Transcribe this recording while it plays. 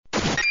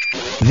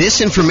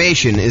This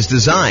information is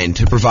designed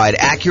to provide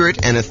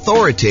accurate and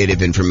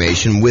authoritative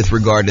information with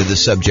regard to the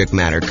subject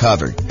matter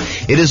covered.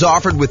 It is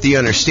offered with the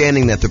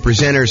understanding that the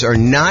presenters are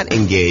not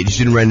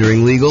engaged in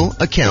rendering legal,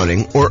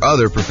 accounting, or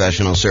other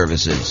professional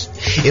services.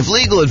 If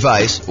legal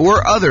advice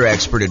or other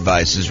expert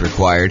advice is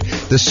required,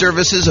 the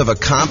services of a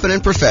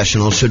competent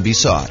professional should be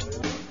sought.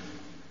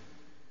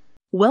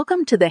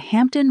 Welcome to the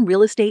Hampton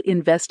Real Estate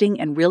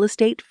Investing and Real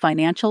Estate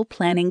Financial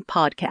Planning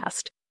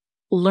Podcast.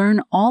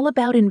 Learn all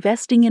about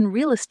investing in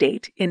real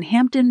estate in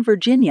Hampton,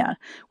 Virginia,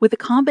 with a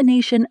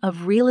combination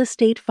of real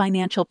estate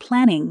financial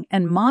planning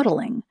and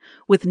modeling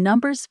with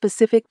numbers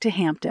specific to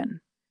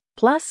Hampton.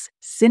 Plus,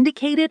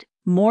 syndicated,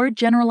 more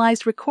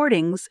generalized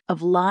recordings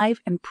of live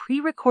and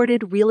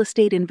pre-recorded real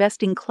estate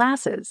investing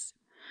classes.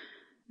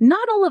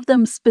 Not all of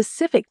them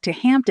specific to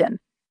Hampton.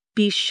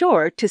 Be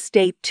sure to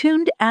stay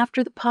tuned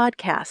after the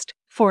podcast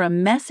for a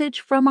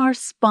message from our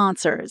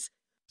sponsors.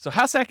 So,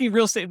 house hacking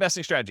real estate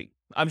investing strategy.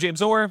 I'm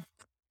James Orr.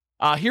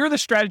 Here are the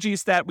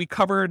strategies that we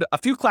covered a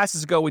few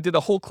classes ago. We did a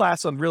whole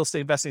class on real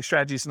estate investing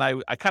strategies,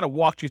 and I kind of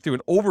walked you through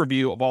an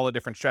overview of all the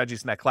different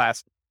strategies in that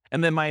class.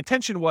 And then my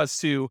intention was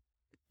to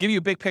give you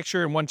a big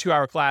picture in 1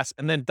 2-hour class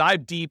and then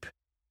dive deep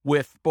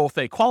with both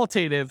a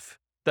qualitative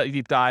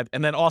deep dive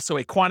and then also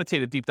a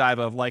quantitative deep dive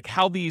of like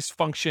how these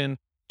function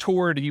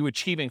toward you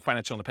achieving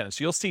financial independence.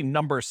 So you'll see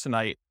numbers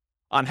tonight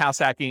on house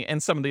hacking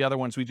and some of the other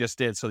ones we just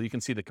did so you can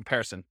see the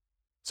comparison.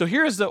 So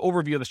here's the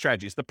overview of the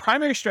strategies. The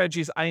primary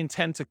strategies I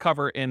intend to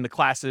cover in the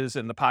classes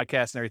and the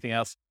podcast and everything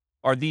else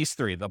are these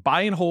three: the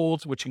buy and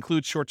hold, which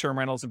includes short-term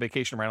rentals and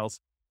vacation rentals,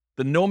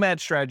 the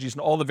nomad strategies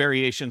and all the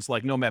variations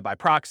like nomad by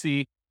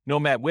proxy,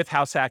 nomad with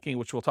house hacking,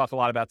 which we'll talk a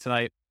lot about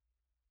tonight,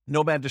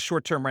 nomad to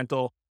short-term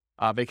rental,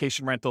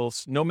 vacation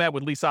rentals, nomad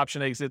with lease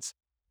option exits,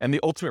 and the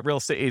ultimate real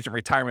estate agent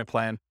retirement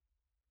plan.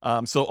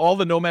 So all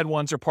the nomad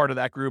ones are part of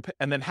that group,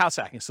 and then house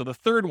hacking. So the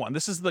third one,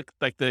 this is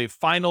the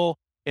final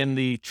in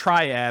the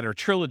triad or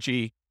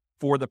trilogy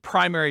for the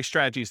primary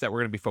strategies that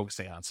we're going to be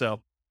focusing on.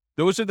 So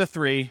those are the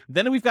three.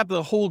 Then we've got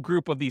the whole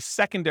group of these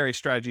secondary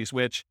strategies,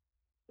 which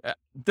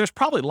there's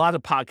probably a lot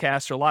of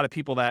podcasts or a lot of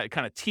people that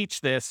kind of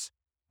teach this,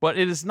 but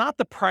it is not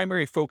the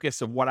primary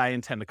focus of what I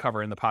intend to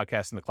cover in the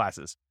podcast and the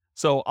classes.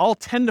 So I'll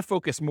tend to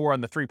focus more on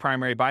the three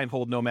primary: buy and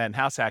hold, nomad, and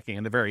house hacking,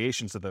 and the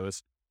variations of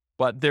those.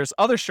 But there's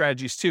other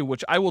strategies too,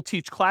 which I will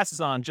teach classes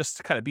on just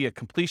to kind of be a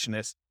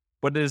completionist.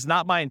 But it is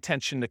not my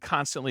intention to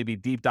constantly be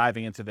deep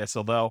diving into this,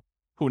 although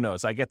who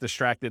knows, I get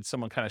distracted.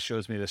 Someone kind of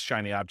shows me this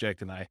shiny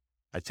object and I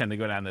tend to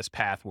go down this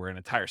path where an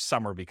entire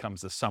summer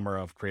becomes the summer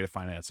of creative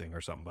financing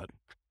or something. But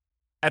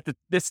at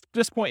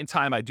this point in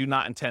time, I do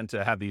not intend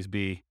to have these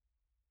be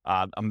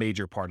a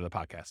major part of the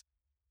podcast.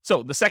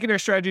 So the secondary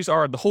strategies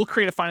are the whole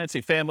creative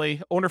financing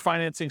family, owner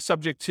financing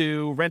subject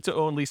to rent to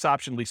own, lease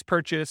option, lease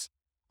purchase,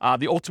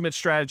 the ultimate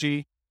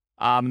strategy,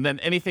 and then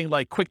anything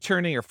like quick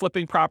turning or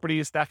flipping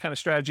properties, that kind of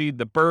strategy,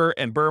 the BRRRR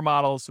and BRRRR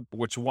models,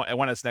 which one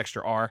has an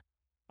extra R,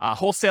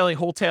 wholesaling,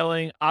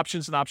 wholetailing,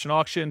 options and option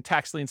auction,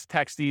 tax liens,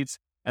 tax deeds,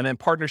 and then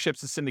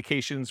partnerships and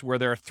syndications, where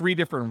there are 3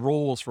 different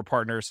roles for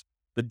partners: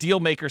 the deal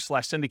maker /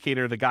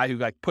 syndicator, the guy who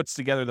puts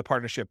together the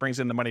partnership, brings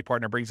in the money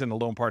partner, brings in the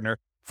loan partner,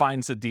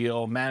 finds the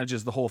deal,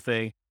 manages the whole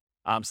thing.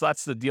 So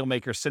that's the deal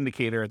maker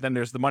syndicator. Then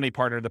there's the money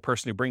partner, the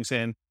person who brings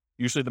in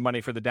usually the money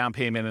for the down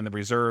payment and the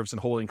reserves and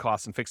holding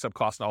costs and fixed up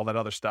costs and all that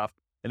other stuff.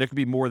 And there could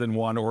be more than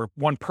one, or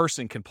one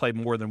person can play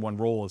more than one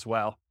role as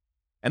well.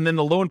 And then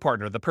the loan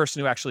partner, the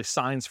person who actually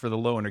signs for the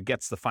loan or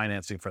gets the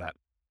financing for that.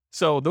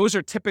 So those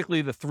are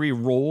typically the 3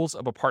 roles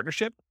of a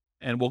partnership.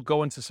 And we'll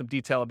go into some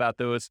detail about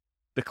those.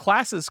 The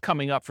classes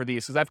coming up for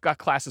these, because I've got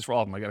classes for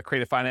all of them. I got a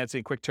creative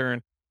financing, quick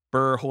turn,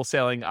 BRRRR,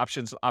 wholesaling,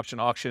 options,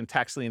 option auction,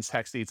 tax liens,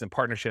 tax deeds, and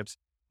partnerships.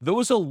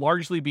 Those will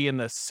largely be in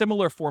the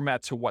similar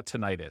format to what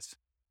tonight is.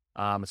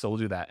 So we'll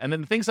do that. And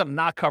then the things I'm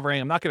not covering,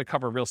 I'm not going to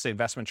cover real estate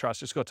investment trust.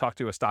 Just go talk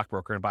to a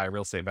stockbroker and buy a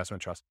real estate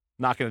investment trust.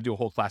 I'm not going to do a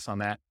whole class on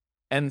that.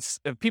 And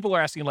if people are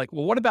asking like,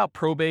 well, what about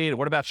probate?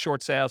 What about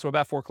short sales? What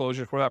about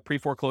foreclosures? What about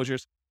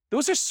pre-foreclosures?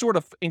 Those are sort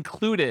of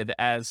included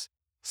as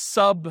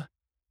sub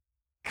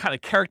kind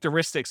of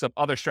characteristics of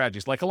other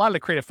strategies. Like a lot of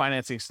the creative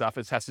financing stuff,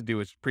 it has to do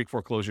with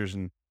pre-foreclosures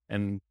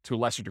and to a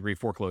lesser degree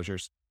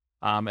foreclosures.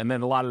 And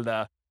then a lot of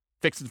the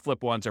fix and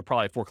flip ones are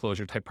probably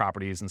foreclosure type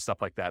properties and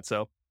stuff like that.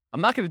 So I'm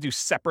not going to do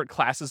separate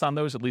classes on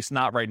those, at least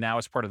not right now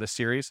as part of this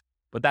series,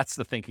 but that's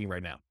the thinking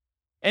right now.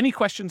 Any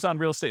questions on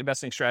real estate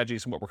investing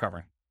strategies and what we're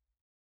covering?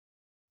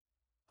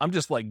 I'm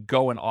just like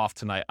going off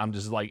tonight. I'm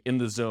just like in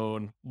the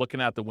zone, looking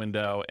out the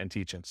window and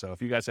teaching. So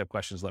if you guys have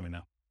questions, let me know.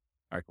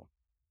 All right, cool.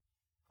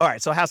 All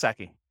right, so house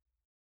hacking.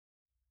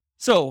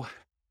 So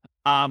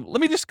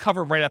let me just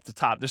cover right up the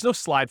top. There's no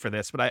slide for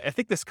this, but I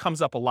think this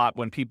comes up a lot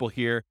when people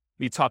hear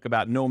me talk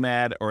about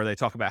nomad or they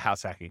talk about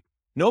house hacking.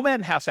 Nomad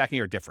and house hacking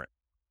are different.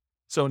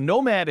 So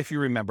nomad, if you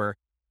remember,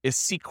 is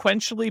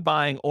sequentially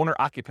buying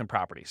owner-occupant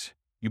properties.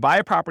 You buy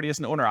a property as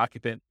an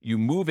owner-occupant, you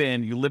move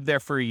in, you live there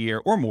for a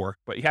year or more,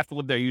 but you have to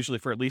live there usually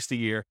for at least a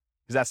year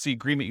because that's the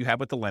agreement you have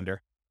with the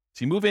lender.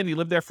 So you move in, you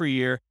live there for a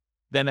year.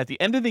 Then at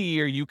the end of the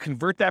year, you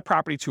convert that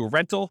property to a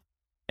rental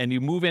and you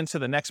move into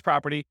the next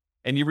property.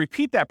 And you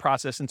repeat that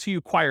process until you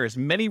acquire as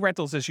many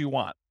rentals as you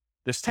want.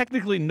 There's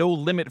technically no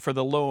limit for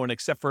the loan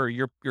except for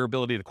your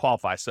ability to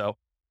qualify. So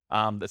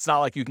it's not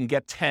like you can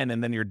get 10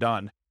 and then you're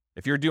done.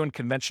 If you're doing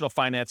conventional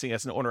financing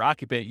as an owner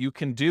occupant, you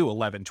can do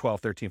 11,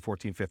 12, 13,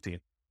 14, 15.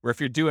 Where if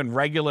you're doing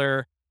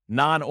regular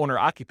non-owner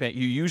occupant,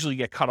 you usually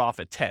get cut off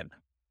at 10.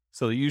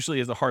 So there usually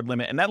is a hard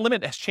limit. And that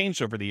limit has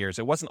changed over the years.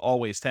 It wasn't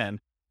always 10.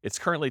 It's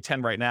currently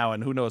 10 right now.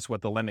 And who knows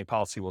what the lending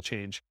policy will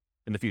change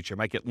in the future. It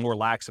might get more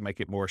lax. It might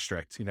get more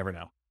strict. You never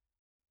know.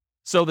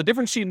 So the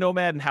difference between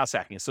nomad and house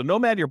hacking. So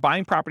nomad, you're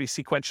buying property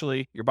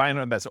sequentially. You're buying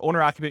them as an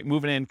owner occupant,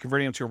 moving in,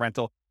 converting them to a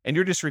rental, and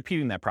you're just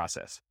repeating that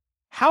process.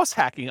 House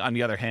hacking, on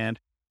the other hand,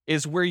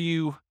 is where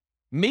you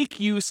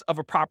make use of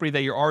a property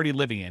that you're already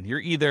living in.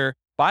 You're either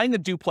buying a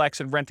duplex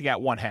and renting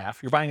out one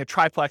half, you're buying a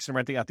triplex and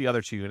renting out the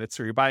other 2 units,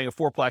 or you're buying a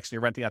fourplex and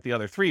you're renting out the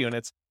other 3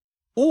 units,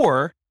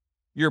 or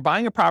you're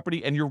buying a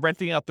property and you're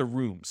renting out the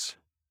rooms,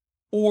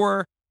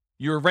 or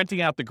you're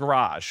renting out the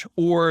garage,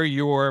 or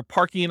you're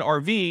parking an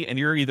RV and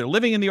you're either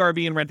living in the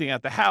RV and renting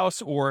out the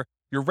house, or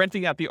you're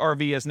renting out the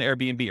RV as an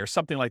Airbnb or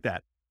something like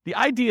that. The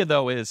idea,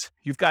 though, is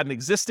you've got an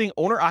existing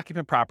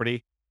owner-occupant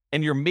property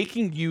and you're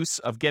making use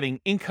of getting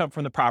income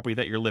from the property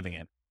that you're living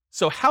in.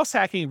 So house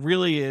hacking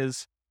really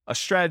is a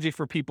strategy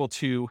for people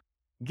to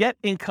get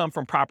income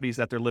from properties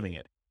that they're living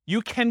in.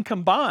 You can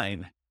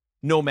combine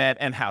nomad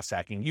and house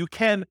hacking. You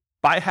can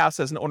buy a house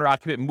as an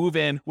owner-occupant, move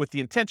in with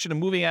the intention of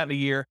moving out in a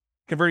year,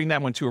 converting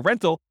that one to a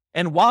rental.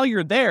 And while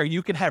you're there,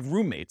 you can have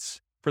roommates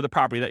for the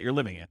property that you're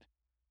living in.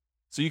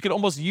 So you can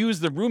almost use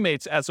the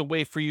roommates as a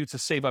way for you to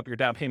save up your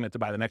down payment to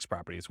buy the next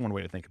property. It's one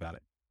way to think about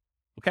it.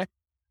 Okay.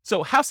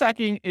 So house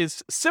hacking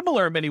is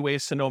similar in many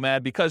ways to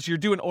nomad because you're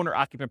doing owner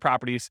occupant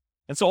properties.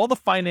 And so all the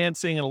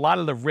financing and a lot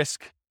of the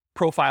risk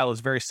profile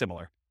is very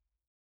similar.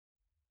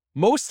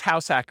 Most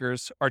house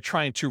hackers are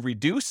trying to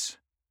reduce,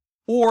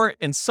 or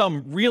in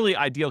some really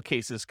ideal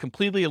cases,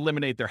 completely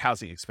eliminate their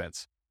housing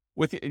expense.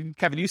 With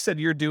Kevin, you said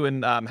you're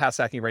doing house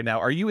hacking right now.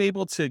 Are you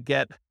able to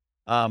get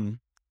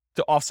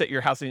to offset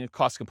your housing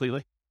costs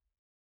completely?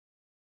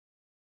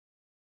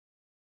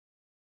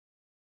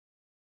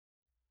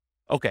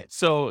 Okay,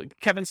 so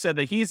Kevin said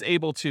that he's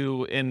able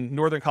to, in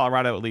Northern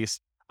Colorado at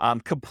least,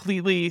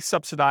 completely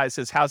subsidize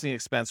his housing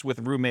expense with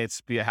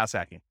roommates via house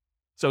hacking.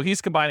 So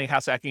he's combining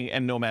house hacking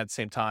and nomad at the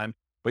same time,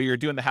 but you're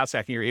doing the house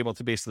hacking, you're able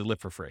to basically live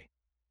for free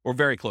or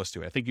very close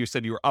to it. I think you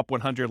said you were up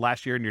 100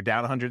 last year and you're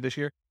down 100 this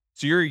year.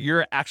 So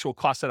your actual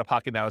cost out of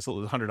pocket now is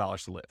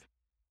 $100 to live.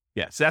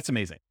 Yeah, so that's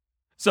amazing.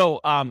 So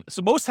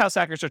most house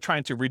hackers are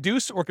trying to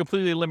reduce or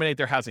completely eliminate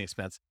their housing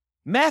expense.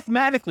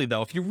 Mathematically,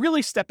 though, if you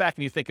really step back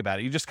and you think about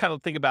it, you just kind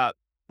of think about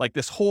like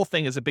this whole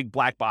thing is a big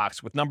black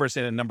box with numbers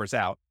in and numbers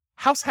out.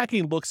 House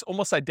hacking looks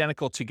almost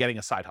identical to getting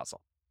a side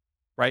hustle,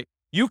 right?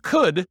 You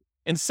could,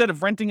 instead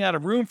of renting out a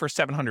room for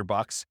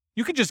 $700,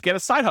 you could just get a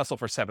side hustle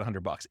for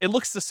 $700. It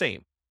looks the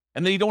same.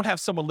 And then you don't have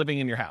someone living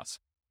in your house.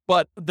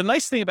 But the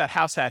nice thing about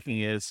house hacking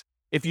is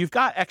if you've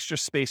got extra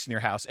space in your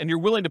house and you're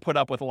willing to put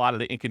up with a lot of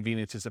the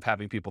inconveniences of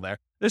having people there,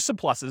 there's some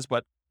pluses,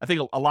 but I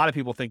think a lot of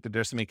people think that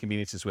there's some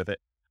inconveniences with it.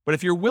 But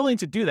if you're willing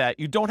to do that,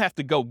 you don't have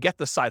to go get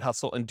the side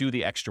hustle and do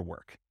the extra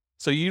work.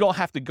 So you don't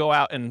have to go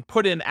out and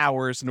put in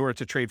hours in order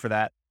to trade for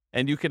that.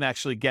 And you can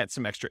actually get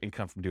some extra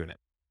income from doing it.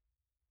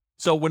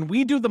 So when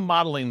we do the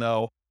modeling,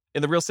 though,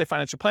 in the Real Estate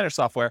Financial Planner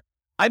software,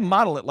 I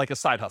model it like a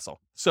side hustle.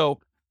 So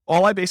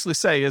all I basically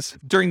say is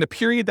during the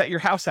period that you're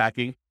house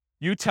hacking,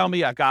 you tell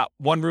me I've got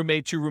 1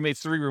 roommate, 2 roommates,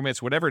 3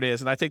 roommates, whatever it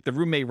is. And I take the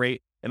roommate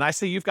rate and I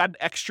say you've got an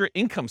extra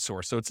income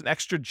source. So it's an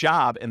extra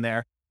job in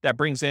there that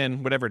brings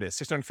in whatever it is,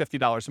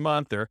 $650 a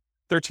month or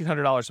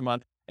 $1,300 a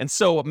month. And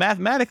so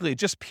mathematically, it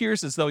just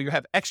appears as though you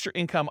have extra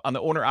income on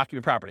the owner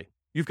occupant property.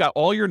 You've got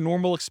all your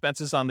normal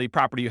expenses on the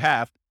property you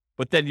have,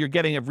 but then you're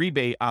getting a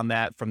rebate on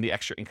that from the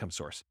extra income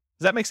source.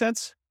 Does that make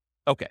sense?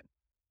 Okay.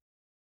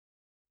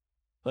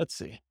 Let's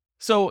see.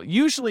 So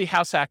usually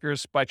house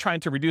hackers, by trying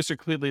to reduce or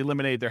completely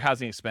eliminate their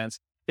housing expense,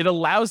 it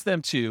allows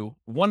them to,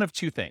 one of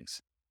two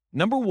things.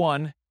 Number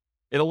one,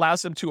 it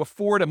allows them to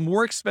afford a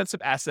more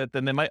expensive asset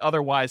than they might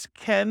otherwise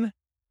can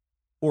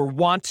or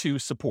want to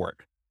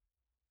support.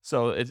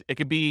 So it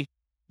could be,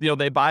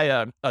 they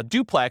buy a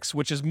duplex,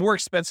 which is more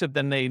expensive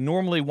than they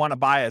normally want to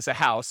buy as a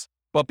house.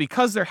 But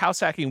because they're house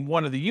hacking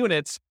one of the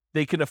units,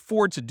 they can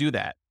afford to do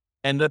that.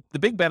 And the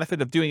big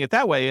benefit of doing it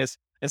that way is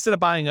instead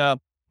of buying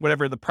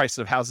whatever the price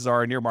of houses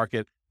are in your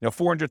market,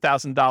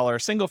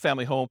 $400,000 single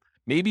family home,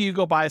 maybe you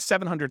go buy a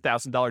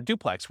 $700,000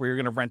 duplex where you're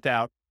going to rent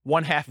out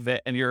one half of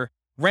it and your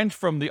rent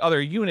from the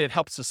other unit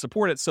helps to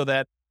support it so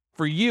that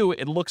for you,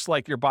 it looks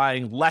like you're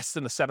buying less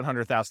than a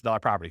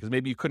 $700,000 property because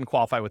maybe you couldn't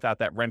qualify without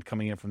that rent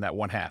coming in from that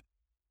one half.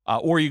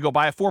 Or you go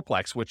buy a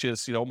fourplex, which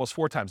is almost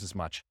 4 times as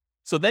much.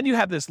 So then you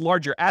have this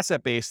larger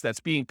asset base that's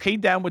being paid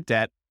down with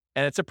debt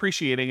and it's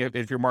appreciating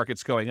if your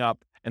market's going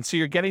up. And so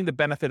you're getting the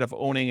benefit of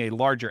owning a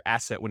larger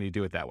asset when you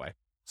do it that way.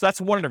 So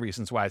that's one of the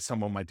reasons why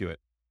someone might do it.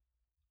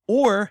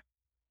 Or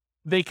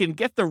they can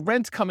get the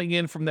rent coming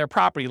in from their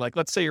property. Like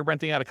let's say you're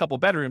renting out a couple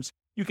bedrooms,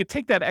 you could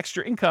take that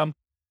extra income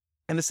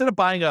and instead of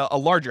buying a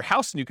larger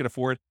house than you can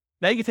afford,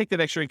 Now you can take that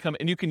extra income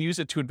and you can use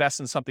it to invest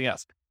in something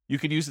else. You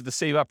could use it to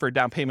save up for a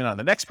down payment on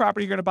the next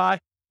property you're going to buy,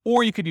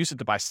 or you could use it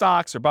to buy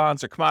stocks or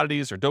bonds or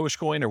commodities or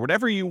Dogecoin or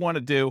whatever you want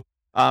to do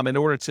in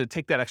order to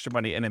take that extra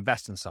money and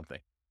invest in something.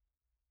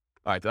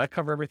 All right, did I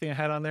cover everything I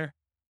had on there?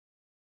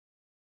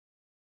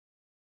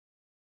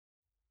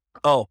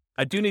 Oh,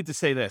 I do need to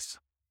say this.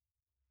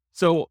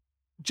 So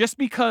just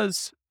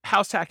because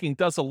house hacking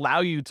does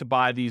allow you to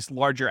buy these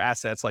larger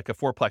assets like a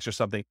fourplex or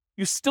something,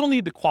 you still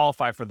need to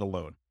qualify for the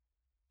loan.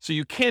 So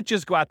you can't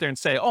just go out there and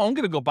say, oh, I'm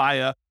going to go buy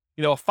a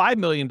 $5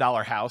 million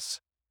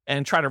house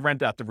and try to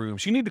rent out the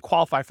rooms. You need to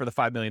qualify for the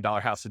 $5 million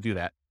house to do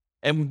that.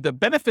 And the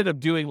benefit of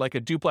doing like a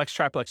duplex,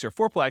 triplex, or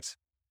fourplex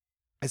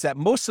is that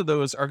most of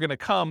those are going to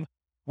come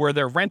where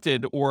they're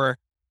rented, or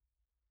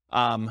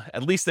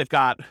at least they've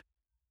got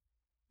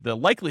the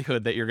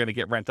likelihood that you're going to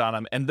get rent on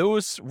them. And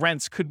those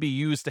rents could be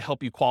used to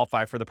help you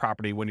qualify for the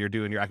property when you're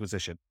doing your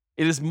acquisition.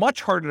 It is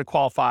much harder to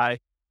qualify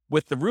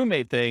with the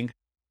roommate thing.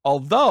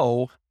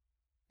 Although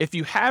if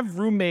you have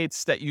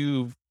roommates that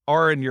you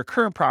are in your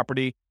current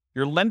property,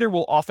 your lender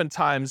will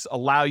oftentimes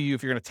allow you,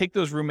 if you're going to take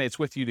those roommates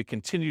with you, to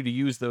continue to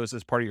use those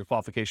as part of your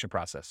qualification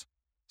process.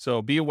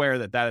 So be aware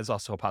that that is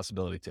also a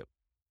possibility too.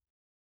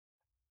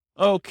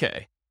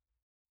 Okay.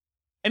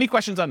 Any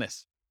questions on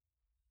this?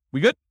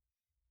 We good?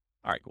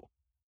 All right, cool.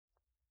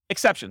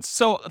 Exceptions.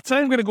 So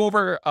tonight I'm going to go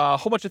over a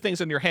whole bunch of things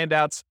on your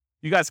handouts.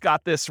 You guys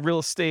got this real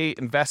estate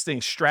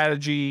investing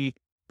strategy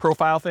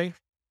profile thing.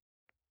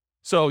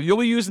 So you'll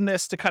be using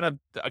this to kind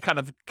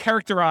of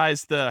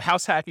characterize the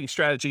house hacking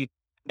strategy.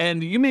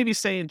 And you may be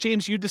saying,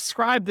 James, you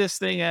described this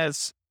thing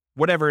as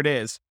whatever it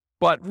is,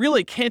 but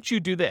really, can't you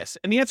do this?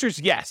 And the answer is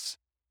yes.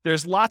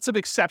 There's lots of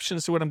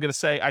exceptions to what I'm going to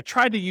say. I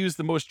tried to use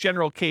the most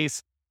general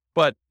case,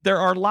 but there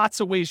are lots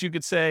of ways you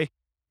could say,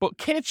 but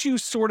can't you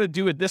sort of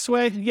do it this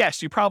way?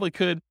 Yes, you probably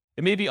could.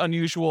 It may be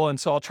unusual, and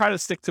so I'll try to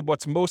stick to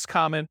what's most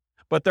common,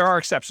 but there are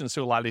exceptions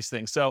to a lot of these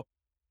things. So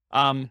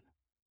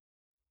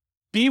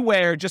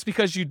beware, just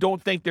because you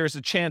don't think there's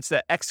a chance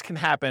that X can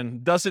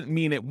happen doesn't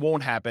mean it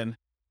won't happen.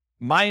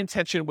 My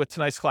intention with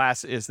tonight's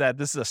class is that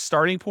this is a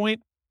starting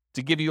point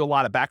to give you a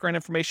lot of background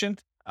information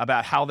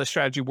about how the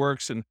strategy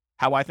works and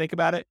how I think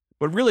about it,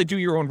 but really do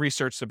your own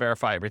research to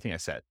verify everything I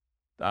said.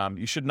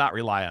 You should not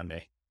rely on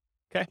me.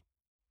 Okay?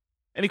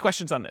 Any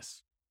questions on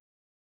this?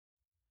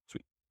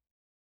 Sweet.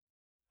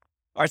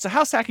 All right, so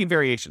house hacking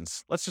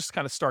variations. Let's just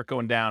kind of start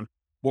going down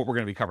what we're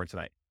going to be covering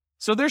tonight.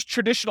 So there's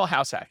traditional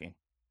house hacking.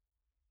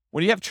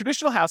 When you have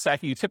traditional house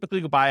hacking, you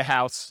typically go buy a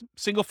house,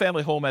 single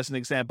family home as an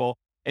example,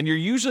 and you're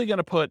usually going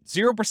to put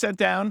 0%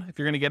 down if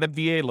you're going to get a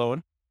VA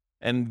loan.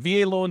 And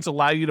VA loans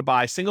allow you to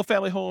buy single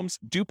family homes,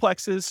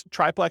 duplexes,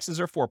 triplexes,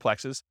 or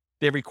fourplexes.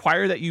 They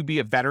require that you be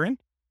a veteran.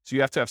 So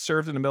you have to have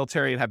served in the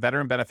military and have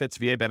veteran benefits,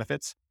 VA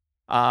benefits.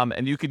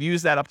 And you could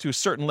use that up to a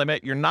certain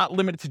limit. You're not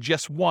limited to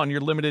just one.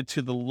 You're limited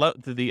to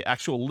the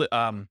actual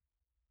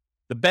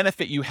the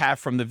benefit you have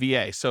from the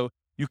VA. So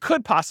you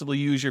could possibly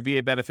use your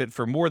VA benefit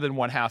for more than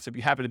one house if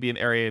you happen to be in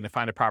an area and to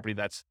find a property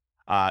that's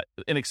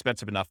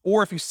inexpensive enough.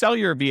 Or if you sell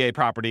your VA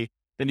property,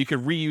 then you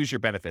can reuse your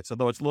benefits,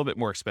 although it's a little bit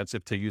more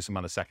expensive to use them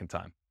on the second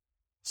time.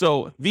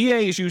 So VA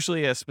is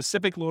usually a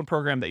specific loan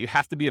program that you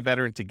have to be a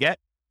veteran to get.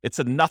 It's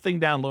a nothing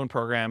down loan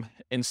program.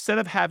 Instead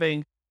of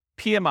having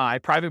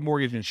PMI, private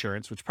mortgage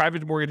insurance, which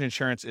private mortgage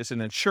insurance is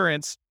an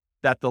insurance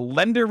that the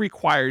lender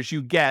requires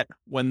you get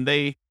when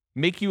they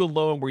make you a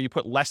loan where you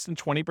put less than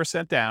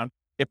 20% down,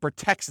 it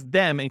protects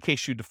them in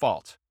case you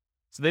default.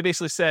 So they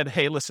basically said,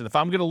 hey, listen, if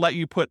I'm going to let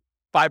you put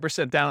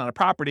 5% down on a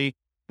property,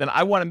 then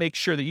I want to make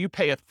sure that you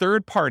pay a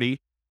third party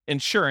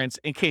insurance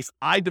in case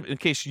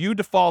you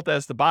default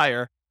as the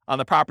buyer on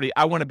the property.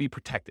 I want to be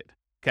protected.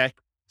 Okay.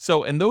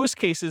 So in those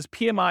cases,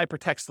 PMI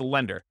protects the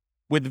lender.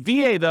 With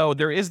VA though,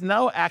 there is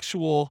no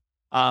actual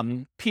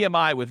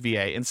PMI with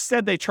VA.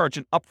 Instead, they charge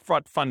an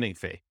upfront funding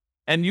fee.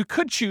 And you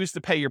could choose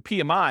to pay your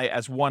PMI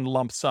as one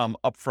lump sum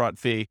upfront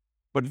fee,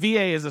 but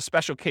VA is a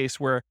special case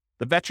where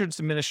the Veterans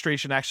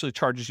Administration actually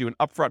charges you an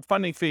upfront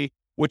funding fee,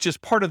 which is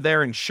part of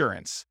their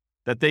insurance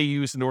that they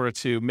use in order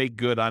to make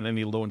good on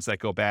any loans that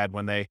go bad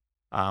when the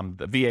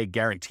VA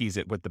guarantees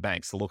it with the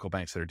banks, the local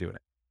banks that are doing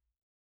it.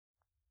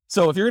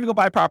 So if you're going to go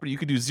buy property, you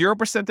could do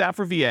 0% down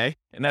for VA,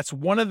 and that's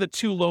one of the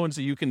two loans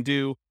that you can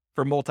do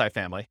for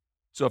multifamily.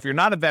 So if you're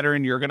not a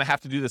veteran, you're going to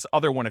have to do this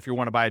other one if you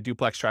want to buy a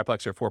duplex,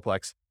 triplex, or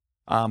fourplex.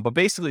 But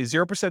basically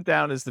 0%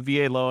 down is the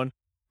VA loan,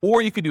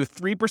 or you could do a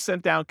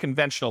 3% down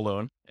conventional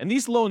loan. And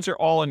these loans are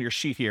all on your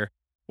sheet here.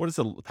 What does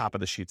the top of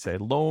the sheet say?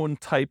 Loan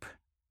type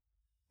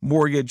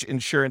mortgage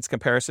insurance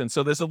comparison.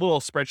 So there's a little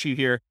spreadsheet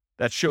here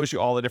that shows you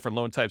all the different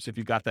loan types if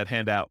you've got that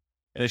handout,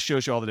 and it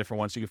shows you all the different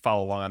ones. So you can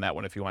follow along on that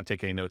one if you want to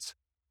take any notes.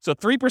 So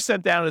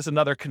 3% down is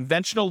another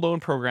conventional loan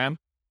program.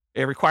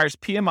 It requires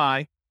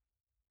PMI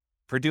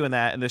for doing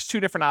that. And there's two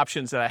different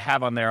options that I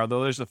have on there,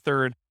 although there's a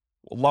third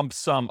lump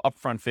sum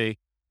upfront fee.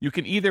 You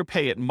can either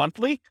pay it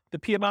monthly, the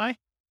PMI,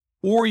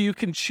 or you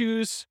can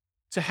choose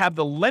to have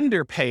the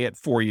lender pay it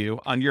for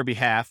you on your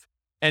behalf,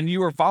 and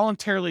you are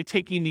voluntarily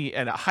taking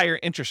at a higher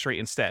interest rate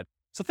instead.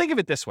 So think of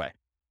it this way.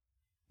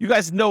 You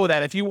guys know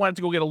that if you wanted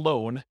to go get a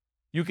loan,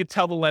 you could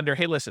tell the lender,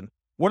 hey, listen,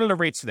 what are the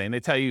rates today? And they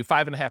tell you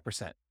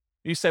 5.5%.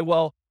 You say,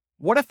 well,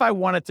 what if I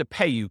wanted to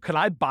pay you? Could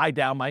I buy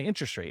down my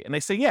interest rate? And they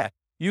say, yeah,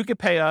 you could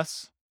pay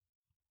us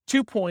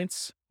 2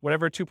 points,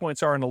 whatever 2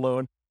 points are in the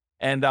loan,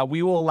 and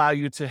we will allow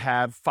you to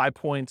have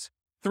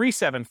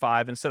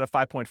 5.375 instead of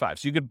 5.5.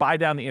 So you could buy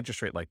down the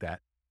interest rate like that.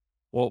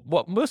 Well,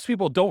 what most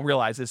people don't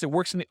realize is it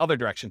works in the other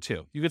direction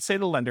too. You could say to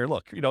the lender,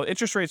 look,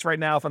 interest rates right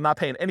now, if I'm not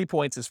paying any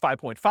points, is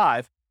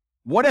 5.5.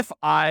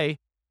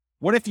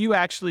 What if you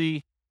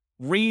actually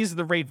raise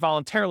the rate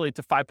voluntarily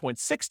to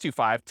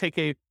 5.625, take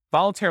a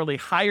voluntarily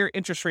higher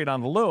interest rate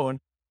on the loan?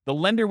 The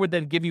lender would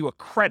then give you a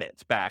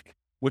credit back,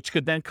 which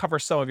could then cover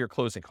some of your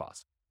closing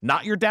costs.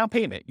 Not your down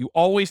payment. You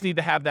always need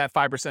to have that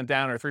 5%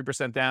 down or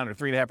 3% down or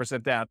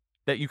 3.5% down,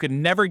 that you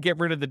can never get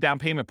rid of the down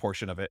payment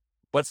portion of it.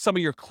 But some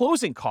of your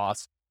closing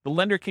costs, the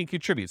lender can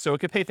contribute. So it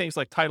could pay things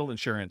like title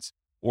insurance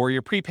or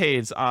your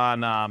prepaids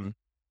on,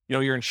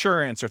 your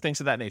insurance or things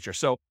of that nature.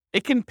 So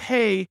it can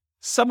pay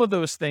some of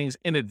those things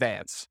in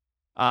advance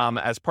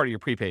as part of your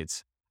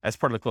prepaids, as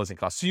part of the closing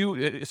costs.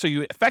 So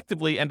you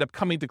effectively end up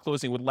coming to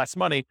closing with less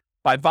money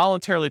by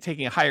voluntarily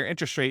taking a higher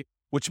interest rate,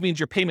 which means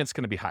your payment's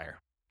going to be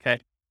higher. Okay.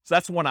 So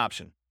that's one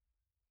option.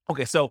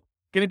 Okay. So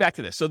getting back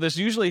to this. So there's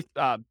usually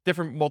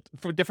different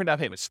down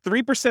payments.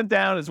 3%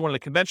 down is one of the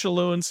conventional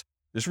loans.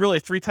 There's really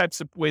 3 types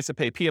of ways to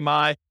pay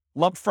PMI: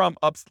 lump sum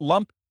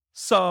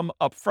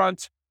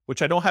upfront,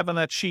 which I don't have on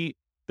that sheet.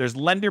 There's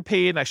lender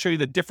paid, and I show you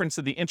the difference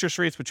of the interest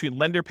rates between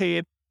lender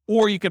paid,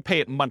 or you can pay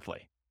it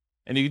monthly.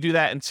 And you can do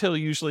that until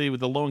usually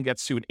the loan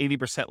gets to an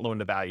 80% loan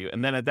to value.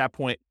 And then at that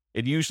point,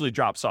 it usually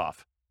drops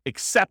off,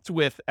 except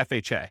with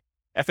FHA.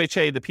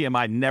 FHA, the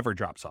PMI never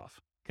drops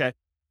off. Okay.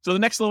 So the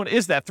next loan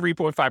is that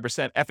 3.5%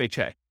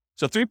 FHA.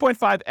 So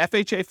 3.5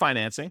 FHA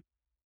financing.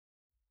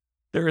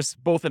 There is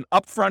both an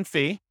upfront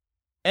fee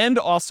and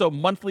also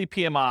monthly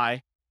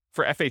PMI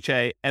for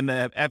FHA, and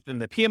the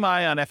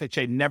PMI on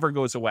FHA never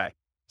goes away.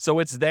 So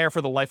it's there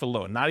for the life of the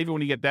loan. Not even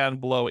when you get down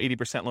below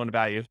 80% loan to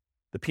value,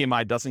 the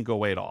PMI doesn't go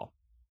away at all.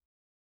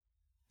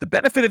 The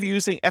benefit of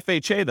using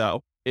FHA,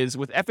 though, is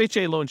with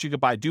FHA loans, you could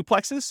buy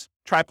duplexes,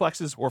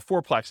 triplexes, or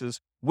fourplexes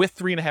with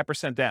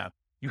 3.5% down.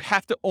 You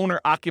have to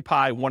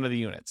owner-occupy one of the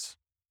units.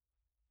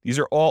 These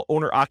are all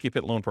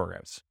owner-occupant loan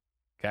programs,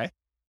 okay?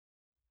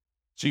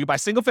 So you can buy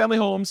single-family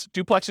homes,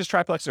 duplexes,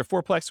 triplexes, or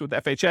fourplexes with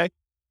FHA,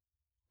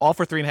 all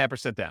for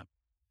 3.5% down,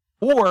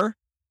 or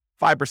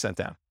 5%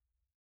 down.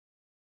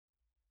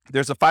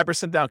 There's a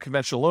 5% down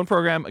conventional loan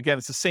program. Again,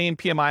 it's the same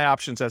PMI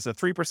options as a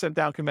 3%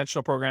 down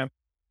conventional program.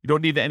 You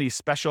don't need any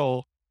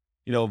special,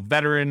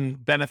 veteran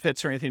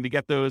benefits or anything to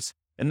get those.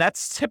 And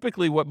that's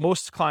typically what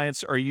most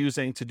clients are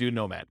using to do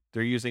Nomad.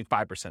 They're using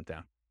 5%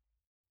 down.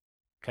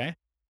 Okay.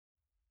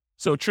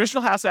 So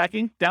traditional house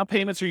hacking, down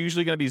payments are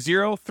usually going to be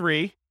 0,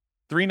 3,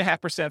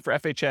 3.5% for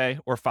FHA,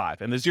 or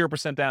 5. And the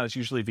 0% down is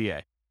usually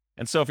VA.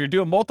 And so if you're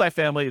doing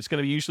multifamily, it's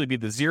going to usually be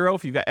the 0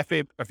 if you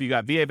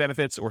got VA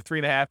benefits, or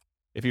 3.5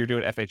 if you're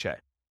doing FHA.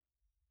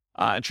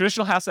 In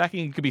traditional house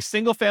hacking, it could be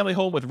single family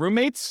home with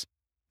roommates,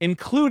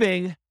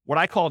 including what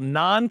I call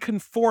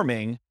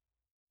non-conforming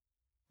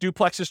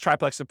duplexes,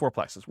 triplexes, and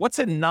fourplexes. What's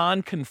a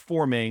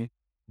non-conforming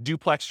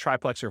duplex,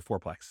 triplex, or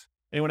fourplex?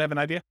 Anyone have an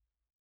idea?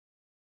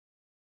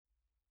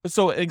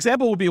 So an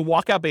example would be a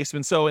walkout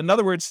basement. So in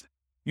other words,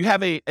 you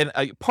have a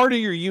part of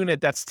your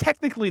unit that's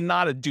technically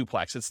not a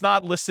duplex. It's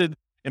not listed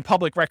in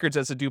public records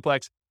as a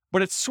duplex,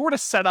 but it's sort of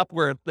set up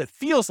where it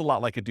feels a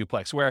lot like a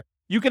duplex, where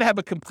you can have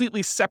a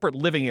completely separate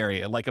living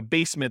area, like a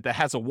basement that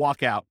has a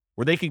walkout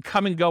where they can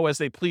come and go as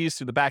they please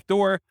through the back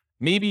door.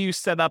 Maybe you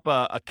set up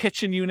a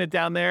kitchen unit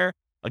down there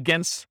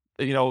against,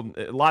 a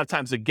lot of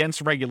times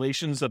against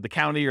regulations of the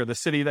county or the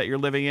city that you're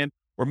living in.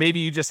 Or maybe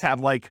you just have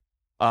like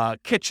a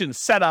kitchen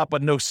set up,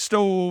 but no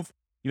stove.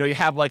 You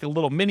have like a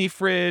little mini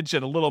fridge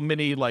and a little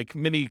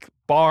mini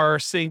bar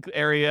sink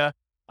area.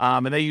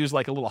 And they use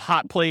like a little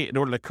hot plate in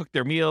order to cook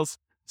their meals.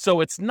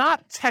 So it's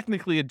not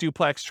technically a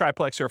duplex,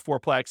 triplex, or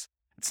fourplex.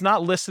 It's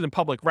not listed in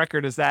public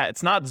record as that.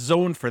 It's not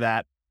zoned for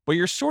that, but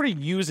you're sort of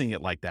using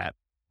it like that.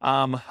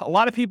 A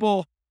lot of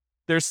people,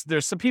 there's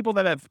some people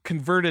that have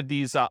converted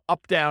these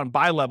up-down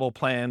bi-level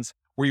plans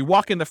where you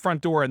walk in the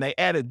front door and they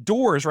added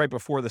doors right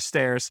before the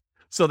stairs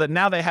so that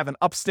now they have an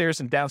upstairs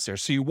and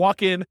downstairs. So you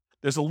walk in,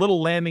 there's a little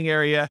landing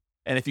area,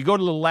 and if you go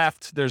to the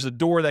left, there's a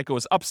door that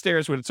goes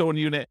upstairs with its own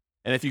unit.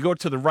 And if you go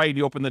to the right,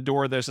 you open the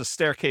door, there's a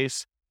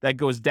staircase that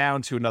goes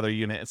down to another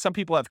unit. And some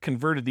people have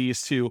converted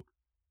these to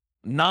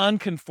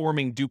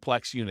non-conforming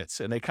duplex units,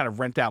 and they kind of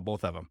rent out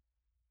both of them.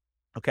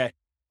 Okay.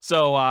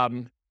 So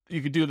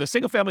you could do the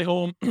single family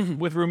home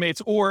with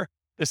roommates, or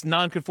this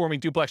non-conforming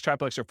duplex,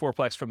 triplex, or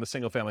fourplex from the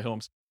single family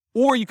homes.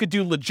 Or you could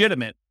do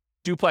legitimate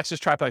duplexes,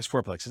 triplexes,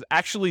 fourplexes,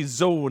 actually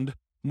zoned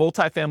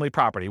multifamily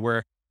property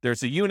where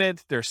there's a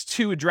unit, there's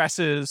 2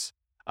 addresses,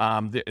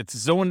 it's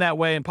zoned that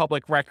way in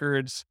public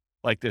records.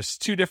 Like there's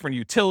 2 different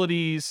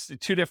utilities,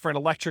 2 different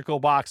electrical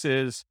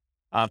boxes,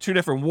 2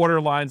 different water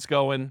lines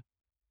going,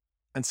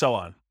 and so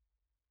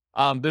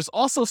on. There's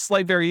also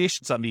slight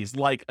variations on these,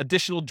 like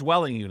additional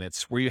dwelling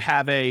units, where you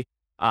have a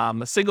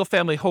single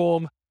family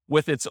home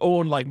with its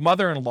own like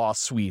mother-in-law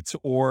suite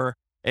or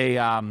a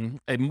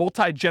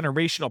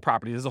multi-generational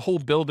property. There's a whole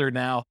builder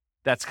now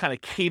that's kind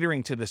of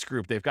catering to this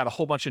group. They've got a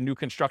whole bunch of new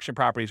construction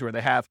properties where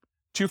they have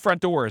 2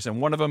 front doors,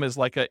 and one of them is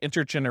like an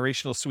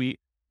intergenerational suite.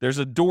 There's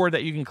a door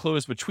that you can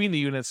close between the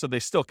units so they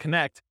still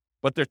connect,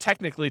 but they're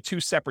technically 2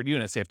 separate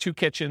units. They have 2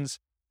 kitchens,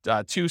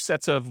 2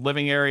 sets of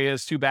living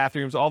areas, 2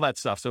 bathrooms, all that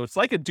stuff. So it's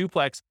like a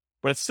duplex,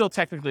 but it's still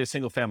technically a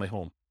single family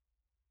home,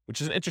 which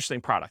is an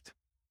interesting product.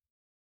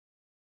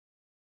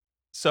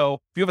 So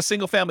if you have a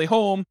single family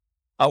home,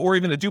 or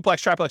even a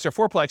duplex, triplex, or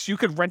fourplex, you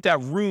could rent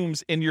out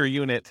rooms in your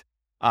unit,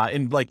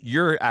 in like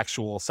your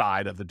actual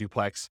side of the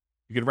duplex.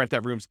 You could rent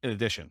out rooms in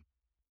addition.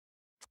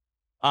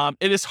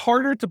 It is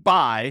harder to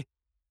buy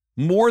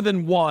more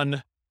than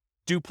one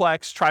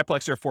duplex,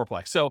 triplex, or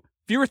fourplex. So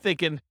if you were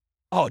thinking,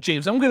 oh,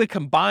 James, I'm going to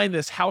combine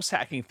this house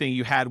hacking thing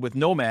you had with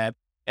Nomad,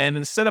 and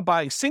instead of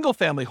buying single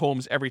family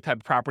homes every type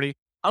of property,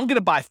 I'm going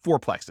to buy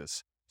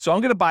fourplexes. So I'm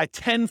going to buy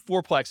 10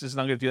 fourplexes,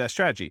 and I'm going to do that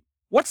strategy.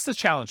 What's the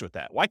challenge with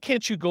that? Why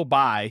can't you go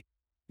buy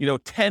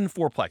 10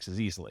 fourplexes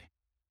easily?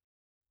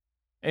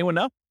 Anyone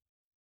know?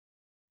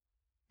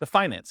 The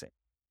financing.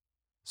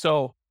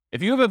 So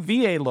if you have a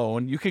VA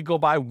loan, you could go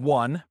buy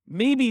 1,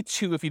 maybe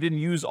 2 if you didn't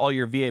use all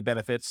your VA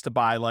benefits to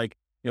buy 2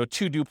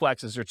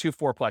 duplexes or 2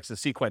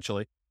 fourplexes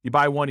sequentially. You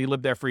buy 1, you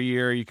live there for a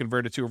year, you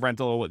convert it to a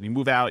rental, you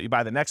move out, you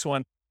buy the next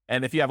one.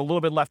 And if you have a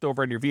little bit left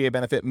over in your VA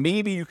benefit,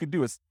 maybe you could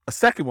do a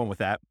second one with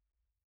that.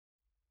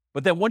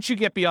 But then once you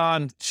get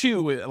beyond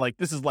 2,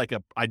 this is like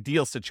an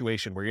ideal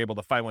situation where you're able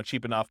to find one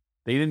cheap enough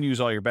that you didn't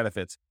use all your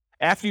benefits.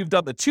 After you've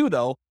done the 2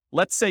 though,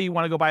 let's say you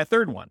want to go buy a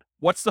third one.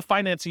 What's the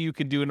financing you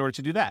can do in order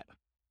to do that?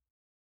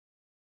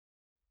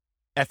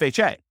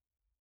 FHA.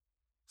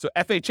 So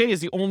FHA is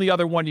the only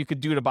other one you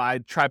could do to buy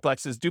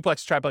triplexes,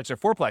 duplexes, triplexes, or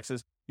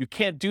fourplexes. You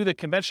can't do the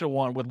conventional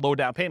one with low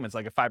down payments,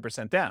 like a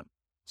 5% down.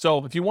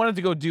 So if you wanted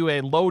to go do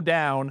a low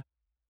down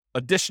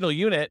additional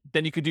unit,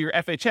 then you could do your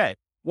FHA.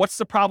 What's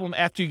the problem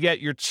after you get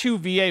your 2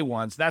 VA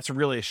ones? That's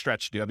really a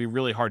stretch to do. That'd be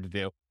really hard to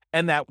do.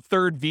 And that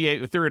third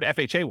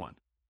FHA one.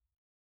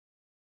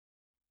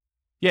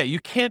 Yeah, you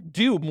can't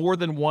do more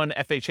than 1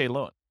 FHA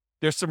loan.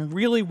 There's some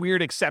really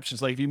weird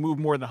exceptions, like if you move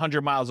more than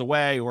 100 miles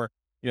away, or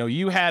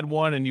you had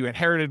one and you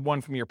inherited one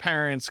from your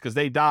parents because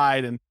they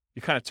died and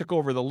you kind of took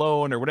over the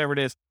loan or whatever it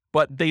is.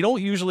 But they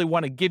don't usually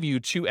want to give you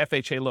 2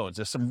 FHA loans.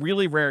 There's some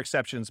really rare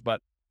exceptions, but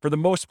for the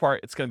most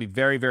part, it's going to be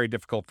very, very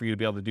difficult for you to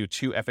be able to do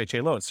 2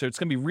 FHA loans. So it's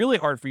going to be really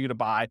hard for you to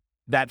buy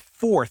that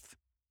 4th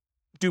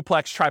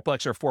duplex,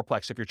 triplex, or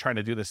fourplex if you're trying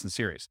to do this in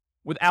series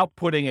without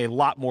putting a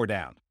lot more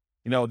down.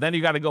 Then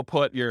you got to go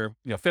put your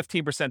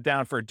 15%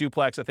 down for a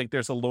duplex. I think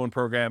there's a loan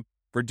program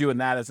for doing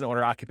that as an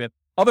owner occupant.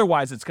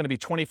 Otherwise, it's going to be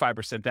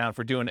 25% down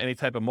for doing any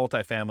type of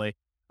multifamily.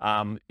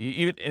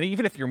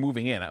 Even if you're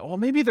moving in, well,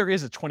 maybe there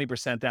is a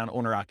 20% down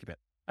owner occupant.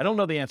 I don't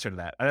know the answer to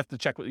that. I'd have to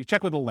check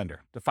with a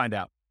lender to find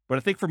out. But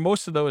I think for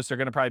most of those, they're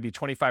going to probably be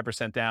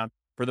 25% down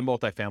for the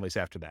multifamilies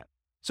after that.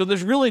 So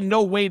there's really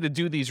no way to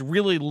do these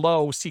really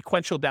low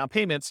sequential down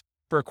payments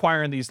for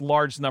acquiring these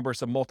large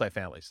numbers of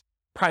multifamilies.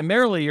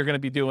 Primarily, you're going to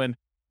be doing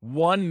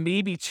 1,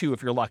 maybe 2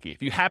 if you're lucky.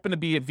 If you happen to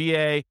be a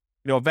VA,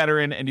 a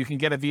veteran, and you can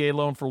get a VA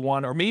loan for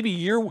 1, or maybe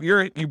you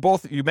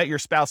met your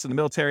spouse in the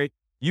military,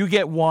 you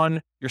get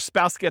 1, your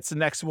spouse gets the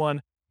next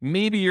one.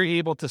 Maybe you're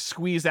able to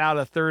squeeze out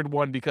a third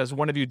one because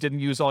one of you didn't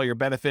use all your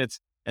benefits.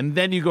 And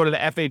then you go to the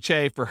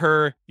FHA for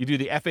her, you do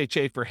the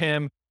FHA for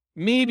him.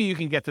 Maybe you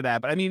can get to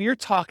that. But you're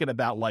talking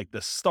about like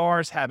the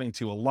stars having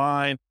to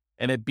align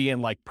and it being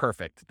like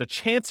perfect. The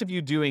chance of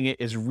you doing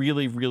it is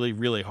really, really,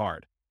 really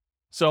hard.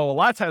 So a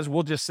lot of times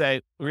we'll just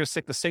say, we're going to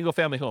stick to single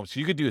family homes. So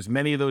you could do as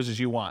many of those as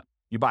you want.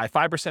 You buy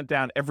 5%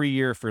 down every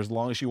year for as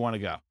long as you want to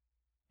go.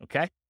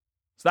 Okay.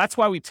 So that's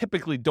why we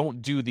typically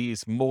don't do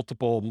these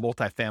multiple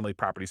multifamily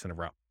properties in a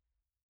row.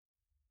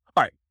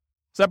 All right.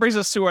 So that brings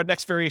us to our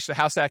next variation of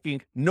house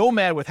hacking,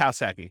 Nomad with house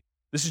hacking.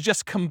 This is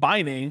just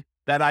combining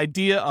that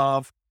idea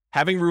of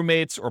having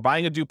roommates or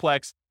buying a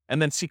duplex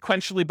and then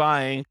sequentially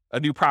buying a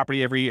new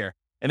property every year.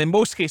 And in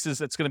most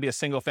cases, it's going to be a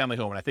single family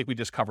home. And I think we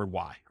just covered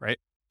why, right?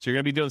 So you're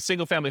going to be doing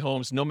single family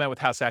homes, Nomad with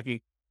house hacking.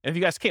 And if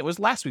you guys can't, it was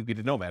last week we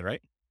did Nomad,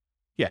 right?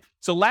 Yeah.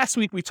 So last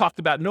week we talked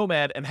about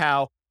Nomad and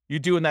how you're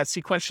doing that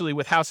sequentially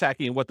with house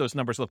hacking and what those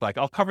numbers look like.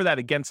 I'll cover that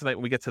again tonight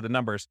when we get to the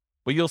numbers,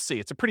 but you'll see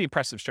it's a pretty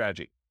impressive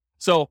strategy.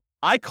 So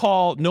I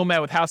call Nomad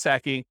with house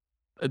hacking,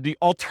 the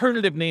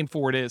alternative name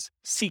for it is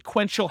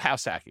sequential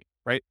house hacking,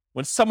 right?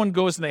 When someone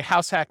goes and they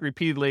house hack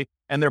repeatedly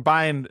and they're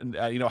buying,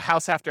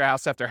 house after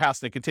house after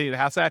house, and they continue to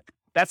house hack,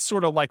 that's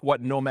sort of like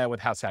what Nomad with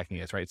house hacking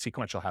is, right?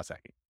 Sequential house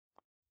hacking.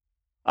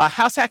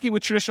 House hacking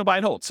with traditional buy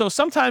and hold. So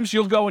sometimes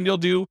you'll go and you'll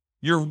do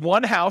your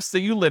one house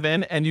that you live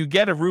in and you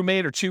get a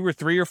roommate or 2 or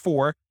 3 or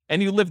 4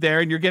 and you live there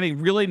and you're getting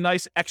really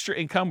nice extra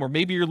income, or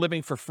maybe you're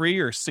living for free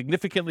or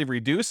significantly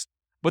reduced.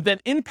 But then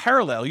in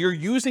parallel, you're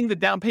using the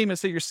down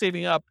payments that you're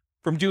saving up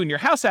from doing your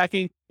house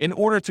hacking in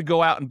order to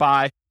go out and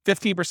buy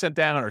 15%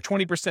 down or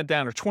 20%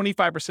 down or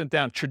 25%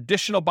 down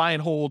traditional buy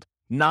and hold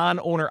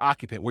non-owner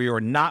occupant where you're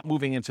not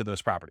moving into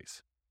those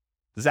properties.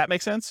 Does that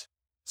make sense?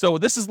 So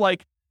this is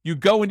like you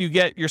go and you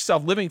get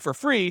yourself living for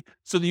free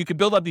so that you can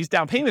build up these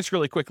down payments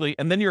really quickly.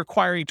 And then you're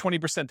acquiring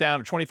 20%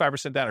 down or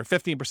 25% down or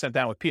 15%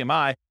 down with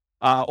PMI,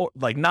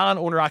 like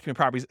non-owner occupant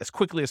properties as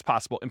quickly as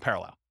possible in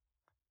parallel.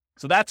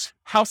 So that's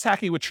house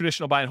hacking with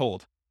traditional buy and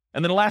hold.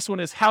 And then the last one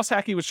is house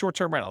hacking with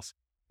short-term rentals.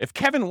 If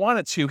Kevin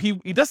wanted to, he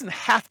doesn't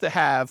have to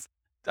have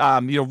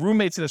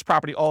roommates in his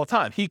property all the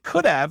time. He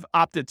could have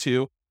opted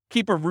to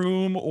keep a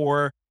room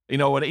or an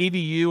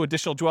ADU,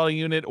 additional dwelling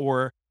unit,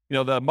 or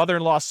the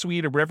mother-in-law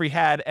suite or whatever he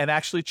had, and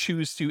actually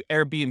choose to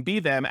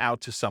Airbnb them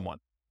out to someone.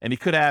 And he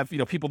could have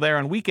people there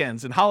on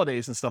weekends and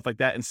holidays and stuff like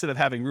that instead of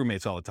having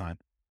roommates all the time.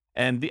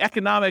 And the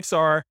economics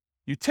are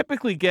you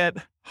typically get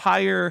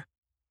higher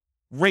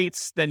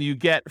rates than you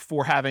get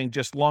for having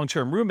just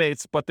long-term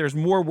roommates, but there's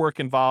more work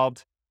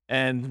involved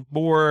and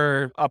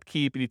more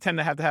upkeep, and you tend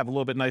to have a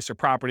little bit nicer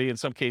property in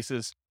some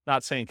cases.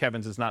 Not saying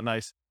Kevin's is not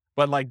nice,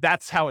 but like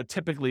that's how it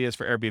typically is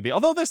for Airbnb,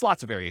 although there's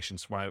lots of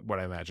variations from what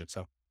I imagine.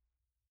 So,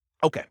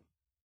 okay.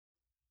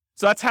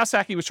 So that's house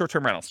hacking with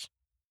short-term rentals.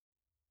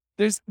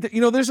 There's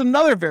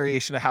another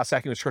variation of house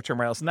hacking with short-term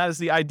rentals, and that is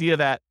the idea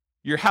that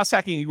you're house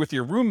hacking with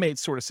your roommate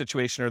sort of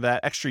situation or that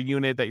extra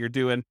unit that you're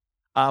doing.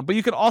 But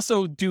you could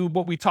also do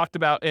what we talked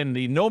about in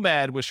the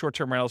nomad with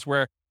short-term rentals,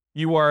 where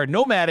you are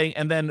nomading,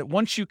 and then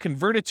once you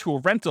convert it to a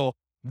rental,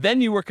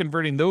 then you are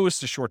converting those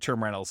to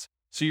short-term rentals.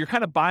 So you're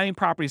kind of buying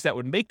properties that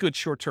would make good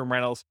short-term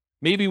rentals.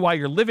 Maybe while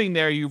you're living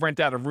there, you rent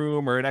out a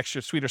room or an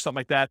extra suite or something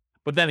like that.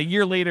 But then a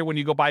year later, when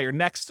you go buy your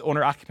next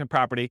owner-occupant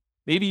property,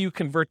 maybe you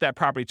convert that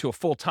property to a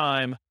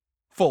full-time,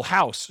 full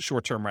house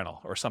short-term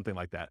rental or something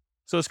like that.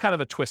 So it's kind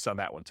of a twist on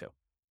that one too.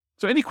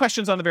 So any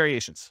questions on the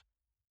variations?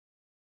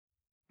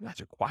 You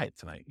guys are quiet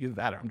tonight. Either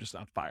that or I'm just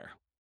on fire.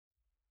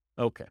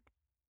 Okay.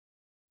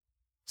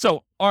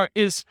 So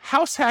is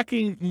house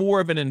hacking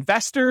more of an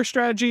investor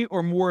strategy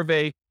or more of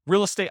a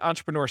real estate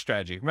entrepreneur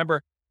strategy?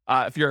 Remember,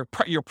 if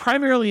you're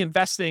primarily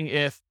investing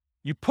if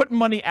you put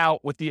money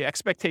out with the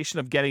expectation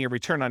of getting a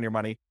return on your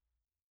money,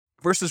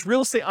 versus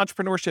real estate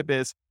entrepreneurship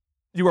is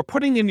you are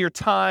putting in your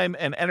time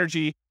and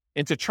energy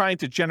into trying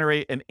to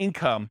generate an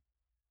income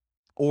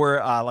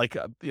or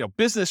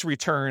business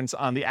returns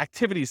on the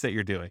activities that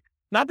you're doing.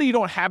 Not that you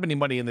don't have any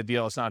money in the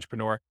deal as an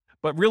entrepreneur,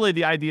 but really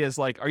the idea is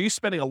like, are you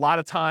spending a lot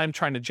of time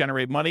trying to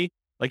generate money?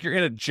 Like you're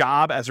in a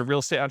job as a real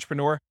estate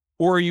entrepreneur,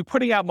 or are you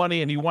putting out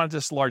money and you want it to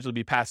just largely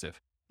be passive?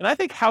 And I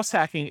think house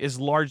hacking is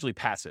largely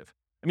passive.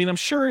 I mean, I'm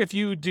sure if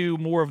you do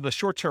more of the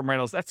short-term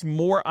rentals, that's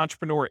more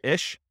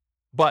entrepreneur-ish,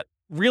 but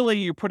really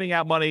you're putting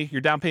out money,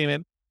 your down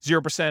payment,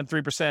 0%, 3%,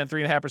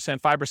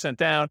 3.5%, 5%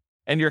 down,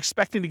 and you're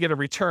expecting to get a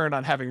return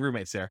on having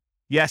roommates there.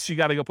 Yes, you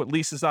got to go put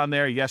leases on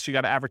there. Yes, you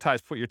got to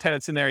advertise, put your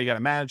tenants in there. You got to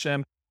manage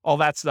them, all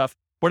that stuff.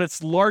 But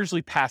it's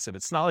largely passive.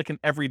 It's not like an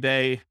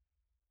everyday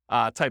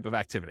type of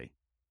activity.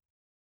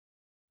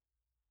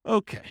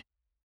 Okay.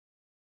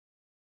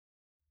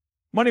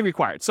 Money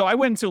required. So I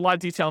went into a lot of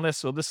detail on this,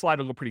 so this slide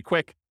will go pretty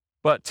quick.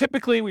 But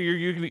typically,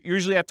 you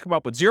usually have to come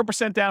up with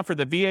 0% down for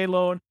the VA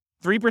loan,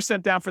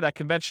 3% down for that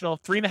conventional,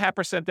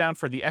 3.5% down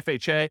for the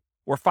FHA,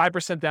 or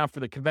 5% down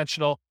for the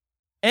conventional,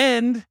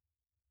 and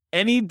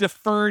any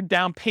deferred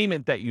down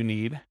payment that you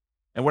need.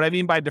 And what I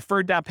mean by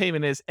deferred down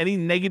payment is any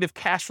negative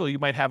cash flow you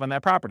might have on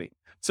that property.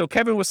 So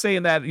Kevin was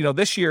saying that,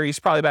 this year he's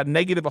probably about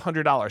negative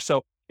 $100.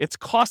 So it's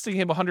costing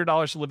him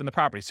 $100 to live in the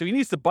property. So he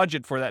needs to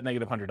budget for that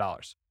negative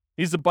 $100.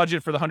 He needs to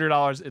budget for the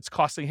 $100 it's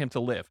costing him to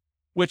live,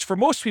 which for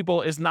most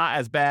people is not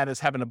as bad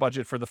as having a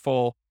budget for the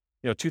full,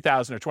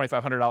 $2,000 or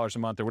 $2,500 a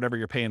month or whatever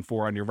you're paying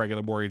for on your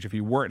regular mortgage if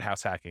you weren't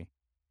house hacking.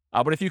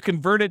 But if you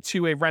convert it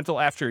to a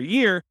rental after a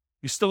year,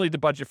 you still need to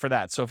budget for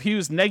that. So if he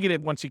was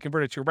negative once he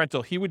converted to a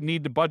rental, he would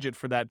need to budget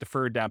for that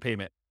deferred down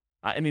payment,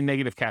 any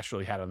negative cash flow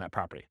he had on that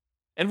property.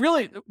 And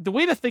really, the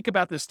way to think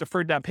about this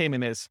deferred down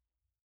payment is,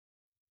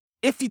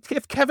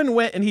 if Kevin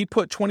went and he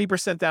put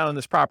 20% down on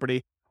this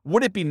property,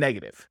 would it be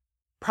negative?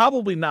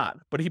 Probably not.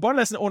 But he bought it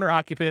as an owner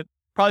occupant,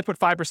 probably put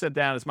 5%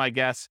 down is my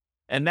guess.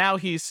 And now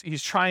he's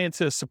trying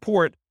to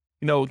support,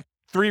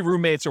 3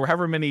 roommates or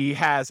however many he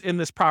has in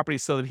this property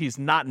so that he's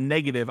not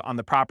negative on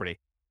the property.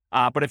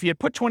 But if he had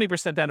put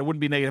 20% down, it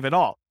wouldn't be negative at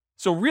all.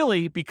 So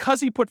really,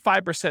 because he put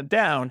 5%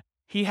 down,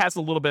 he has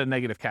a little bit of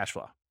negative cash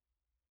flow.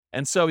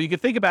 And so you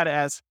could think about it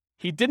as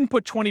he didn't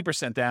put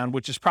 20% down,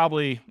 which is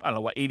probably,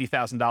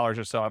 $80,000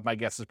 or so. My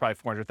guess is probably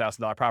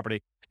 $400,000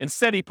 property.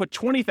 Instead, he put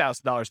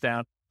 $20,000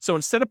 down. So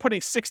instead of putting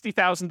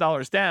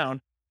 $60,000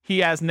 down, he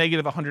has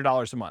negative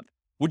 $100 a month.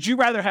 Would you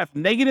rather have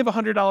negative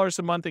 $100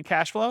 a month in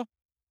cash flow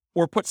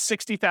or put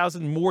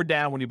 $60,000 more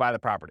down when you buy the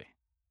property?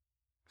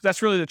 Because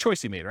that's really the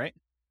choice he made, right?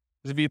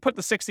 Because if you put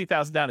the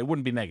 $60,000 down, it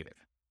wouldn't be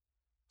negative.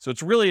 So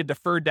it's really a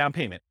deferred down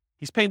payment.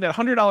 He's paying that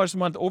 $100 a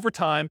month over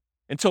time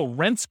until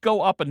rents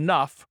go up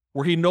enough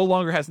where he no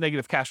longer has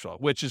negative cash flow,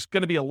 which is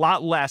going to be a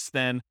lot less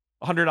than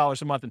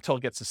 $100 a month until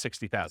it gets to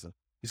 $60,000.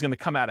 He's going to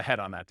come out ahead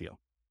on that deal.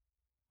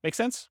 Make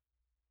sense?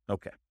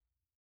 Okay.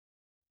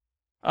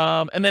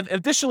 And then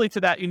additionally to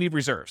that, you need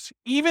reserves.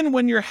 Even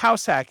when you're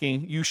house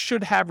hacking, you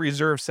should have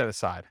reserves set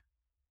aside.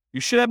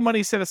 You should have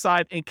money set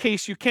aside in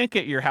case you can't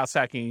get your house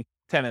hacking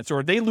tenants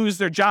or they lose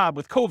their job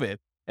with COVID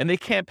and they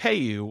can't pay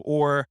you,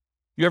 or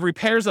you have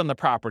repairs on the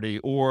property,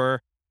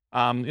 or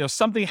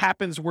something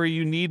happens where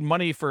you need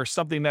money for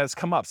something that's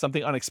come up,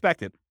 something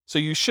unexpected. So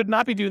you should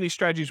not be doing these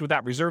strategies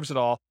without reserves at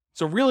all.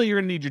 So really, you're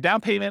going to need your down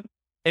payment,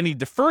 any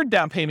deferred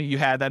down payment you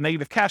had, that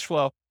negative cash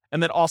flow,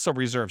 and then also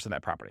reserves in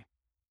that property.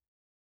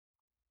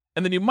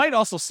 And then you might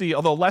also see,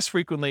 although less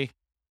frequently,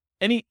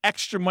 any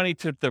extra money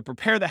to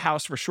prepare the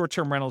house for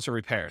short-term rentals or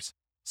repairs.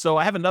 So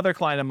I have another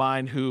client of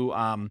mine who,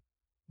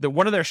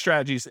 one of their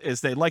strategies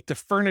is they like to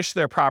furnish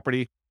their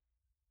property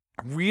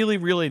really,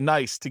 really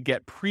nice to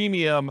get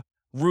premium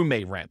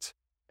roommate rent.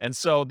 And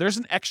so there's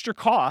an extra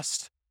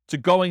cost to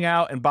going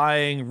out and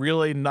buying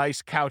really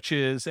nice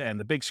couches and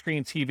the big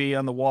screen TV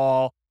on the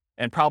wall,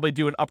 and probably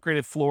doing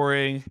upgraded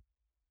flooring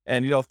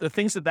and, the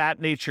things of that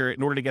nature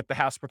in order to get the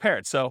house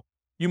prepared. So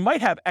you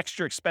might have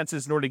extra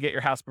expenses in order to get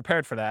your house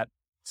prepared for that.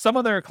 Some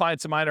other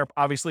clients of mine are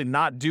obviously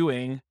not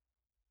doing,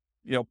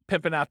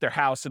 pimping out their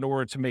house in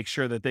order to make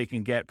sure that they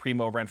can get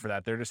primo rent for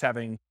that. They're just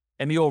having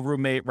any old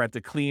roommate rent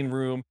a clean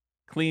room,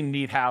 clean,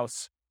 neat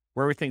house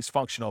where everything's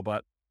functional,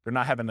 but they're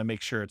not having to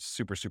make sure it's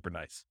super, super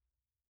nice.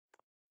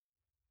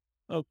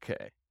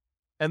 Okay.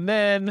 And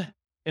then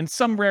in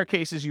some rare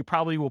cases, you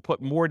probably will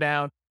put more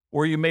down,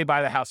 or you may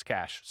buy the house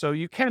cash. So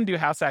you can do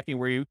house hacking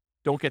where you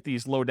don't get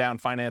these low down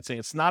financing.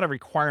 It's not a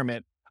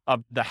requirement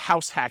of the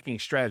house hacking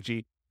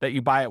strategy that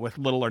you buy it with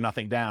little or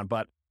nothing down.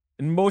 But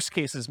in most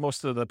cases,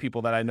 most of the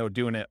people that I know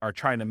doing it are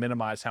trying to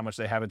minimize how much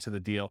they have into the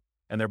deal,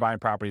 and they're buying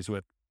properties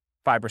with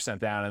 5%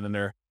 down, and then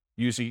they're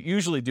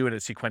usually doing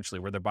it sequentially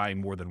where they're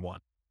buying more than one.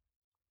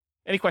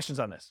 Any questions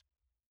on this?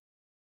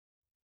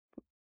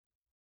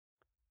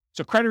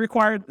 So credit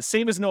required, the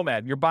same as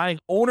Nomad. You're buying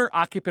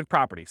owner-occupant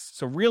properties.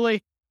 So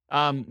really,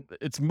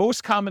 it's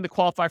most common to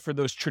qualify for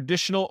those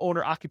traditional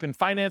owner-occupant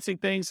financing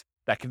things,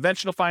 that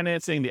conventional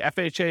financing, the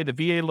FHA, the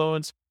VA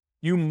loans.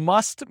 You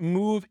must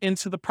move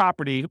into the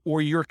property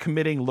or you're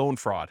committing loan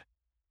fraud.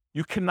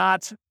 You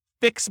cannot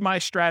fix my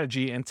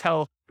strategy and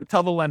tell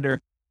the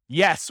lender,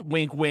 yes,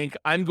 wink, wink,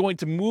 I'm going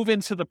to move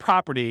into the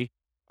property,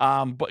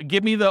 but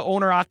give me the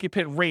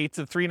owner-occupant rate,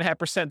 the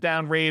 3.5%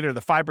 down rate or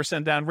the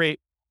 5% down rate,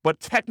 but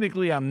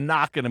technically I'm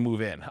not going to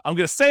move in. I'm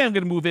going to say I'm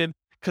going to move in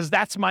because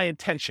that's my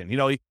intention.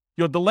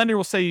 The lender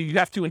will say you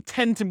have to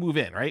intend to move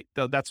in, right?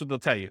 That's what they'll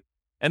tell you.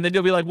 And then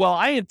you'll be like, well,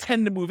 I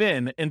intend to move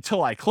in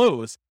until I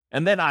close,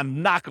 and then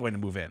I'm not going to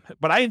move in.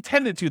 But I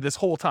intended to this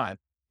whole time.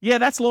 Yeah,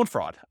 that's loan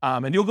fraud.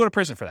 And you'll go to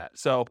prison for that.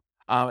 So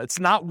it's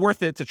not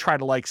worth it to try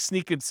to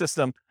sneak in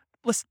system.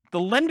 Listen, the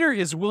lender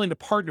is willing to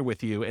partner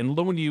with you and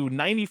loan you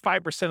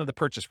 95% of the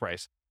purchase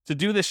price to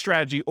do this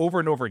strategy over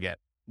and over again.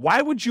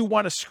 Why would you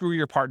want to screw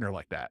your partner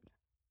like that?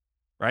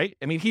 Right?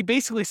 I mean, he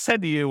basically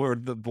said to you, or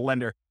the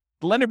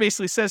lender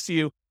basically says to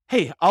you,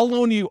 hey, I'll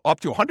loan you up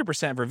to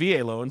 100% for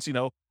VA loans,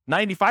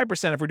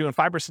 95% if we're doing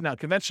 5% now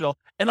conventional,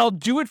 and I'll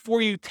do it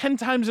for you 10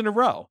 times in a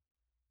row.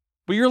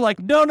 But you're like,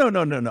 no.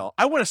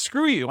 I want to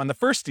screw you on the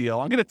first deal.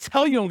 I'm going to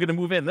tell you I'm going to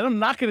move in, then I'm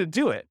not going to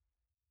do it.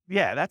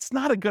 Yeah, that's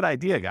not a good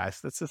idea, guys.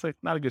 That's just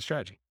not a good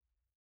strategy.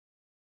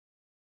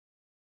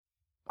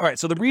 All right,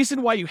 so the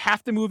reason why you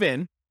have to move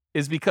in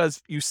is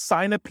because you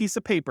sign a piece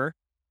of paper,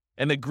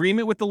 an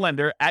agreement with the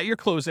lender at your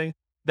closing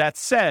that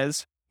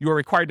says you are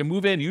required to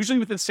move in, usually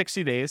within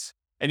 60 days,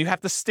 and you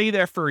have to stay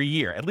there for a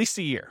year, at least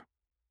a year.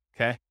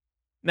 Okay.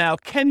 Now,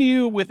 can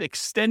you, with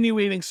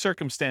extenuating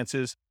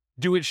circumstances,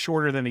 do it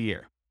shorter than a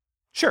year?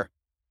 Sure.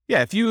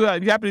 Yeah. If you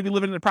happen to be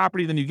living in the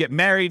property, then you get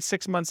married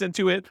 6 months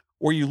into it,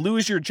 or you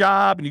lose your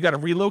job and you got to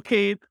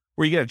relocate,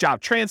 or you get a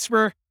job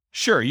transfer.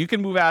 Sure. You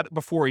can move out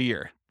before a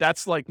year.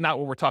 That's not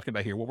what we're talking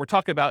about here. What we're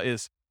talking about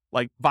is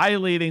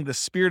violating the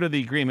spirit of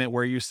the agreement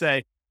where you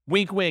say,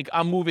 wink, wink,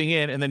 I'm moving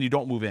in, and then you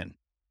don't move in.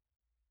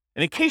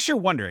 And in case you're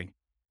wondering,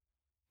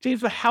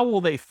 James, but how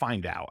will they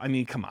find out? I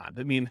mean, come on.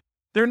 I mean,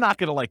 they're not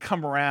going to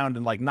come around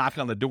and knock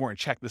on the door and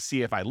check to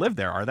see if I live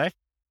there, are they?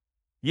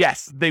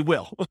 Yes, they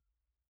will.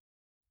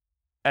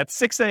 At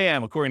 6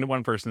 a.m., according to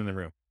one person in the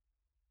room.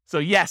 So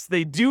yes,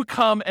 they do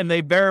come and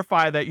they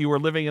verify that you are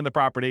living in the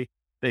property.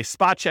 They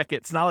spot check it.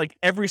 It's not like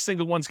every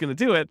single one's going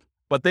to do it,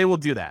 but they will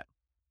do that.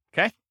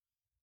 Okay.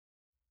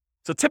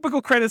 So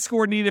typical credit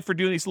score needed for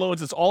doing these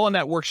loans. It's all on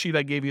that worksheet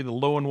I gave you, the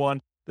loan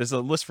one. There's a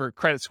list for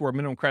credit score,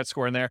 minimum credit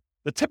score in there.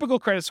 The typical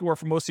credit score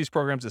for most of these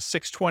programs is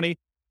 620.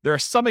 There are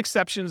some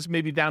exceptions,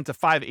 maybe down to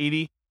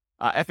 580,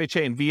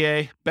 FHA and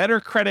VA. Better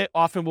credit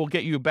often will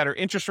get you a better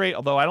interest rate,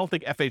 although I don't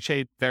think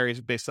FHA varies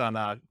based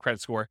on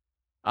credit score,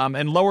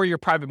 and lower your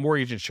private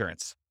mortgage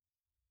insurance.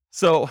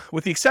 So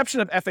with the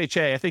exception of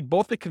FHA, I think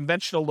both the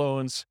conventional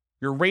loans,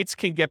 your rates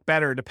can get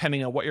better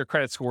depending on what your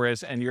credit score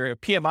is, and your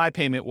PMI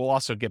payment will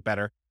also get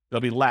better.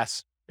 It'll be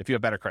less if you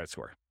have better credit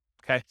score.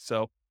 Okay,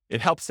 so it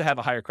helps to have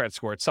a higher credit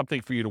score. It's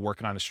something for you to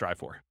work on and strive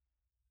for.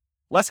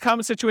 Less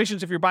common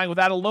situations, if you're buying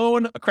without a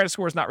loan, a credit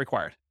score is not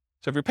required.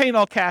 So if you're paying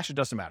all cash, it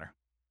doesn't matter.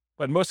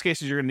 But in most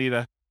cases, you're going to need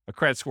a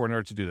credit score in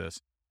order to do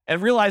this.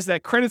 And realize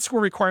that credit score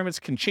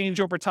requirements can change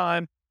over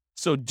time.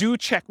 So do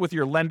check with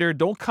your lender.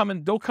 Don't come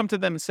to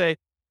them and say,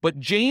 but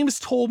James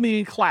told me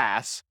in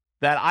class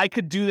that I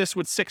could do this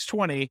with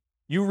 620.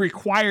 you're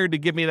required to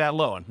give me that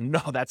loan.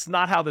 No, that's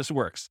not how this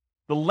works.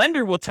 The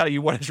lender will tell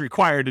you what is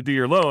required to do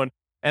your loan,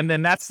 and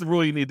then that's the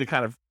rule you need to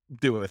kind of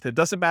do it with. It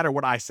doesn't matter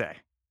what I say.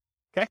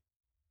 Okay?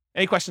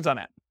 Any questions on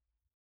that?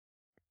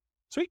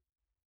 Sweet.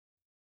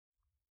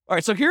 All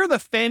right, so here are the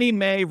Fannie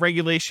Mae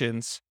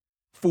regulations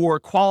for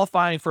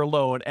qualifying for a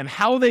loan and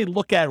how they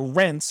look at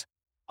rents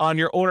on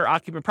your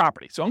owner-occupant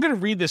property. So I'm going to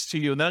read this to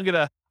you, and then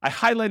I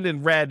highlighted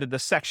in red the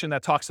section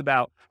that talks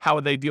about how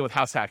they deal with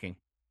house hacking.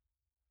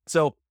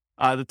 So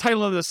the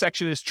title of the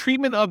section is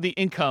Treatment of the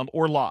Income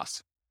or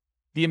Loss.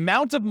 The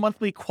amount of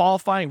monthly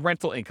qualifying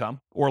rental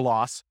income or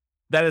loss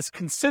that is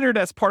considered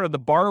as part of the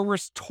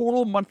borrower's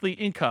total monthly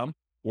income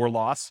or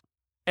loss,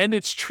 and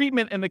its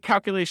treatment in the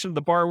calculation of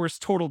the borrower's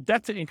total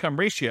debt-to-income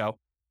ratio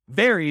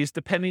varies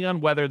depending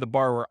on whether the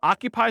borrower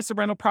occupies the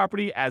rental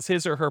property as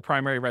his or her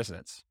primary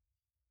residence.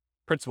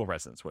 Principal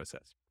residence, what it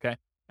says, okay?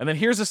 And then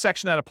here's a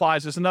section that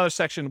applies. There's another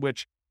section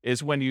which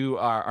is when you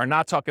are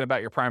not talking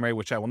about your primary,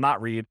 which I will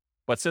not read,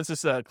 but since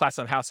it's a class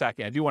on house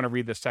hacking, I do want to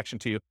read this section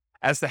to you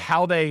as to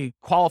how they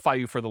qualify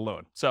you for the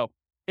loan. So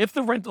if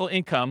the rental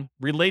income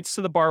relates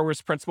to the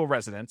borrower's principal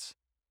residence,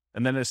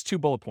 and then there's 2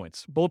 bullet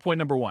points. Bullet point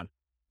number 1,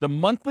 the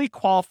monthly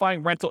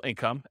qualifying rental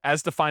income,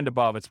 as defined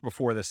above, it's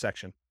before this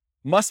section,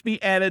 must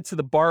be added to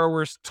the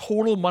borrower's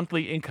total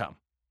monthly income.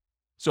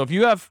 So if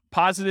you have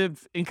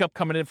positive income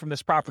coming in from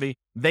this property,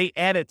 they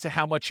add it to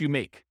how much you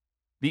make.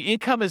 The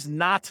income is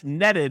not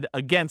netted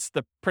against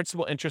the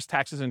principal, interest,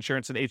 taxes,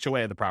 insurance, and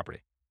HOA of the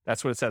property.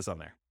 That's what it says on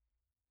there.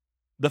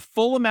 The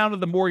full amount of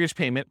the mortgage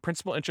payment,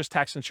 principal, interest,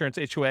 tax, insurance,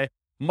 HOA,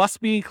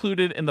 must be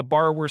included in the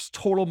borrower's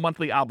total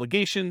monthly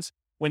obligations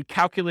when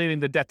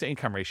calculating the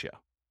debt-to-income ratio.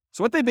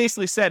 So what they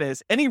basically said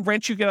is any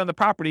rent you get on the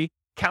property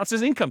counts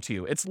as income to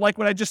you. It's like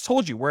what I just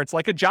told you, where it's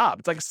like a job.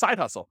 It's like a side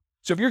hustle.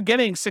 So if you're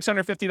getting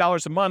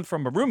 $650 a month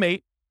from a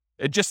roommate,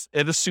 it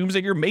assumes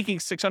that you're making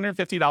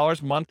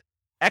 $650 a month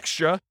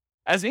extra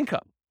as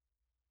income.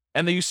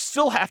 And then you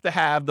still have to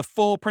have the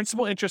full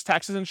principal, interest,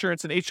 taxes,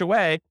 insurance, and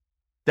HOA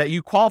that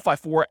you qualify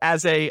for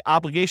as a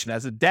obligation,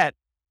 as a debt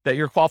that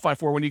you're qualifying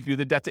for when you do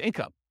the debt to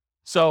income.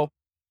 So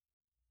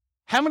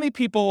how many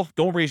people,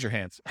 don't raise your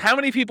hands, how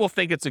many people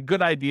think it's a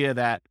good idea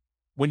that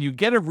when you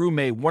get a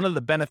roommate, one of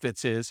the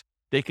benefits is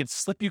they could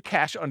slip you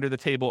cash under the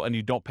table and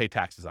you don't pay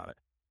taxes on it?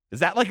 Is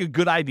that like a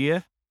good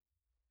idea?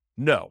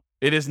 No,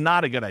 it is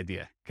not a good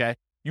idea, okay?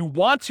 You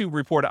want to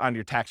report it on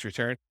your tax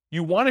return.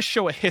 You want to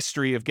show a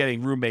history of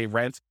getting roommate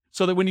rent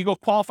so that when you go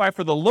qualify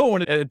for the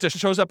loan, it just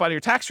shows up on your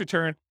tax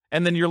return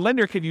and then your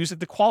lender could use it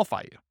to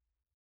qualify you.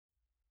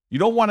 You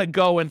don't want to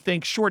go and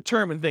think short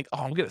term and think, oh,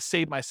 I'm going to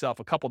save myself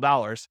a couple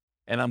dollars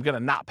and I'm going to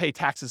not pay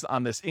taxes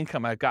on this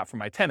income I got from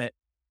my tenant.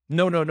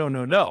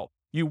 No.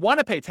 You want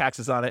to pay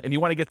taxes on it and you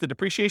want to get the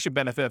depreciation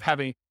benefit of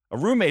having a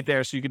roommate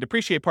there so you can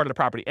depreciate part of the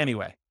property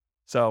anyway.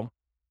 So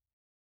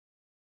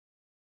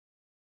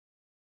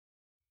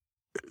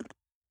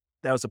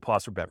that was a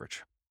pause for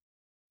beverage.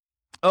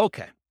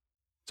 Okay.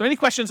 So any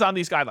questions on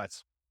these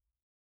guidelines?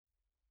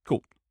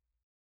 Cool.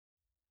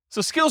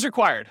 So skills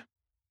required.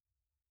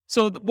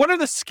 So what are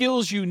the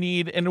skills you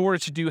need in order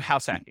to do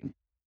house hacking?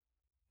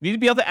 You need to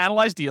be able to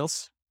analyze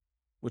deals,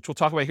 which we'll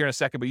talk about here in a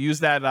second, but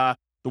use that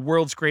the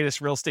world's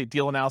greatest real estate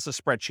deal analysis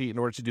spreadsheet in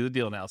order to do the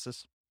deal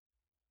analysis.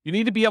 You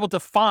need to be able to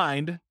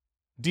find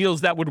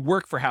deals that would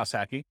work for house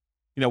hacking.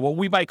 You know, what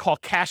we might call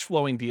cash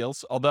flowing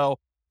deals, although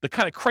the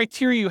kind of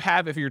criteria you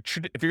have if you're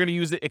going to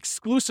use it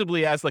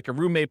exclusively as like a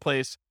roommate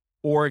place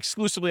or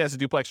exclusively as a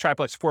duplex,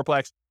 triplex,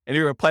 fourplex, and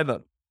you're going to plan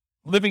on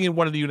living in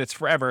one of the units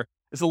forever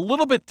is a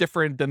little bit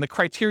different than the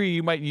criteria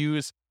you might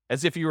use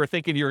as if you were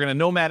thinking you're going to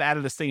nomad out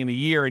of this thing in a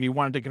year and you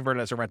wanted to convert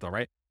it as a rental,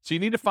 right? So you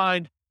need to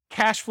find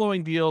cash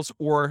flowing deals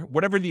or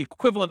whatever the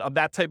equivalent of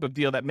that type of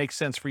deal that makes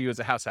sense for you as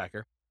a house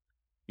hacker.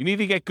 You need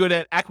to get good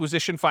at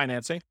acquisition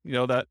financing,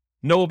 know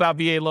about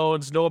VA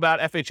loans, know about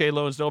FHA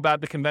loans, know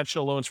about the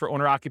conventional loans for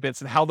owner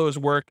occupants and how those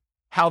work,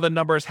 how the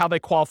numbers, how they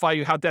qualify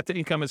you, how debt to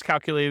income is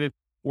calculated,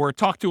 or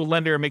talk to a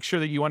lender and make sure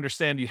that you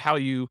understand how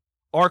you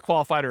are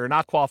qualified or are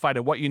not qualified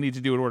and what you need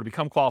to do in order to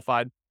become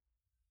qualified.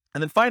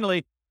 And then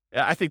finally,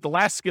 I think the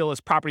last skill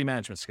is property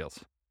management skills.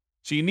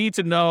 So you need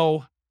to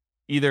know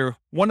either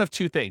one of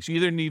two things. You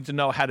either need to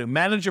know how to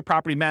manage your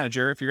property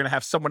manager if you're going to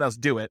have someone else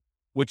do it,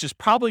 which is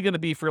probably going to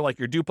be for like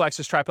your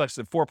duplexes, triplexes,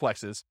 and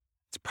fourplexes.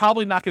 It's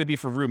probably not going to be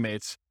for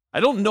roommates. I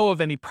don't know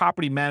of any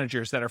property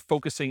managers that are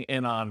focusing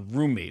in on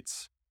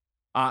roommates.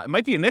 It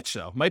might be a niche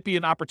though. It might be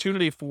an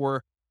opportunity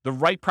for the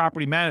right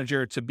property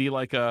manager to be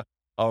like a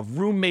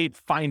roommate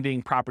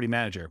finding property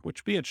manager,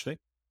 which would be interesting.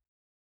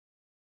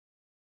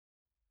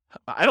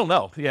 I don't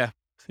know. Yeah.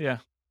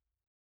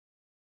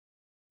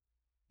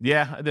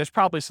 There's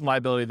probably some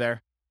liability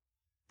there.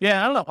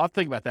 Yeah, I don't know. I'll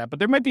think about that, but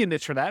there might be a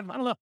niche for that. I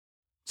don't know.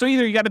 So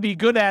either you got to be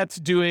good at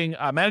doing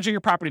managing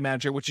your property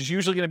manager, which is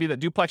usually going to be the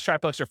duplex,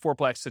 triplex, or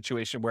fourplex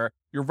situation where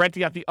you're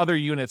renting out the other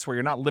units where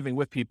you're not living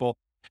with people,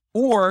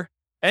 or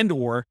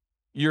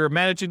you're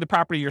managing the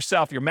property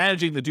yourself. You're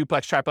managing the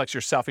duplex, triplex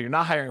yourself, and you're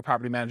not hiring a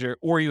property manager,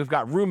 or you've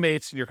got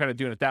roommates and you're kind of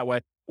doing it that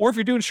way. Or if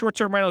you're doing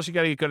short-term rentals, you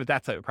got to get good at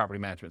that type of property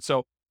management.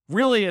 So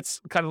really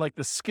it's kind of like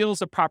the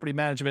skills of property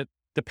management,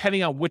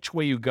 depending on which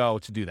way you go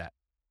to do that.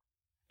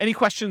 Any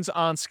questions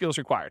on skills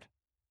required?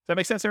 Does that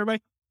make sense,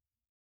 everybody?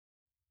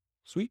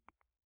 Sweet.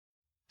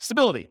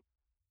 Stability.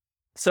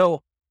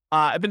 So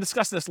I've been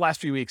discussing this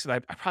last few weeks, and I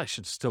probably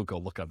should still go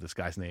look up this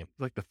guy's name. It's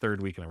like the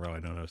third week in a row I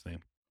don't know his name.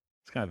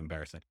 It's kind of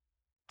embarrassing.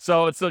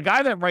 So it's the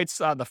guy that writes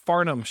the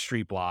Farnham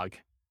Street blog.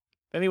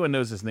 If anyone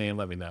knows his name,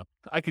 let me know.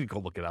 I could go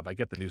look it up. I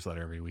get the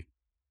newsletter every week.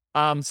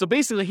 So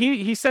basically,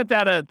 he sent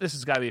out this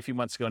has got to be a few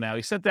months ago now.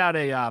 He sent out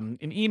an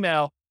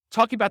email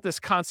talking about this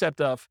concept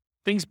of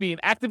things being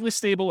actively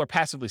stable or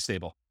passively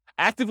stable.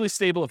 Actively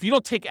stable, if you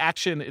don't take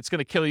action, it's going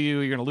to kill you.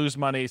 You're going to lose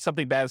money.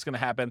 Something bad is going to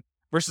happen.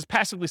 Versus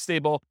passively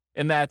stable,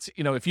 in that,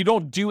 if you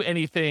don't do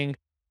anything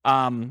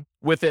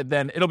with it,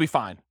 then it'll be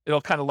fine.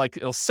 It'll kind of like,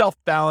 it'll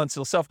self-balance,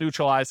 it'll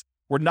self-neutralize,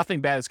 where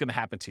nothing bad is going to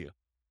happen to you.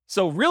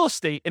 So real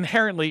estate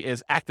inherently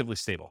is actively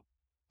stable.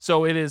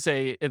 So it's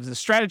a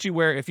strategy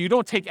where if you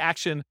don't take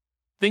action,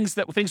 things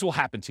will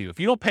happen to you. If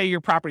you don't pay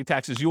your property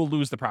taxes, you'll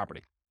lose the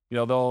property.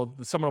 Someone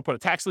will put a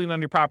tax lien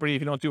on your property.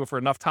 If you don't do it for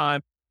enough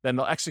time, then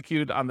they'll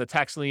execute on the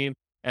tax lien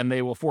and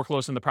they will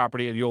foreclose on the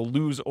property and you'll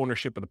lose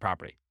ownership of the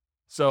property.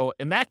 So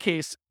in that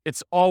case,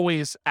 it's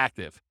always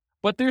active.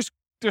 But there's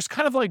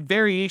kind of like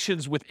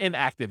variations within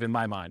active in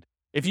my mind.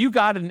 If you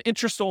got an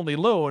interest-only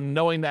loan,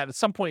 knowing that at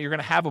some point you're going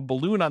to have a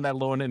balloon on that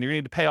loan and you're going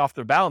to need to pay off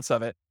the balance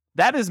of it,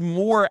 that is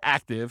more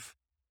active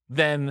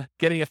than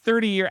getting a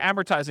 30-year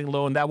amortizing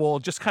loan that will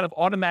just kind of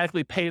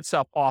automatically pay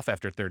itself off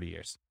after 30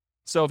 years.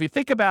 So if you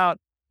think about,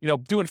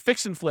 doing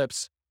fix and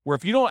flips, where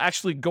if you don't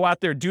actually go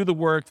out there, do the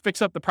work,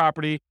 fix up the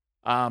property,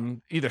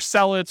 either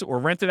sell it or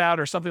rent it out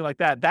or something like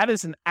that, that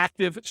is an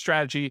active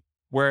strategy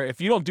where if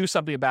you don't do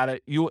something about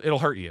it, it'll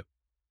hurt you.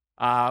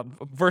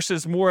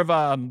 Versus more of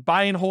a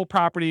buy and hold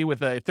property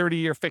with a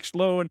 30-year fixed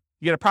loan,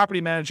 you get a property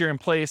manager in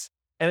place,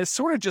 and it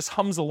sort of just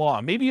hums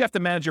along. Maybe you have to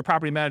manage your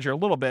property manager a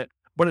little bit,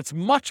 but it's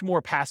much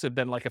more passive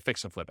than like a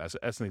fix and flip as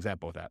an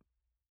example of that.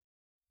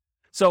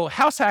 So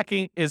house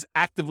hacking is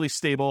actively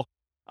stable.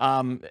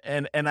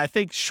 And I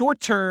think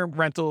short-term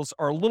rentals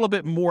are a little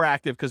bit more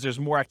active because there's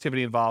more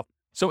activity involved.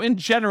 So in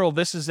general,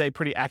 this is a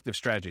pretty active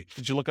strategy.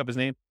 Did you look up his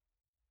name?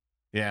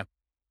 Yeah,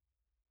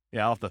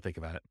 I'll have to think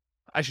about it.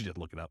 I should just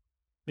look it up.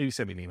 Maybe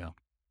send me an email.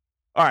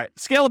 All right,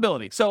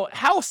 scalability. So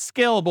how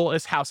scalable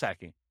is house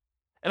hacking?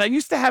 And I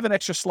used to have an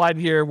extra slide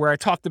here where I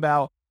talked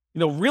about,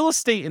 real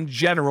estate in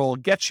general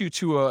gets you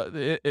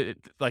to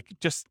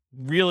just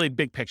really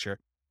big picture.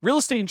 Real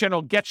estate in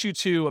general gets you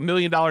to $1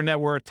 million net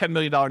worth, $10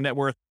 million net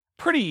worth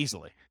pretty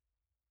easily.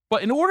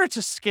 But in order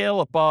to scale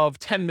above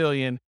 10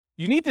 million,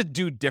 you need to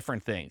do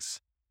different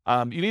things.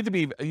 You need to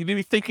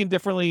be thinking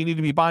differently. You need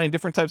to be buying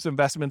different types of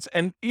investments.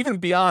 And even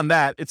beyond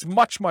that, it's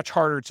much, much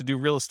harder to do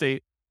real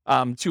estate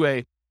to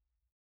a,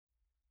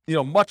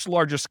 much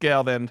larger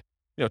scale than,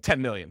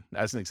 10 million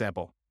as an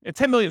example. And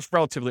 10 million is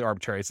relatively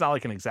arbitrary. It's not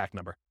like an exact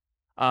number.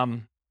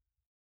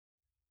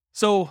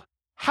 So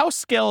how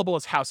scalable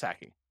is house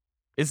hacking?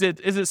 Is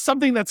it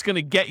something that's going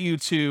to get you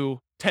to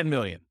 10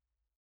 million?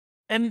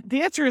 And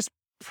the answer is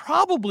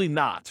probably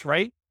not,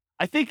 right?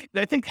 I think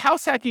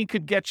house hacking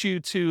could get you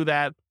to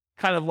that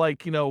kind of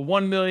like,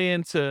 1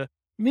 million to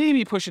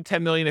maybe pushing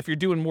 10 million if you're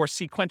doing more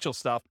sequential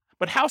stuff.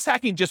 But house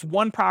hacking just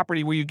one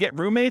property where you get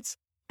roommates,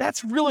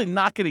 that's really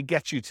not going to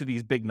get you to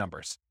these big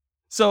numbers.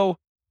 So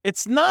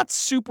it's not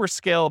super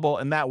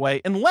scalable in that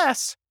way,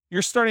 unless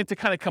you're starting to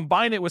kind of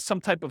combine it with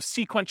some type of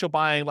sequential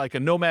buying, like a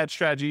nomad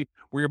strategy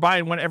where you're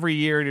buying one every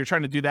year and you're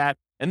trying to do that.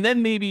 And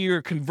then maybe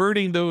you're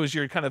converting those,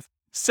 you're kind of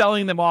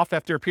selling them off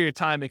after a period of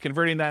time and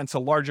converting that into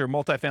larger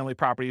multifamily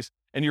properties.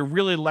 And you're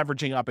really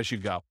leveraging up as you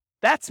go.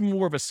 That's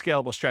more of a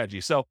scalable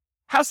strategy. So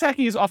house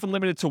hacking is often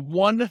limited to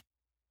one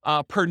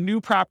per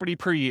new property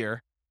per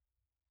year.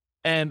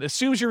 And as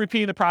soon as you're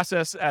repeating the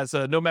process as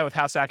a nomad with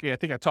house hacking, I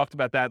think I talked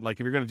about that, like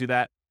if you're going to do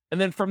that. And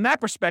then from that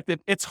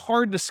perspective, it's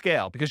hard to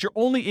scale because you're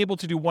only able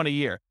to do one a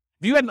year.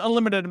 If you had an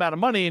unlimited amount of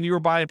money and you were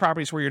buying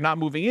properties where you're not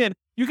moving in,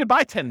 you could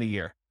buy 10 a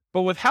year.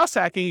 But with house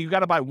hacking, you got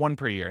to buy one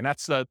per year. And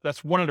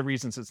that's one of the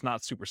reasons it's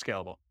not super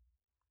scalable.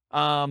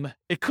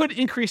 It could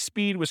increase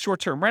speed with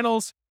short-term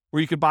rentals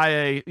where you could buy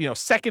a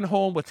second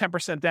home with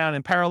 10% down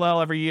in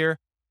parallel every year.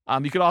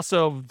 You could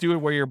also do it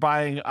where you're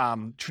buying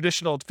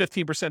traditional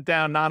 15%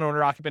 down,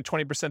 non-owner occupant,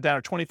 20% down,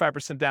 or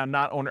 25% down,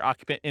 non-owner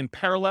occupant in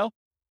parallel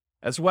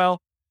as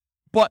well.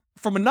 But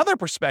from another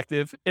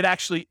perspective, it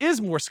actually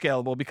is more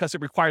scalable because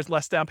it requires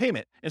less down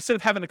payment. Instead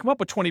of having to come up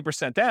with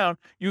 20% down,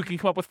 you can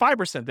come up with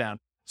 5% down.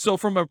 So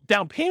from a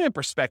down payment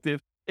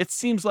perspective, it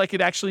seems like it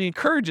actually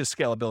encourages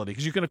scalability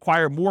because you can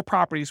acquire more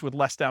properties with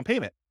less down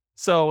payment.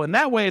 So in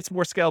that way, it's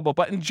more scalable.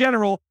 But in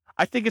general,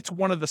 I think it's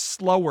one of the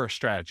slower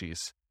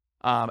strategies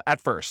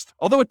at first,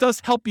 although it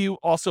does help you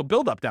also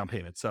build up down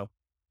payment. So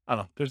I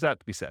don't know, there's that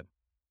to be said.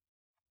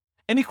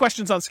 Any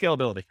questions on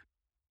scalability?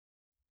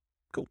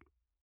 Cool.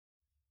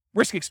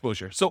 Risk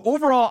exposure. So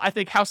overall, I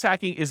think house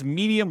hacking is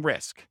medium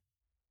risk,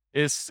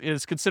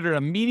 is considered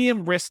a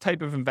medium risk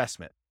type of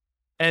investment.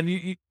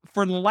 And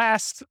for the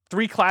last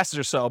 3 classes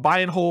or so, buy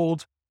and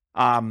hold,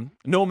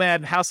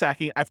 Nomad, and house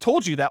hacking, I've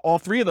told you that all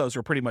three of those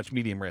are pretty much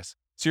medium risk.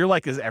 So you're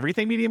like, is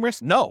everything medium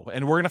risk? No.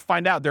 And we're going to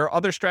find out. There are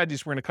other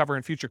strategies we're going to cover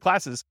in future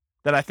classes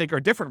that I think are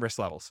different risk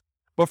levels.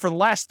 But for the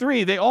last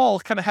three, they all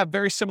kind of have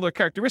very similar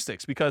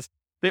characteristics because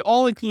they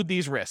all include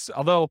these risks.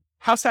 Although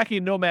house hacking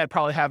and Nomad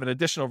probably have an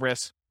additional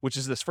risk, which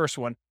is this first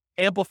one,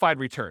 amplified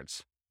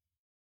returns.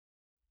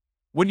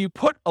 When you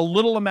put a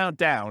little amount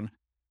down,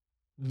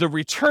 the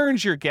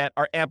returns you get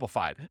are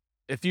amplified.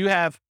 If you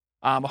have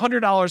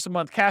 $100 a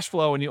month cash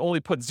flow and you only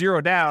put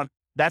 $0 down,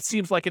 that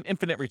seems like an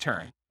infinite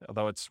return,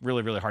 although it's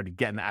really, really hard to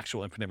get an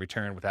actual infinite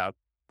return without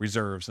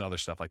reserves and other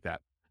stuff like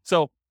that.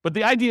 So, but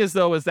the idea is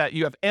that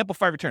you have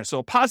amplified returns. So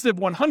a positive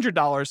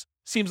 $100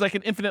 seems like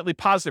an infinitely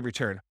positive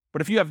return.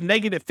 But if you have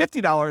negative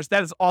 $50,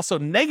 that is also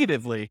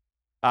negatively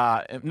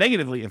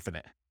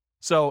infinite.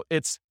 So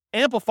it's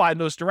amplified in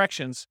those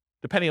directions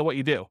depending on what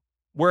you do.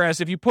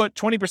 Whereas if you put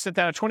 20%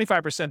 down or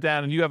 25%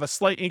 down and you have a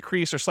slight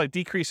increase or slight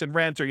decrease in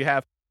rent, or you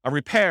have a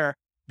repair,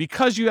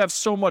 because you have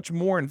so much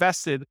more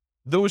invested,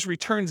 those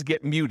returns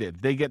get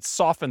muted. They get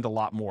softened a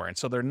lot more. And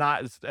so they're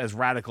not as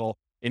radical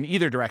in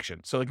either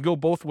direction. So it can go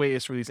both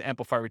ways for these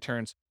amplified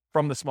returns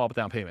from the small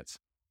down payments.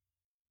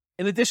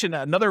 In addition,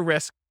 another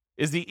risk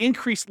is the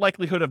increased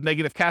likelihood of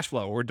negative cash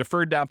flow or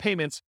deferred down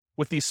payments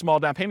with these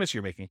small down payments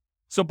you're making.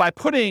 So by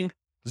putting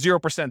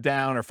 0%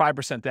 down or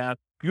 5% down,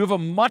 you have a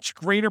much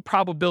greater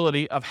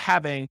probability of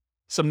having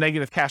some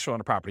negative cash flow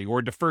on a property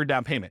or deferred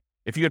down payment.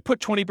 If you had put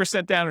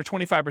 20% down or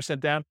 25%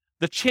 down,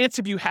 the chance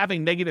of you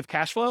having negative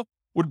cash flow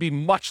would be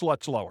much,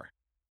 much lower.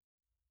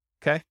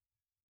 Okay.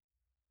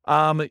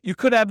 You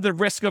could have the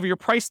risk of your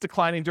price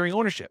declining during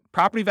ownership.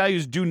 Property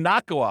values do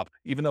not go up,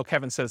 even though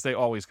Kevin says they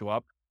always go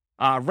up.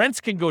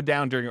 Rents can go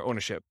down during your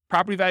ownership.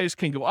 Property values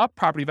can go up,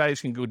 property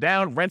values can go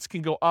down, rents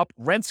can go up,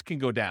 rents can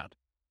go down.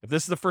 If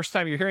this is the first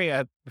time you're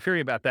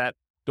hearing about that,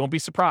 don't be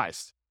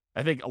surprised.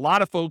 I think a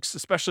lot of folks,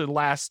 especially the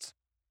last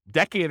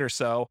decade or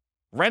so,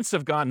 rents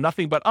have gone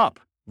nothing but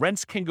up.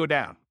 Rents can go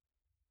down.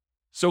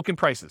 So can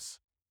prices.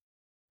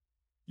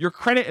 Your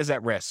credit is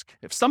at risk.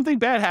 If something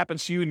bad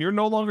happens to you and you're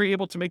no longer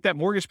able to make that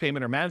mortgage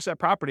payment or manage that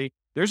property,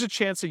 there's a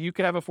chance that you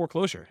could have a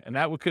foreclosure, and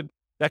that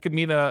could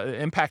mean an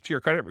impact to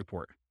your credit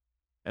report.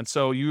 And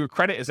so your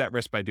credit is at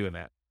risk by doing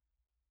that.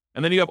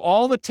 And then you have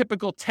all the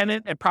typical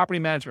tenant and property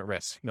management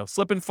risks,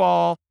 slip and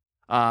fall,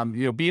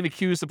 being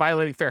accused of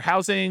violating fair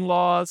housing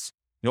laws,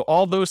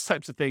 all those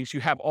types of things.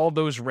 You have all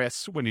those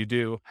risks when you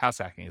do house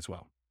hacking as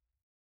well.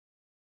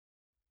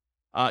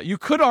 You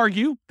could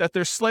argue that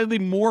there's slightly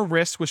more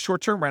risk with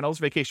short-term rentals,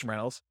 vacation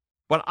rentals,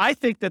 but I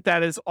think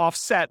that is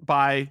offset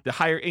by the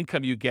higher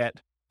income you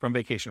get from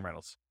vacation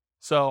rentals.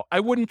 So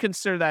I wouldn't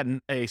consider that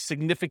a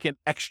significant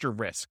extra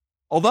risk.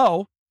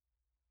 Although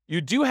you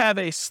do have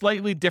a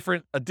slightly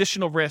different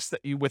additional risk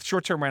that you with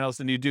short-term rentals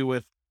than you do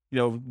with,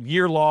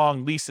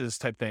 year-long leases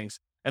type things.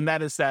 And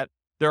that is that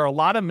there are a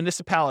lot of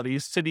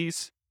municipalities,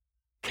 cities,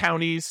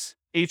 counties,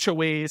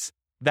 HOAs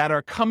that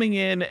are coming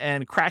in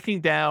and cracking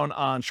down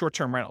on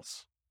short-term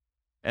rentals.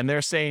 And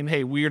they're saying,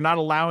 hey, we are not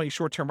allowing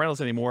short-term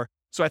rentals anymore.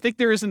 So I think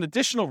there is an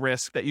additional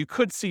risk that you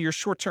could see your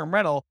short-term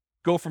rental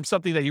go from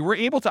something that you were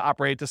able to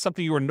operate to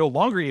something you are no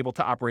longer able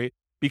to operate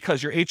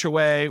because your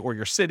HOA or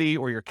your city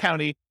or your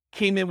county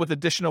came in with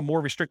additional,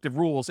 more restrictive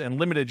rules and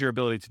limited your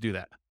ability to do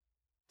that.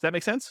 Does that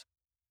make sense?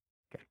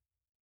 Okay.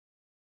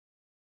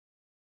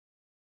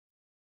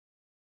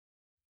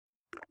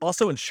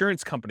 Also,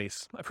 insurance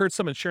companies. I've heard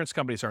some insurance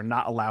companies are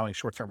not allowing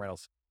short-term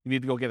rentals. You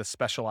need to go get a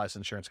specialized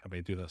insurance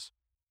company to do this.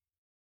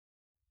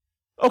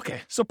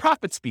 Okay, so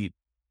profit speed.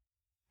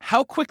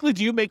 How quickly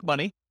do you make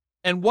money?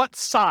 And what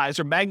size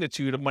or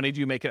magnitude of money do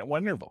you make at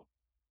one interval?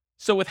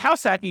 So with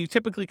house hacking, you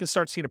typically can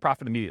start seeing a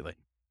profit immediately.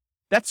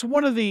 That's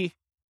one of the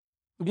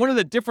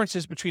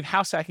differences between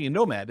house hacking and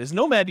nomad. Is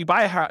nomad, you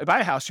buy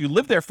a house, you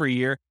live there for a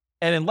year,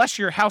 and unless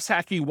you're house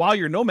hacking while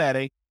you're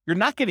nomading, you're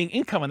not getting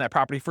income on that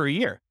property for a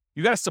year.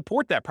 You got to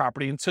support that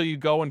property until you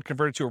go and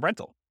convert it to a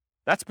rental.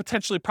 That's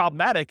potentially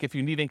problematic if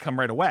you need income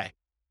right away.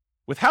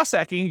 With house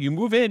hacking, you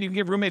move in, you can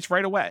get roommates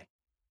right away.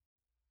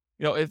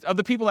 Of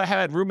the people that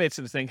had roommates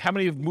in this thing, how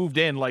many have moved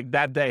in like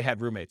that day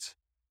had roommates?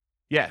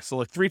 Yeah, so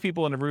like 3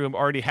 people in the room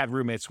already had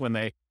roommates when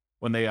they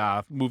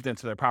moved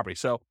into their property.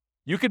 So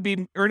you could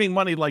be earning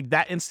money like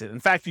that instant.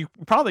 In fact, you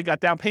probably got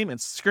down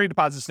payments, security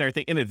deposits, and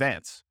everything in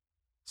advance.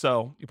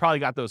 So you probably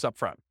got those up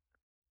front.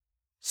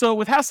 So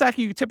with house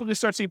hacking, you typically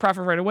start seeing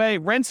profit right away.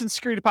 Rents and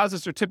security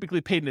deposits are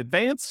typically paid in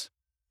advance.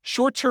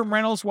 Short-term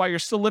rentals, while you're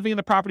still living in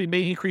the property,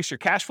 may increase your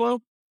cash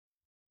flow.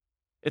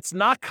 It's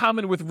not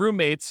common with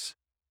roommates,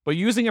 but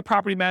using a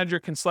property manager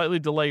can slightly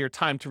delay your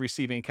time to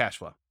receiving cash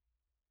flow.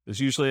 There's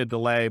usually a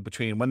delay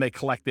between when they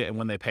collect it and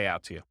when they pay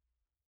out to you.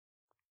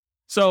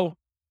 So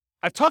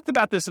I've talked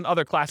about this in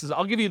other classes.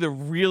 I'll give you the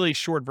really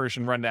short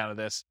version rundown of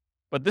this,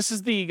 but this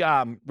is the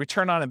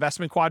return on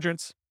investment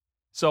quadrants.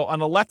 So on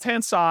the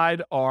left-hand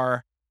side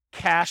are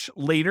cash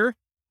later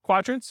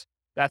quadrants.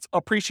 That's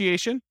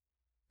appreciation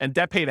and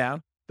debt pay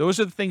down. Those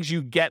are the things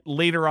you get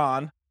later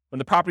on when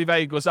the property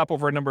value goes up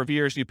over a number of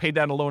years. You pay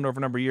down a loan over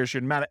a number of years.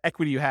 Your amount of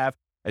equity you have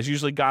has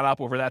usually gone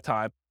up over that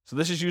time. So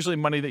this is usually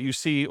money that you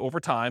see over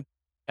time.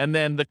 And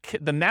then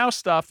the now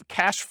stuff,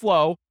 cash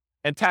flow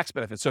and tax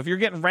benefits. So if you're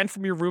getting rent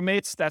from your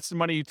roommates, that's the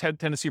money you tend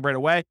to see right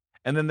away.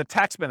 And then the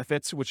tax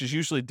benefits, which is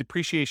usually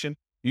depreciation.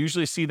 You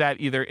usually see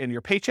that either in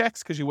your paychecks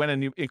because you went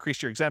and you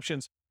increased your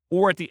exemptions,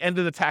 or at the end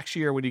of the tax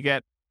year when you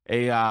get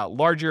a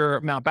larger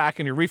amount back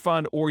in your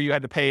refund, or you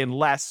had to pay in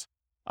less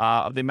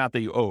of the amount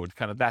that you owed.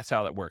 Kind of that's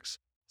how that works.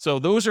 So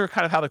those are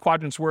kind of how the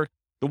quadrants work.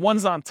 The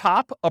ones on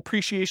top,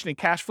 appreciation and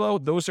cash flow,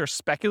 those are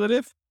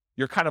speculative.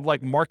 You're kind of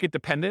like market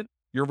dependent.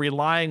 You're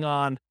relying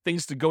on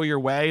things to go your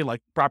way,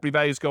 like property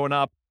values going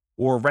up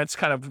or rents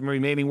kind of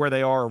remaining where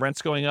they are or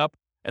rents going up.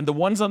 And the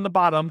ones on the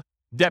bottom,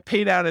 debt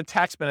pay down and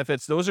tax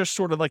benefits, those are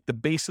sort of like the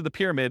base of the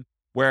pyramid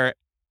where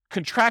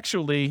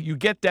contractually you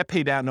get debt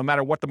pay down no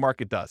matter what the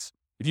market does.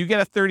 If you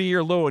get a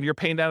 30-year loan, you're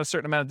paying down a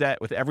certain amount of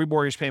debt with every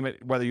mortgage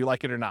payment, whether you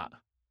like it or not.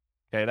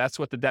 Okay, that's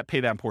what the debt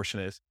pay down portion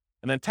is.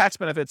 And then tax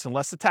benefits,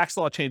 unless the tax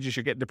law changes,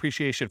 you're getting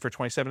depreciation for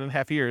 27 and a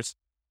half years,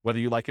 whether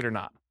you like it or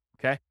not.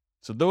 Okay,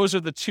 so those are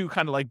the two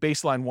kind of like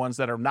baseline ones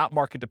that are not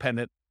market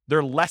dependent.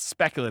 They're less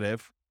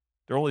speculative.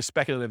 They're only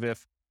speculative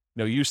if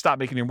you stop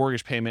making your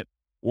mortgage payment,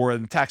 or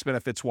in tax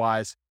benefits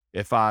wise,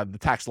 if the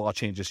tax law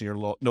changes and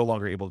you're no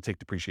longer able to take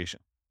depreciation.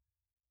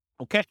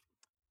 Okay,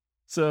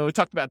 so we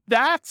talked about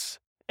that.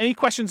 Any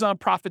questions on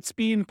profit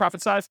speed and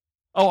profit size?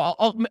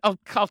 Oh,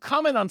 I'll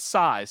comment on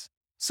size.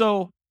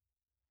 So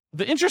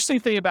the interesting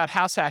thing about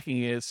house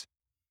hacking is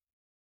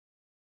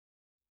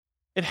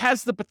it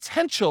has the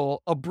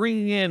potential of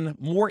bringing in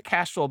more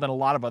cash flow than a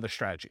lot of other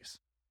strategies.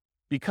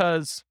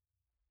 Because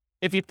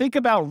if you think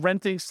about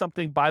renting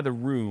something by the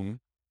room,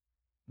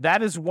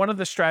 that is one of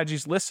the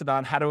strategies listed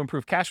on how to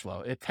improve cash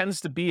flow. It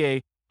tends to be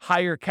a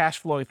higher cash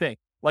flowing thing.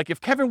 Like if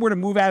Kevin were to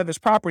move out of his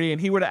property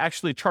and he were to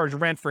actually charge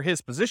rent for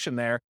his position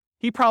there,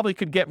 he probably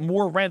could get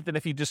more rent than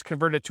if he just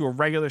converted it to a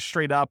regular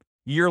straight up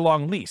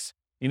year-long lease.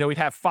 He'd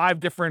have 5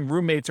 different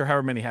roommates or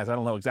however many he has. I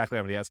don't know exactly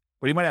how many he has,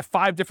 but he might have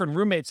 5 different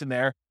roommates in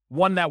there.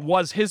 One that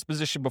was his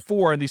position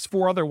before, and these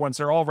 4 other ones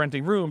are all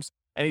renting rooms,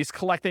 and he's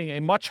collecting a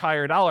much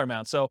higher dollar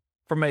amount. So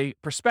from a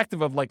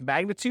perspective of like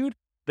magnitude,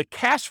 the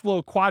cash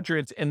flow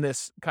quadrant in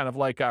this kind of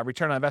like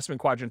return on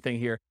investment quadrant thing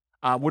here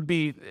would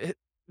be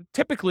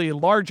typically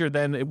larger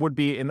than it would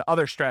be in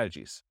other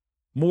strategies,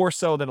 more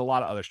so than a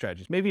lot of other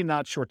strategies. Maybe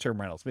not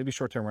short-term rentals. Maybe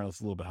short-term rentals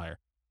is a little bit higher.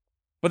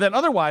 But then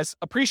otherwise,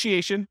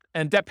 appreciation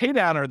and debt pay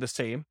down are the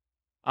same.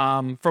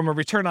 From a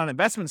return on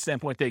investment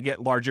standpoint, they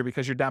get larger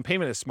because your down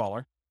payment is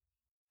smaller.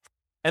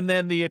 And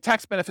then the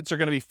tax benefits are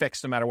going to be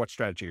fixed no matter what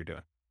strategy you're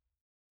doing.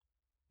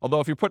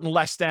 Although if you're putting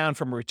less down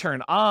from a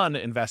return on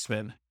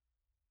investment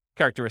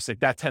characteristic,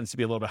 that tends to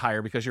be a little bit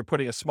higher because you're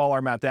putting a smaller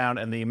amount down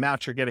and the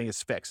amount you're getting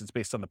is fixed. It's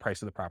based on the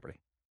price of the property.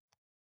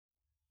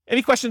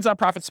 Any questions on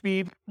profit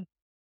speed? All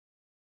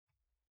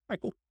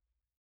right, cool.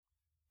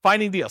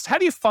 Finding deals. How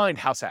do you find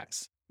house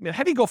hacks?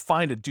 How do you go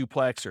find a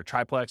duplex or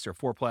triplex or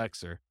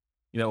fourplex or,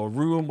 a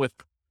room with,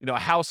 a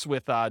house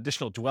with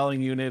additional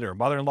dwelling unit or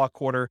mother-in-law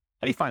quarter?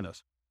 How do you find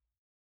those?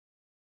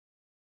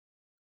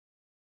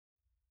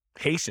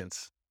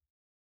 Patience.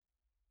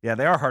 Yeah,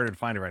 they are harder to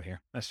find around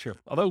here. That's true.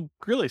 Although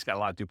Greeley's got a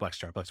lot of duplex,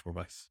 triplex,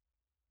 fourplex.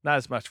 Not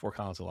as much Fort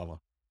Collins or Loveland.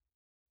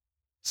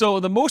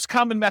 So the most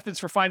common methods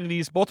for finding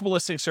these, multiple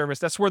listing service,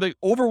 that's where the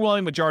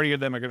overwhelming majority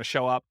of them are going to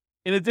show up.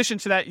 In addition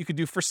to that, you could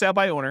do for sale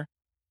by owner.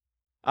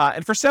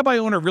 And for sale by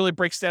owner really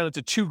breaks down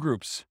into 2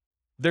 groups.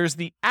 There's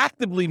the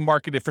actively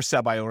marketed for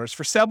sale by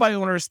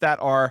owners that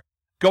are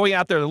going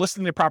out there, they're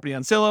listing their property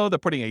on Zillow, they're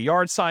putting a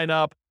yard sign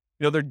up,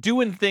 they're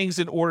doing things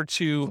in order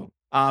to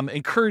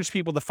encourage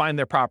people to find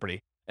their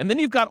property. And then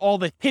you've got all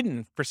the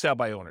hidden for sale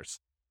by owners.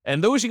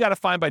 And those you got to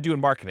find by doing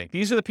marketing.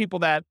 These are the people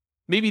that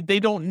maybe they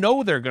don't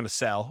know they're going to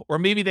sell, or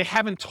maybe they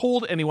haven't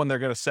told anyone they're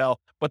going to sell,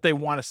 but they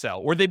want to sell,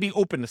 or they'd be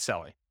open to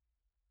selling.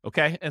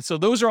 Okay. And so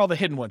those are all the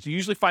hidden ones. You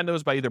usually find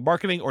those by either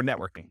marketing or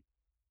networking.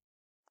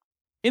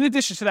 In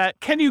addition to that,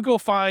 can you go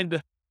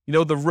find,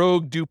 the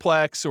rogue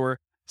duplex or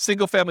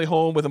single family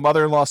home with a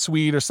mother-in-law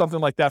suite or something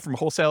like that from a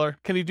wholesaler?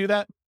 Can you do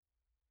that?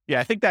 Yeah,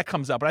 I think that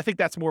comes up, but I think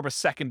that's more of a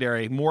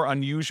secondary, more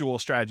unusual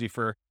strategy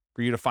for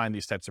you to find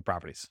these types of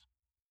properties.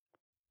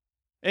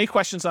 Any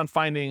questions on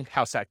finding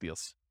house hack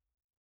deals?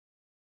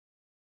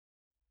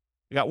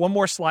 We got one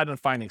more slide on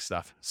finding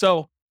stuff.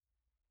 So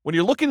when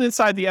you're looking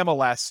inside the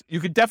MLS,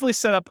 you could definitely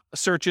set up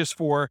searches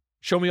for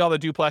show me all the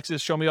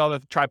duplexes, show me all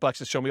the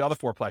triplexes, show me all the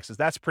fourplexes.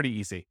 That's pretty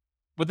easy.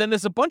 But then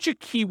there's a bunch of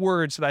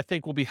keywords that I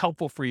think will be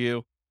helpful for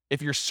you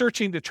if you're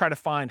searching to try to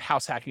find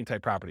house hacking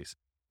type properties.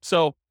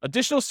 So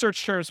additional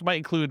search terms might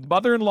include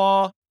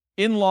mother-in-law,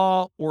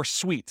 in-law, or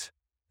suite.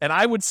 And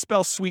I would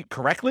spell suite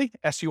correctly,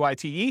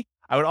 S-U-I-T-E.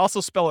 I would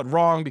also spell it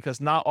wrong because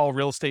not all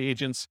real estate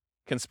agents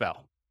can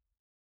spell.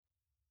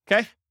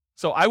 Okay?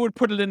 So I would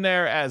put it in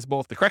there as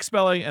both the correct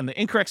spelling and the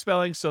incorrect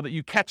spelling so that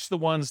you catch the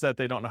ones that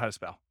they don't know how to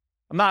spell.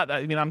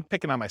 I'm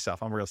picking on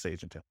myself. I'm a real estate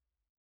agent too.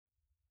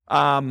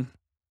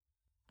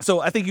 So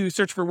I think you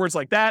search for words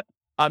like that.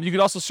 You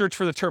could also search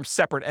for the term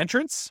separate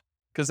entrance,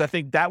 because I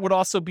think that would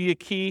also be a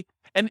key.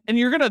 And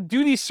you're going to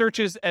do these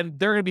searches and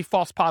there are going to be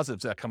false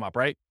positives that come up,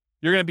 right?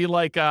 You're going to be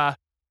like,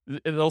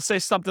 It'll say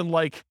something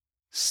like,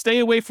 stay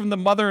away from the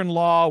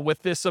mother-in-law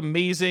with this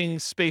amazing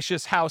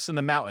spacious house in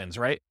the mountains,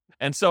 right?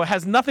 And so it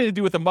has nothing to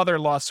do with the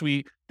mother-in-law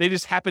suite. They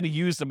just happen to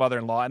use the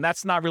mother-in-law, and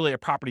that's not really a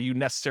property you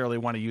necessarily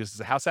want to use as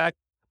a house hack.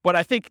 But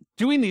I think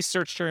doing these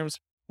search terms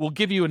will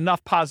give you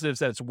enough positives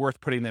that it's worth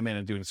putting them in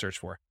and doing a search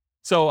for.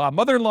 So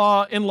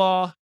mother-in-law,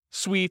 in-law,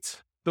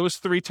 suite, those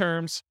three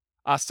terms.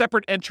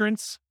 Separate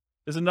entrance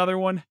is another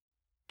one.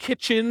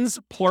 Kitchens,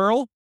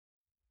 plural.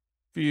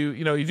 If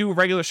you do a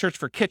regular search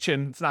for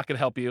kitchen, it's not going to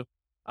help you.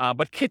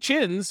 But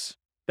kitchens,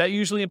 that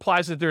usually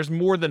implies that there's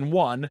more than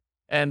one,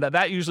 and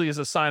that usually is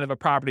a sign of a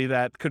property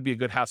that could be a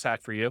good house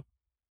hack for you.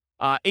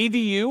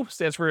 ADU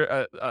stands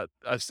for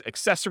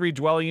accessory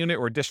dwelling unit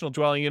or additional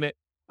dwelling unit.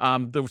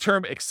 The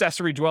term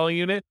accessory dwelling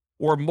unit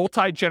or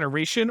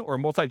multi-generation or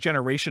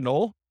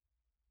multi-generational,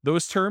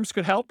 those terms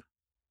could help.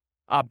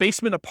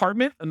 Basement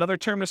apartment, another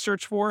term to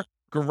search for.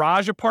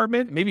 Garage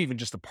apartment, maybe even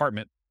just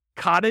apartment.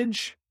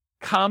 Cottage,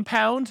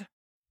 compound,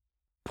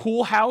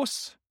 pool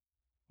house,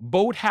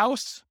 boat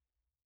house,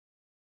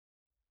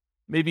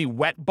 maybe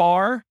wet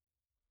bar.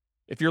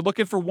 If you're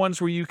looking for ones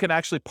where you can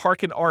actually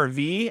park an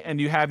RV and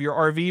you have your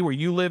RV where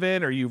you live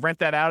in, or you rent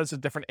that out as a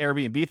different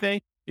Airbnb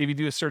thing, if you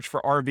do a search for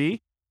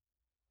RV.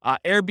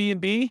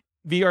 Airbnb,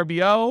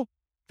 VRBO,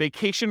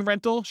 vacation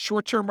rental,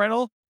 short-term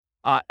rental,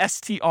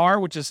 STR,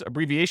 which is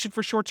abbreviation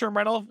for short-term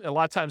rental. A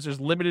lot of times there's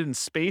limited in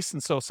space,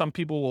 and so some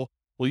people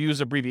will use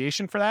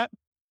abbreviation for that.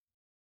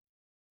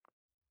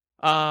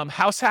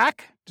 House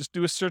hack, just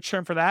do a search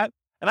term for that.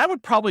 And I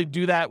would probably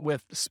do that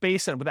with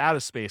space and without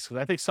a space,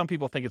 because I think some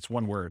people think it's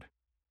one word.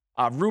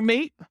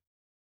 Roommate,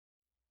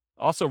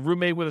 also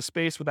roommate with a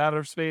space, without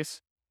a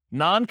space.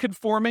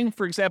 Non-conforming,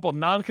 for example,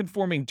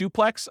 non-conforming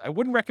duplex. I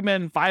wouldn't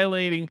recommend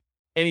violating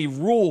any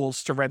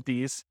rules to rent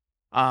these,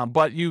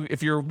 but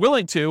if you're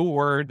willing to,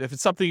 or if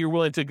it's something you're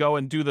willing to go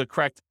and do the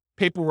correct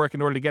paperwork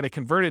in order to get it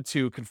converted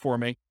to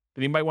conforming,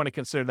 then you might want to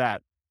consider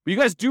that. But you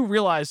guys do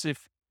realize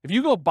if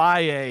you go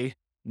buy a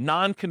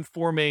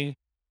non-conforming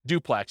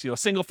duplex, a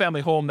single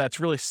family home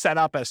that's really set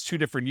up as two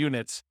different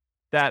units,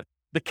 that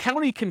the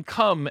county can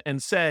come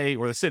and say,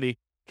 or the city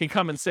can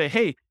come and say,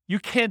 hey, you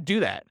can't do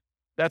that.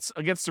 That's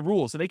against the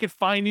rules. And they could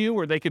fine you,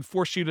 or they could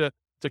force you to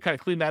kind of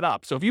clean that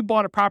up. So if you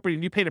bought a property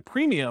and you paid a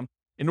premium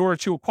in order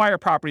to acquire a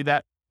property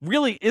that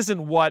really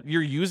isn't what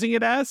you're using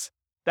it as,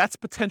 that's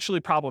potentially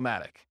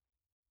problematic,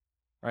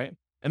 right?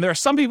 And there are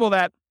some people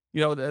that,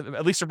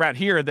 at least around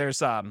here,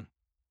 there's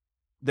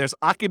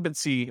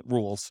occupancy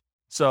rules.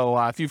 So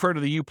if you've heard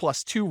of the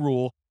U+2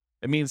 rule,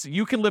 it means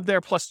you can live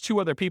there plus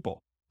two other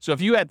people. So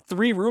if you had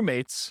three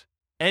roommates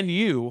and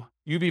you'd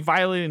be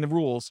violating the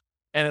rules.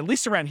 And at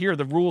least around here,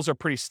 the rules are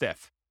pretty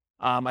stiff.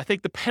 I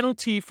think the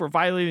penalty for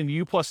violating the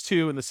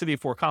U+2 in the city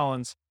of Fort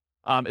Collins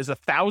is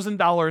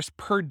 $1,000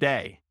 per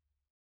day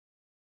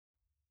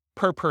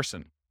per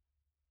person.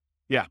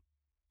 Yeah.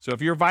 So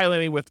if you're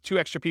violating with two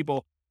extra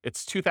people,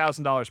 it's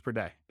 $2,000 per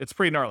day. It's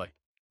pretty gnarly.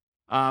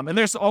 And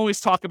there's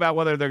always talk about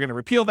whether they're going to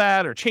repeal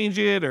that or change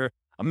it or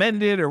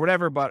amend it or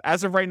whatever. But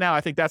as of right now, I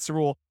think that's the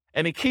rule.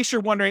 And in case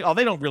you're wondering,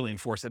 they don't really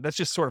enforce it. That's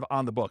just sort of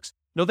on the books.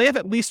 No, they have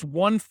at least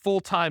one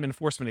full-time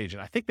enforcement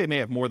agent. I think they may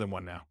have more than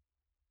one now,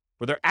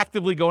 where they're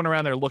actively going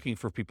around there looking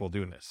for people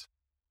doing this.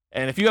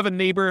 And if you have a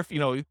neighbor, if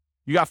you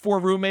got four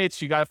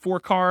roommates, you got four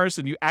cars,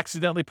 and you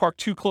accidentally park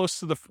too close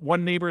to the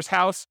one neighbor's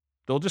house,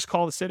 they'll just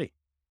call the city.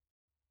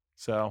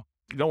 So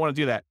you don't want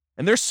to do that.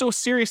 And they're so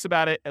serious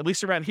about it, at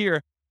least around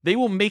here, they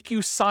will make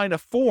you sign a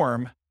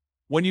form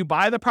when you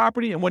buy the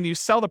property and when you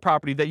sell the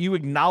property that you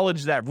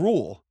acknowledge that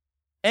rule.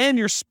 And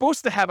you're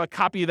supposed to have a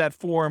copy of that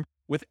form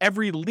with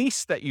every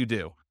lease that you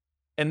do.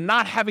 And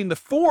not having the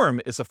form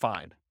is a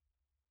fine.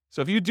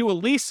 So if you do a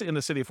lease in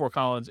the city of Fort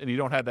Collins and you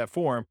don't have that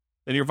form,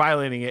 then you're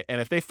violating it. And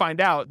if they find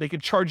out, they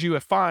could charge you a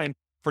fine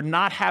for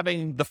not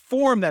having the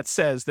form that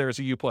says there's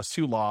a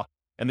U+2 law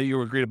and that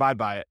you agree to abide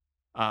by it,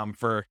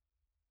 for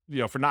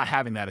not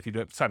having that if you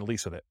don't sign a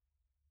lease with it.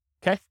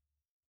 Okay?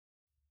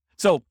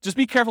 So just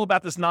be careful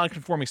about this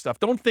non-conforming stuff.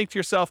 Don't think to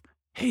yourself,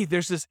 hey,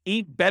 there's this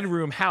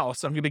 8-bedroom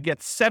house. I'm going to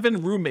get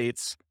 7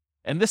 roommates,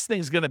 and this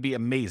thing's going to be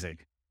amazing.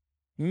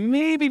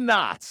 Maybe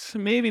not.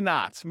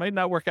 Might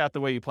not work out the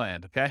way you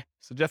planned, okay?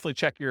 So definitely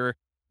check your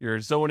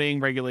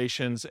zoning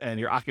regulations and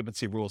your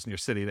occupancy rules in your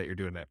city that you're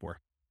doing that for.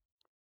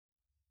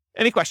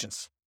 Any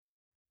questions?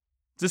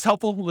 Is this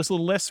helpful, this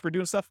little list for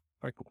doing stuff?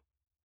 All right, cool.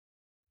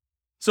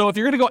 So if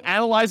you're going to go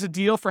analyze a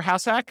deal for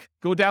House Hack,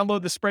 go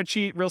download the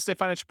spreadsheet,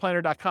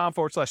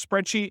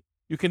 realestatefinancialplanner.com/spreadsheet.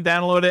 You can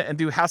download it and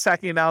do house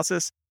hacking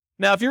analysis.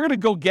 Now, if you're going to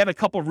go get a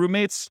couple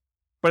roommates,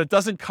 but it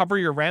doesn't cover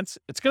your rent,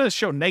 it's going to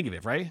show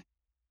negative, right?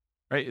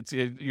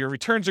 Your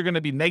returns are going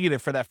to be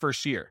negative for that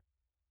first year.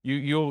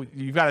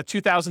 You've got a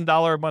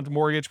 $2,000 a month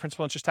mortgage,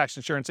 principal, interest, tax,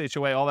 insurance,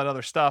 HOA, all that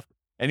other stuff,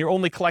 and you're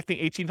only collecting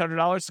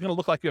 $1,800. It's going to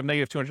look like you have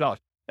negative $200.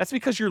 That's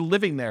because you're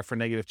living there for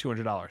negative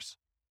 $200,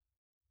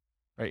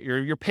 right?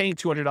 You're paying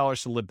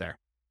 $200 to live there.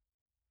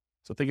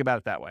 So think about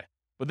it that way.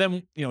 But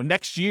then,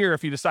 next year,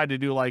 if you decide to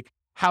do like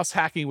house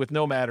hacking with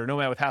Nomad or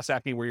Nomad with house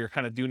hacking, where you're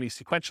kind of doing these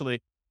sequentially,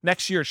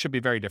 next year it should be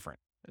very different.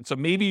 And so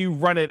maybe you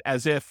run it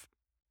as if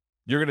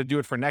you're going to do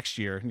it for next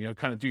year,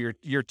 kind of do your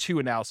year 2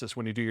 analysis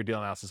when you do your deal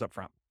analysis up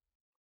front.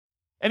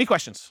 Any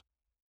questions?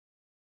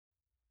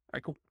 All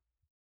right, cool.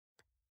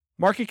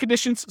 Market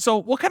conditions. So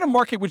what kind of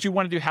market would you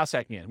want to do house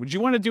hacking in? Would you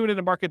want to do it in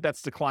a market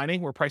that's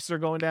declining, where prices are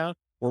going down,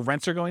 where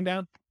rents are going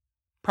down?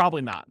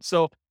 Probably not.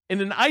 So in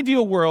an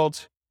ideal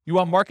world, you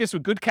want markets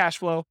with good cash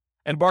flow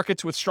and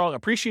markets with strong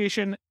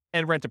appreciation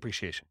and rent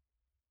appreciation.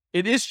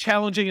 It is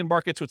challenging in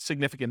markets with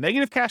significant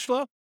negative cash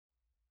flow,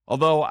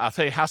 although I'll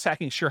tell you, house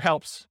hacking sure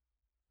helps.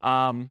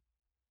 And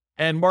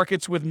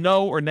markets with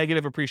no or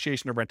negative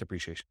appreciation or rent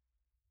appreciation.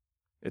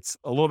 It's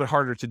a little bit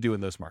harder to do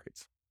in those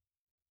markets.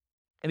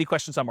 Any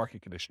questions on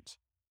market conditions?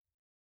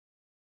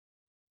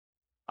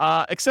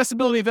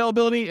 Accessibility,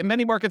 availability. In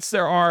many markets,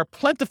 there are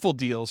plentiful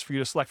deals for you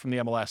to select from the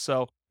MLS.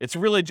 So it's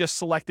really just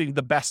selecting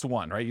the best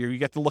one, right? You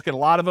get to look at a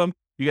lot of them.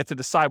 You get to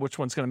decide which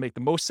one's going to make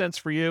the most sense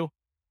for you.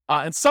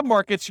 In some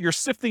markets, you're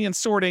sifting and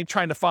sorting,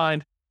 trying to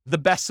find the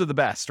best of the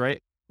best,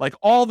 right? Like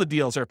all the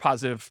deals are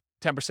positive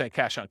 10%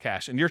 cash on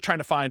cash, and you're trying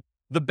to find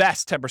the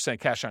best 10%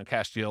 cash on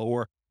cash deal,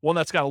 or one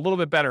that's got a little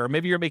bit better. Or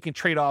maybe you're making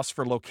trade-offs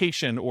for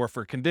location or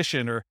for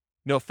condition, or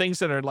things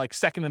that are like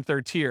second and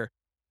third tier.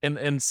 And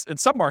in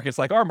some markets,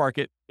 like our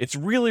market, it's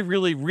really,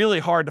 really, really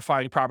hard to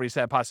find properties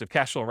that have positive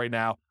cash flow right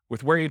now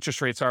with where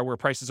interest rates are, where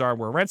prices are,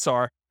 where rents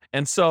are.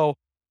 And so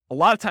a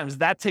lot of times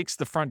that takes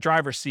the front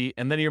driver's seat,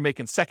 and then you're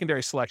making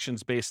secondary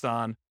selections based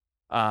on,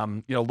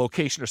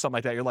 location or something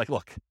like that. You're like,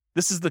 look,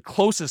 this is the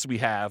closest we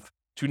have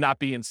to not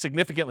being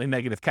significantly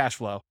negative cash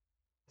flow.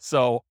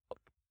 So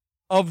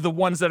of the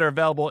ones that are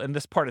available in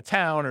this part of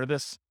town or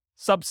this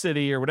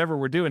sub-city or whatever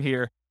we're doing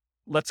here,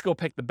 let's go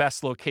pick the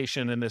best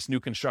location in this new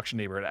construction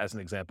neighborhood as an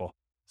example.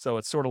 So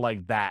it's sort of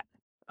like that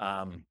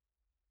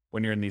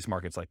when you're in these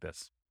markets like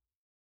this.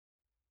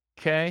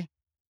 Okay.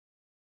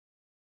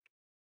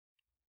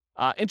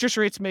 Interest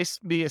rates may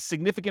be a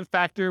significant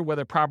factor,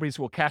 whether properties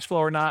will cash flow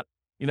or not.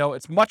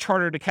 It's much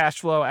harder to cash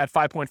flow at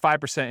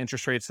 5.5%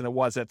 interest rates than it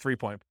was at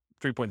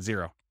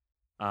 3.0.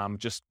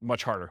 Just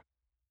much harder.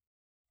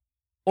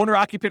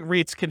 Owner-occupant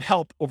REITs can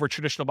help over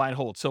traditional buy and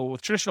hold. So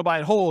with traditional buy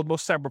and hold,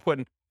 most of the time we're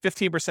putting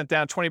 15%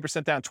 down,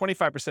 20% down,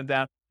 25%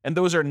 down, and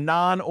those are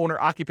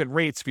non-owner-occupant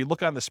rates. If you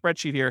look on the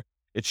spreadsheet here,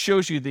 it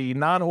shows you the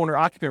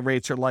non-owner-occupant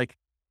rates are like,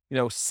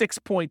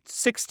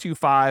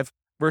 6.625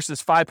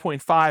 versus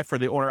 5.5 for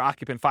the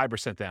owner-occupant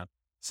 5% down.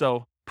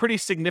 So pretty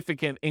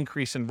significant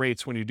increase in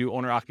rates when you do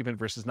owner-occupant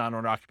versus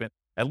non-owner-occupant,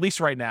 at least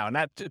right now. And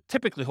that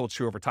typically holds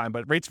true over time,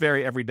 but rates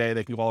vary every day.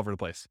 They can go all over the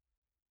place.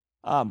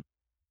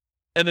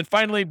 And then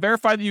finally,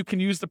 verify that you can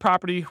use the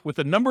property with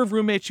the number of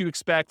roommates you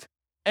expect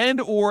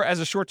and or as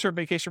a short-term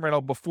vacation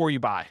rental before you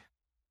buy.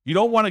 You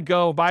don't want to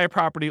go buy a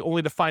property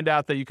only to find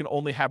out that you can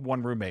only have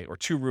one roommate or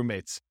two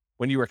roommates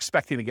when you were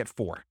expecting to get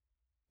 4.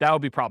 That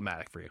would be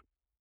problematic for you.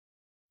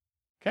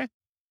 Okay?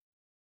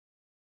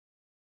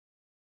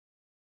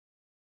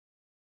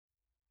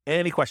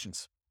 Any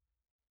questions?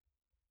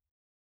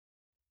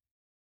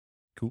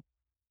 Cool.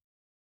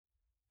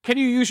 Can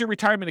you use your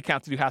retirement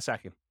account to do house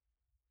hacking?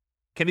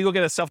 Can you go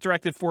get a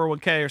self-directed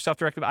 401k or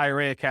self-directed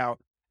IRA account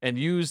and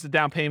use the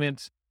down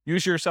payment,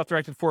 use your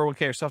self-directed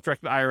 401k or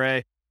self-directed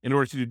IRA in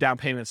order to do down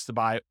payments to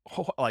buy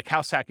like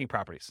house hacking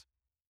properties?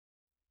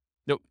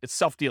 Nope, it's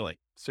self-dealing.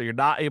 So you're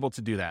not able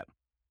to do that.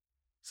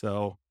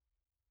 So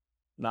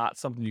not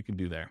something you can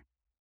do there.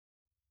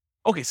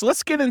 Okay, so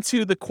let's get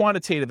into the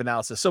quantitative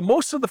analysis. So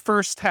most of the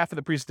first half of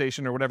the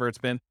presentation or whatever it's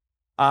been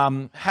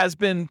has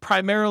been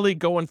primarily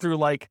going through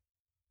like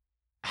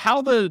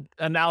how the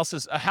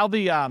analysis, how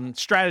the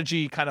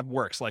strategy kind of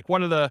works. Like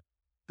what are the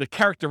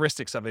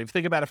characteristics of it? If you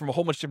think about it from a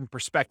whole bunch of different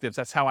perspectives,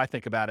 that's how I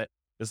think about it.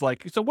 Is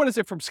like, so what is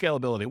it from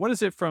scalability? What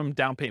is it from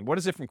down payment? What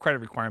is it from credit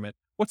requirement?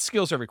 What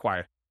skills are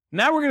required?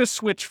 Now we're going to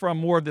switch from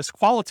more of this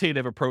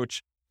qualitative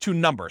approach to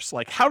numbers.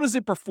 Like how does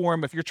it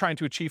perform if you're trying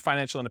to achieve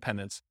financial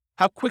independence?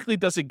 How quickly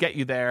does it get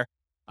you there?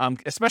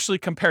 Especially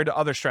compared to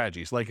other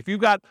strategies. Like if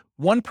you've got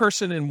one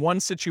person in one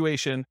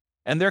situation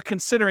and they're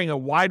considering a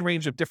wide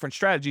range of different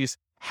strategies,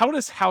 how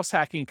does house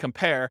hacking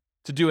compare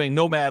to doing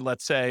Nomad,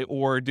 let's say,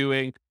 or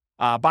doing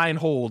buy and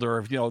hold,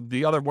 or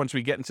the other ones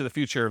we get into the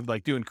future,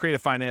 like doing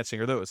creative financing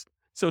or those?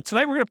 So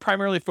tonight we're going to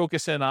primarily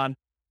focus in on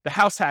the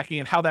house hacking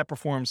and how that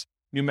performs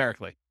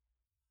numerically.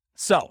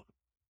 So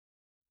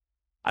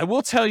I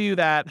will tell you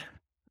that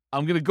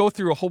I'm going to go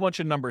through a whole bunch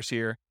of numbers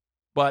here,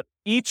 but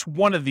each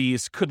one of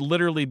these could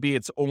literally be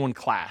its own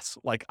class.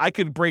 Like I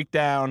could break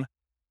down,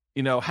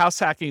 house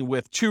hacking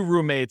with 2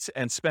 roommates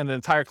and spend an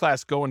entire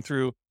class going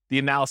through the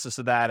analysis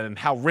of that and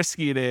how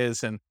risky it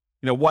is and,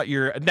 what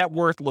your net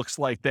worth looks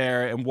like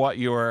there and what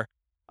your,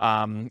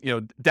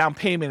 down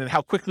payment and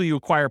how quickly you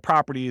acquire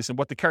properties and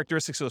what the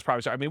characteristics of those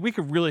properties are. I mean, we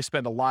could really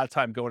spend a lot of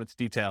time going into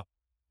detail.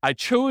 I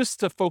chose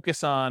to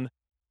focus on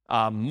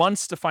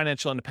months to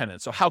financial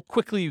independence. So how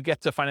quickly you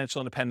get to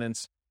financial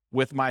independence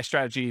with my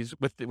strategies,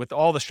 with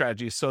all the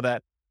strategies, so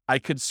that I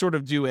could sort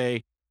of do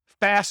a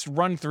fast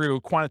run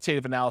through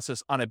quantitative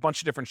analysis on a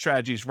bunch of different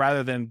strategies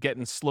rather than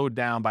getting slowed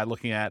down by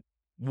looking at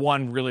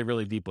one really,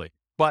 really deeply.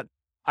 But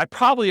I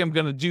probably am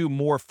going to do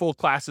more full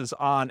classes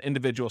on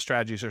individual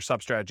strategies or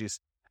sub-strategies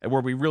and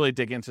where we really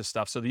dig into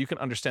stuff so that you can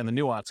understand the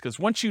nuance. Because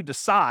once you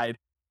decide,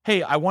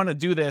 hey, I want to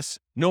do this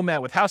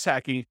nomad with house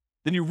hacking,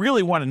 then you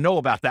really want to know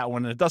about that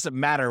one. And it doesn't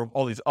matter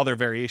all these other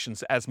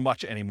variations as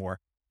much anymore.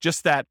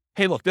 Just that,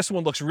 hey, look, this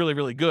one looks really,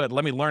 really good.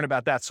 Let me learn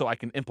about that so I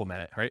can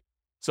implement it, right?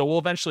 So we'll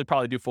eventually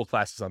probably do full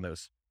classes on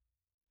those.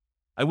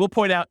 I will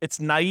point out it's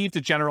naive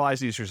to generalize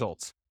these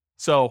results.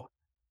 So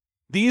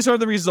these are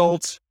the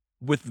results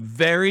with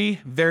very,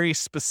 very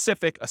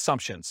specific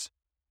assumptions.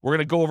 We're going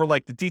to go over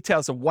like the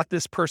details of what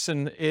this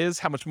person is,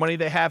 how much money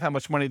they have, how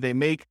much money they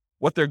make,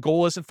 what their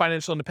goal is in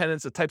financial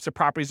independence, the types of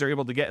properties they're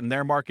able to get in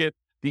their market,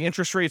 the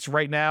interest rates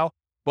right now.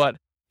 But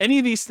any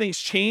of these things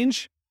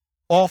change,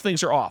 all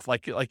things are off.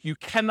 Like you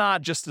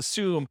cannot just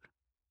assume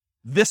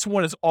this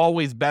one is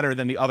always better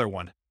than the other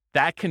one.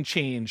 That can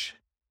change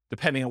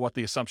depending on what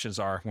the assumptions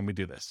are when we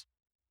do this.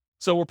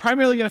 So we're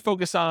primarily going to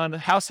focus on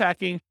house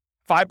hacking,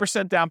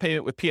 5% down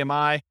payment with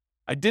PMI.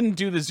 I didn't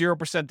do the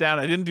 0% down.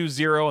 I didn't do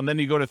 0, and then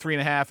you go to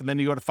 3.5, and then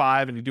you go to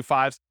 5, and you do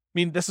 5s. I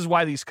mean, this is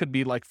why these could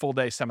be like full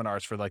day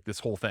seminars for like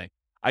this whole thing.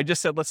 I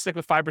just said, let's stick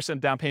with 5%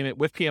 down payment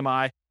with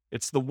PMI.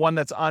 It's the one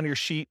that's on your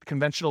sheet,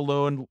 conventional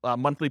loan,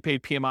 monthly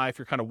paid PMI, if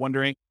you're kind of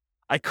wondering.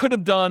 I could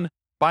have done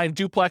buying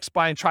duplex,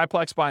 buying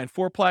triplex, buying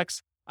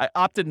fourplex. I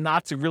opted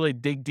not to really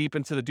dig deep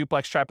into the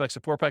duplex, triplex,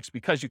 and fourplex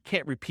because you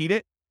can't repeat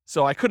it.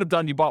 So I could have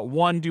done, you bought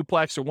one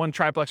duplex or one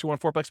triplex or one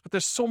fourplex, but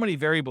there's so many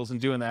variables in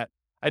doing that.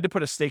 I had to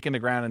put a stake in the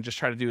ground and just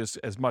try to do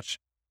as much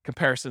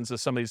comparisons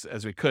as some of these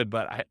as we could.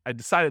 But I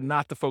decided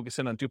not to focus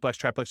in on duplex,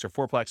 triplex, or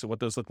fourplex and what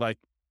those look like.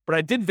 But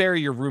I did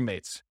vary your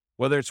roommates,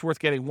 whether it's worth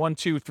getting 1,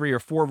 2, 3, or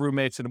 4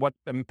 roommates and what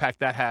impact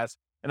that has.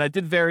 And I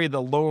did vary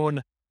the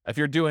loan. If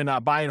you're doing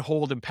buy and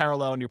hold in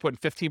parallel and you're putting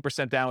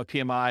 15% down with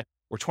PMI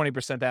or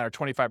 20% down or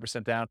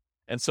 25% down.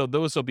 And so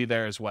those will be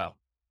there as well.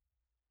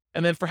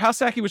 And then for house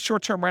hacking with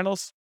short-term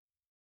rentals,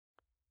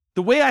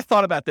 the way I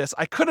thought about this,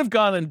 I could have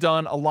gone and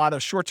done a lot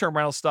of short-term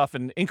rental stuff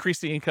and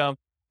increased the income.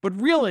 But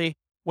really,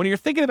 when you're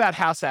thinking about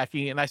house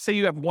hacking, and I say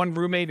you have one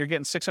roommate, you're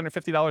getting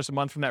 $650 a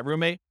month from that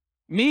roommate,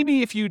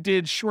 maybe if you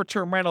did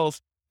short-term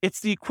rentals,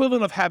 it's the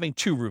equivalent of having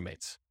 2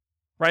 roommates,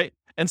 right?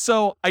 And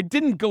so I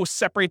didn't go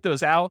separate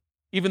those out,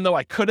 even though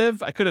I could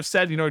have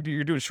said, you're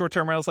doing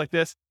short-term rentals like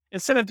this.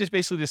 Instead of just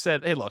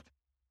said, hey, look,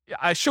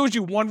 I showed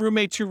you 1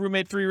 roommate, 2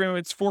 roommates, 3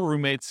 roommates, 4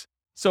 roommates.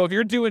 So if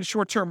you're doing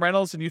short-term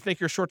rentals and you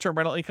think your short-term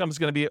rental income is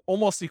going to be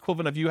almost the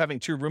equivalent of you having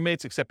 2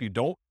 roommates, except you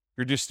don't,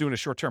 you're just doing a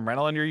short-term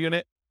rental in your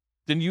unit,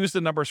 then use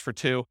the numbers for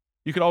 2.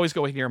 You can always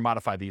go in here and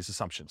modify these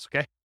assumptions,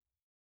 okay?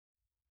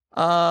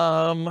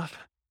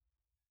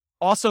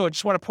 Also, I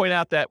just want to point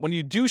out that when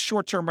you do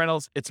short-term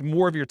rentals, it's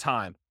more of your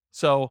time.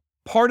 So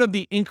part of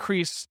the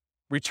increased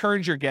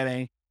returns you're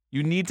getting,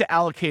 you need to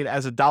allocate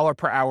as $1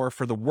 per hour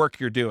for the work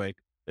you're doing.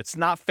 It's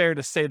not fair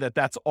to say that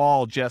that's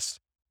all just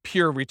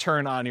pure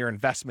return on your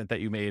investment that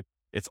you made.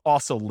 It's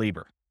also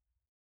labor.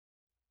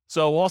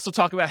 So we'll also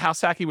talk about house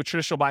hacking with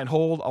traditional buy and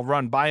hold. I'll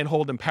run buy and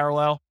hold in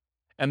parallel.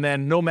 And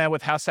then nomad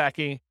with house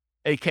hacking,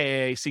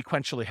 AKA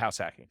sequentially house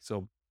hacking.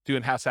 So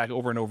doing house hack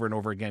over and over and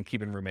over again,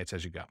 keeping roommates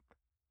as you go.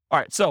 All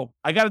right, so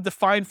I got to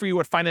define for you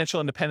what financial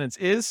independence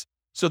is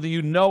so that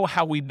you know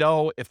how we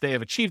know if they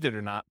have achieved it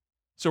or not.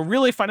 So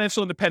really,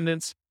 financial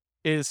independence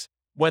is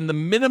when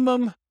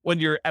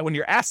your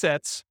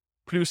assets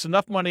produce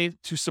enough money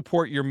to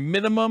support your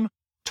minimum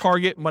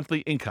target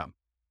monthly income.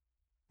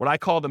 What I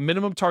call the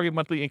minimum target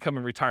monthly income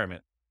in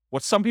retirement.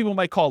 What some people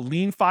might call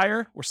lean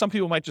fire, or some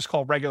people might just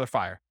call regular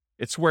fire.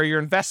 It's where your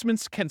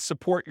investments can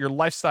support your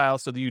lifestyle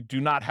so that you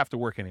do not have to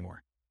work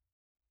anymore.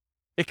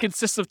 It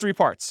consists of 3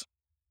 parts.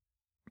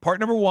 Part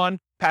number 1,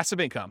 passive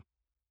income.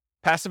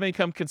 Passive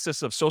income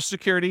consists of Social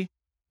Security,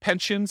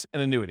 pensions,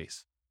 and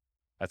annuities.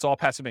 That's all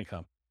passive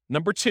income.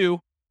 Number 2,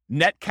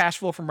 net cash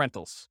flow from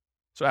rentals.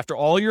 So after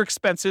all your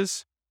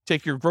expenses,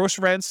 take your gross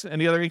rents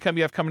and the other income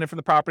you have coming in from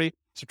the property,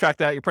 subtract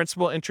that, your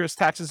principal, interest,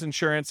 taxes,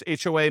 insurance,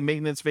 HOA,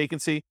 maintenance,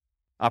 vacancy,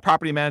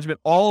 property management,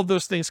 all of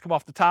those things come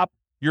off the top.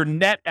 Your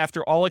net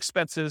after all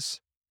expenses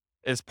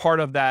is part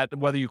of that,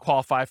 whether you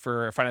qualify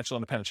for financial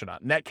independence or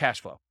not, net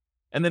cash flow.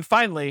 And then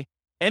finally,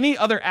 any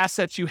other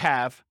assets you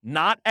have,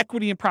 not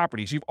equity in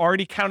properties, you've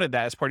already counted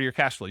that as part of your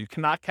cash flow. You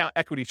cannot count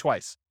equity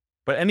twice.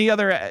 But any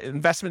other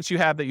investments you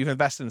have that you've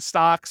invested in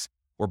stocks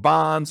or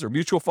bonds or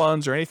mutual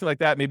funds or anything like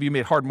that, maybe you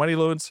made hard money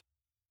loans,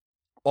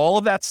 all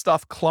of that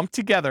stuff clumped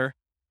together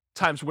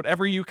times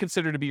whatever you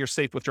consider to be your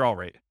safe withdrawal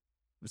rate.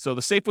 So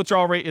the safe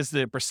withdrawal rate is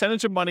the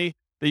percentage of money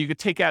that you could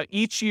take out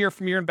each year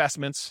from your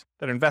investments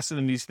that are invested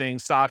in these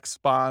things, stocks,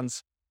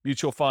 bonds,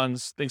 mutual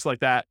funds, things like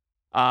that,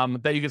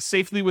 that you could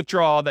safely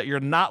withdraw that you're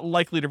not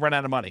likely to run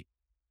out of money.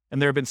 And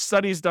there have been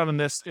studies done on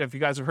this. If you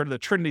guys have heard of the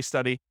Trinity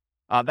study,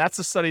 that's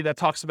a study that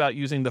talks about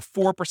using the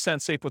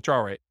 4% safe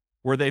withdrawal rate,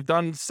 where they've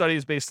done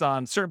studies based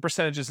on certain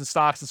percentages in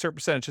stocks and certain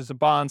percentages in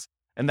bonds,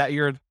 and that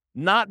you're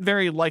not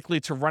very likely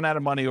to run out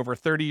of money over a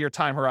 30-year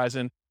time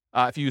horizon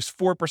if you use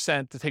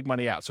 4% to take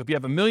money out. So if you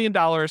have $1 million,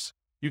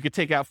 you could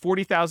take out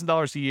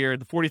 $40,000 a year.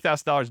 The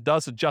 $40,000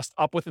 does adjust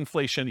up with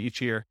inflation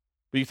each year,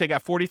 but you take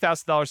out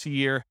 $40,000 a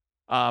year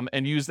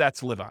and use that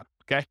to live on,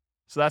 okay?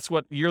 So that's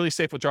what yearly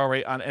safe withdrawal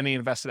rate on any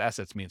invested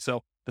assets means.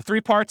 So the three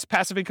parts: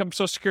 passive income,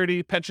 Social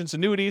Security, pensions,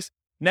 annuities,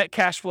 net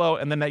cash flow,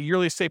 and then that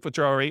yearly safe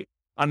withdrawal rate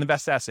on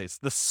invested assets.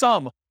 The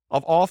sum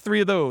of all three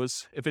of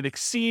those, if it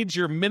exceeds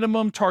your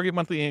minimum target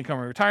monthly income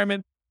in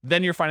retirement,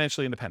 then you're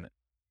financially independent.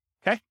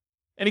 Okay?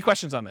 Any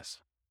questions on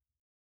this?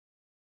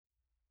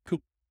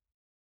 Cool.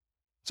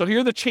 So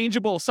here are the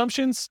changeable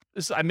assumptions.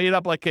 I made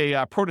up like a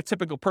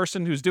prototypical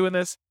person who's doing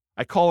this.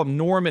 I call them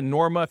Norm and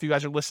Norma if you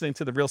guys are listening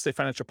to the Real Estate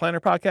Financial Planner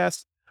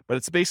podcast, but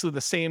it's basically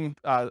the same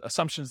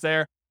assumptions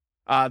there.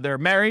 They're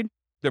married.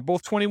 They're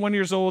both 21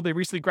 years old. They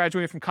recently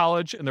graduated from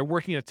college, and they're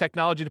working in a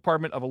technology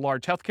department of a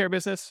large healthcare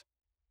business.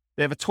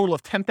 They have a total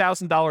of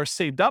 $10,000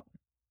 saved up.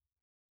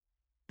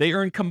 They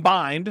earn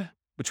combined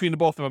between the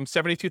both of them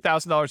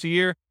 $72,000 a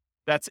year.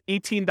 That's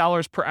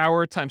 $18 per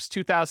hour times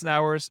 2,000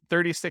 hours,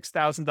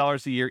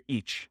 $36,000 a year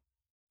each.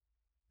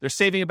 They're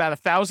saving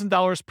about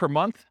 $1,000 per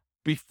month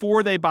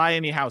before they buy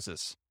any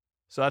houses.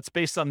 So that's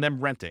based on them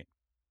renting.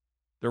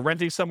 They're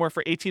renting somewhere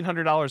for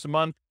 $1,800 a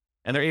month,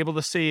 and they're able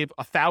to save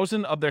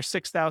 $1,000 of their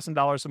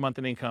 $6,000 a month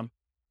in income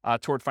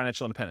toward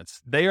financial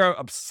independence. They are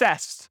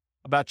obsessed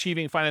about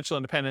achieving financial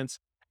independence,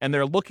 and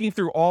they're looking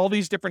through all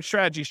these different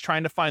strategies,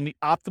 trying to find the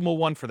optimal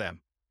one for them,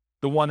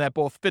 the one that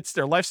both fits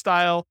their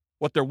lifestyle,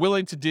 what they're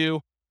willing to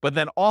do, but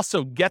then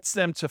also gets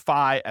them to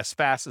FI as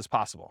fast as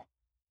possible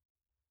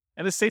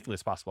and as safely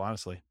as possible,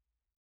 honestly.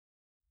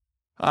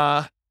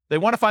 They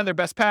want to find their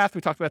best path.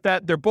 We talked about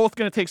that. They're both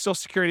going to take Social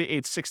Security at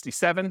age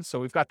 67. So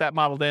we've got that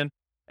modeled in.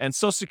 And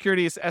Social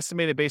Security is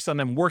estimated based on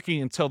them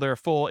working until they're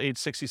full age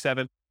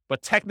 67.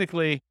 But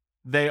technically,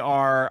 they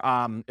are,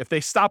 if they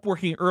stop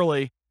working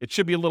early, it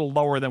should be a little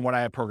lower than what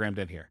I have programmed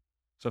in here.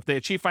 So if they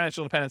achieve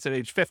financial independence at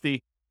age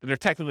 50, then they're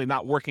technically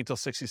not working until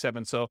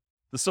 67. So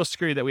the Social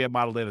Security that we have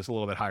modeled in is a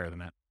little bit higher than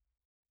that.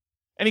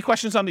 Any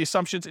questions on the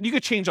assumptions? And you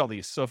could change all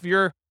these. So if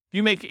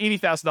you make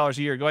 $80,000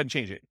 a year, go ahead and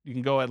change it. You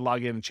can go ahead and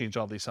log in and change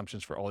all the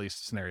assumptions for all these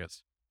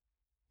scenarios.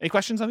 Any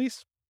questions on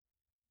these?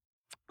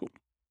 Cool.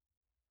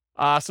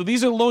 So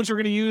these are the loans we're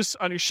going to use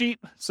on your sheet.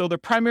 So they're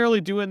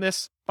primarily doing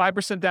this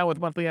 5% down with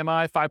monthly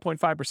MI,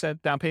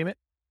 5.5% down payment.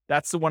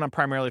 That's the one I'm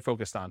primarily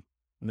focused on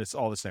in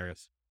all the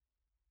scenarios.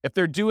 If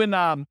they're doing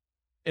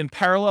in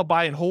parallel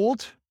buy and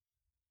hold,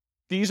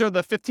 these are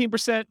the 15%,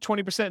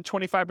 20%,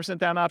 25%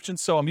 down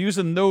options. So I'm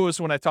using those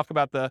when I talk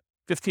about the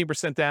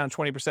 15% down,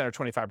 20% or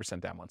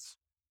 25% down ones.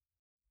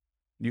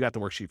 You got the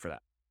worksheet for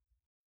that.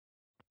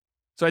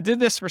 So I did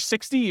this for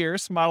 60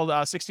 years, modeled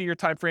 60-year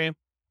time frame.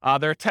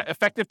 Their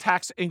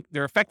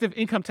effective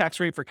income tax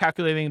rate for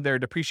calculating their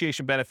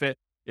depreciation benefit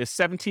is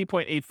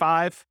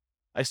 17.85.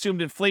 I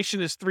assumed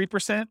inflation is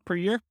 3% per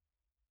year.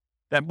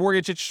 That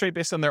mortgage interest rate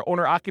based on their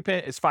owner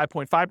occupant is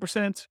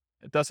 5.5%.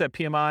 It does have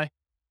PMI.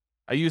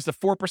 I used the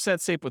 4%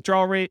 safe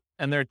withdrawal rate,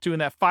 and they're doing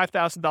that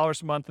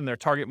 $5,000 a month in their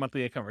target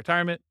monthly income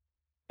retirement.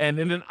 And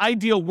in an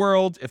ideal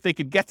world, if they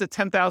could get to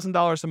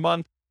 $10,000 a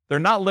month, they're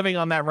not living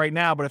on that right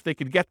now, but if they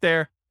could get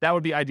there, that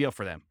would be ideal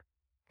for them.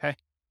 Okay.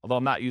 Although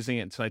I'm not using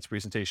it in tonight's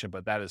presentation,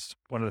 but that is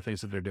one of the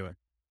things that they're doing.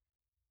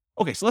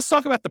 Okay. So let's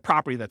talk about the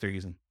property that they're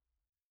using.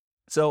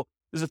 So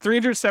there's a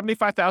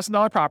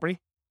 $375,000 property.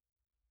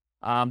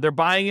 They're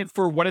buying it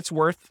for what it's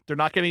worth. They're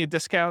not getting a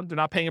discount. They're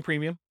not paying a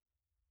premium.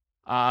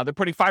 They're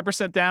putting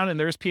 5% down, and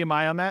there's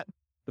PMI on that.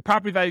 The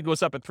property value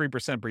goes up at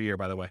 3% per year,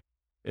 by the way.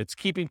 It's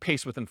keeping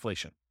pace with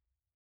inflation.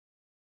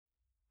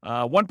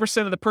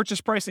 1% of the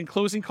purchase price and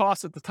closing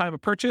costs at the time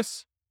of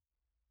purchase.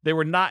 They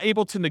were not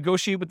able to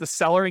negotiate with the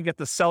seller and get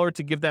the seller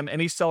to give them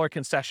any seller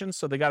concessions,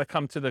 so they got to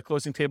come to the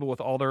closing table with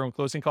all their own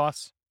closing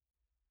costs.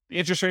 The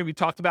interest rate we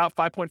talked about,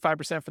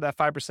 5.5% for that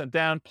 5%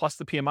 down, plus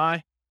the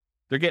PMI.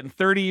 They're getting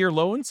 30-year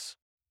loans.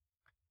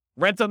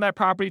 Rent on that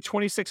property,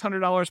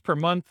 $2,600 per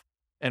month,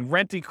 and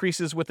rent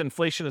increases with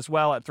inflation as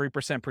well at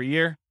 3% per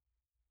year.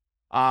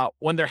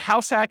 When they're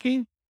house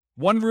hacking,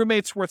 one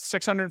roommate's worth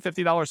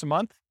 $650 a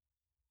month.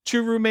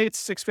 Two roommates,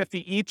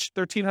 $650 each,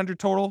 $1,300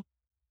 total.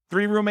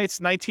 Three roommates,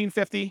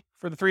 $1,950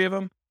 for the three of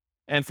them.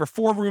 And for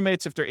four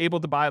roommates, if they're able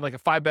to buy like a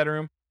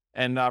 5-bedroom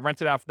and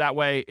rent it out that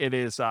way, it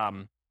is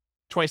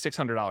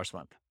 $2,600 a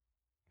month.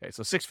 Okay,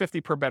 so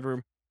 $650 per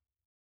bedroom.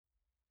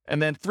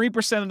 And then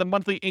 3% of the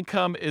monthly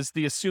income is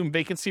the assumed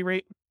vacancy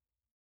rate.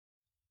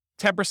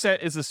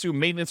 10% is the assumed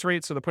maintenance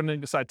rate, so they're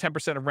putting aside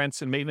 10% of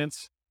rents and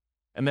maintenance.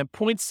 And then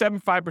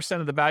 0.75%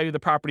 of the value of the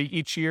property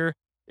each year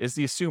is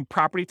the assumed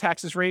property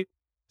taxes rate.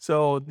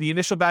 So the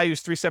initial value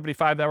is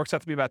 $375. That works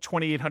out to be about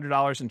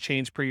 $2,800 and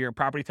change per year in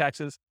property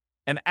taxes.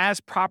 And as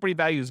property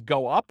values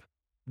go up,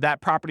 that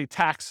property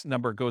tax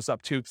number goes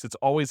up too, because it's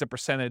always a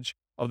percentage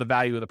of the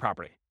value of the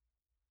property.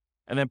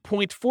 And then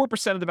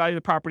 0.4% of the value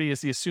of the property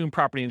is the assumed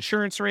property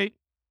insurance rate.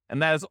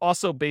 And that is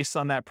also based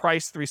on that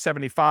price,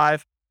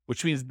 $375,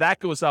 which means that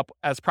goes up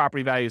as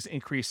property values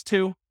increase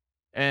too.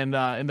 And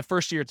in the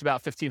first year, it's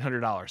about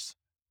 $1,500.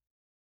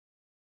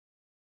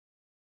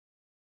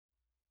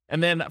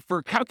 And then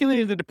for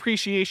calculating the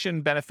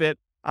depreciation benefit,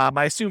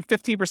 I assume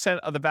 15%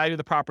 of the value of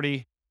the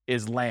property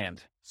is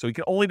land. So you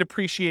can only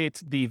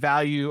depreciate the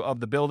value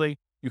of the building.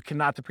 You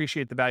cannot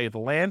depreciate the value of the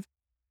land.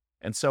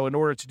 And so in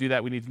order to do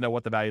that, we need to know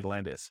what the value of the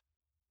land is.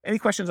 Any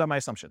questions on my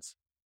assumptions?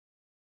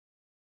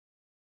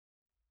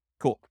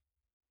 Cool.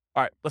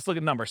 All right, let's look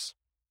at numbers.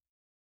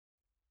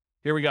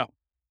 Here we go.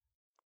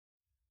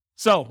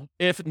 So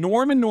if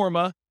Norm and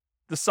Norma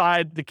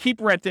decide to keep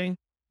renting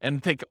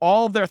and take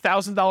all of their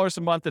 $1,000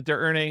 a month that they're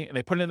earning and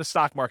they put it in the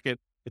stock market,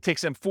 it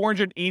takes them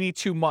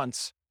 482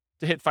 months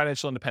to hit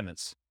financial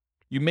independence.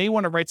 You may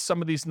want to write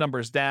some of these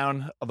numbers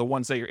down, of the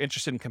ones that you're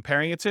interested in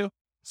comparing it to,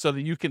 so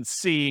that you can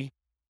see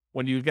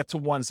when you get to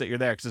ones that you're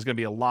there, because there's going to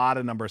be a lot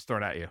of numbers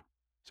thrown at you.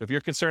 So if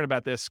you're concerned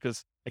about this,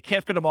 because I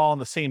can't fit them all on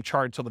the same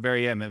chart until the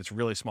very end, and it's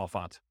really small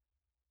font.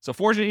 So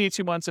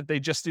 482 months if they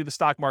just do the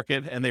stock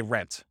market and they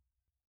rent.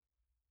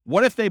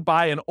 What if they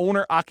buy an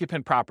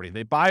owner-occupant property?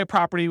 They buy a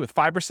property with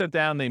 5%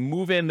 down, they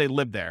move in, they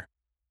live there.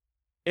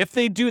 If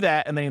they do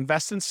that and they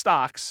invest in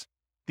stocks,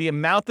 the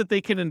amount that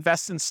they can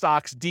invest in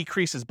stocks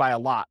decreases by a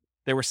lot.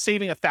 They were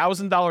saving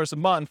 $1,000 a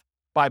month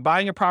by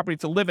buying a property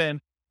to live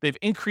in. They've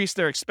increased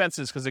their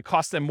expenses because it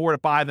costs them more to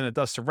buy than it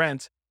does to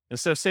rent.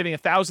 Instead of saving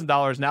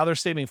 $1,000, now they're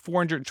saving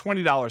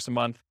 $420 a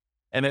month.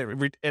 And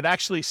it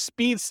actually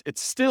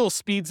still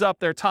speeds up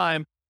their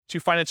time to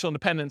financial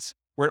independence,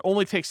 where it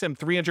only takes them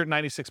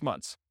 396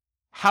 months.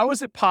 How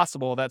is it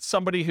possible that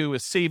somebody who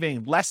is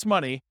saving less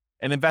money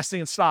and investing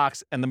in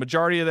stocks, and the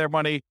majority of their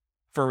money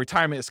for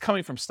retirement is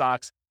coming from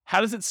stocks, how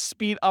does it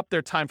speed up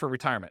their time for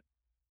retirement?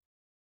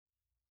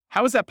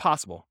 How is that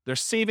possible? They're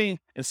saving,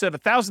 instead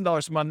of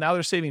 $1,000 a month, now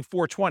they're saving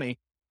 $420.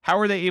 How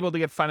are they able to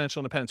get financial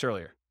independence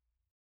earlier?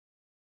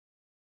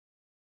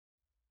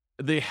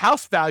 The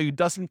house value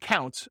doesn't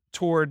count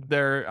toward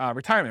their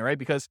retirement, right?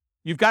 Because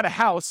you've got a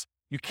house,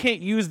 you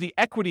can't use the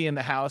equity in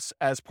the house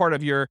as part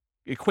of your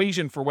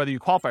equation for whether you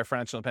qualify for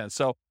financial independence.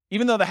 So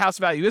even though the house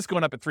value is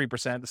going up at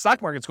 3%, the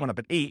stock market's going up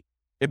at 8%,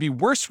 it'd be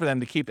worse for them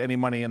to keep any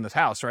money in this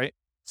house, right?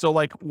 So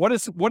like, what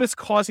is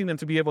causing them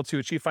to be able to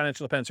achieve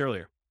financial independence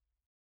earlier?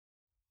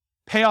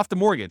 Pay off the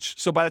mortgage.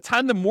 So by the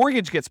time the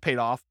mortgage gets paid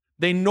off,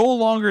 they no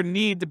longer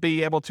need to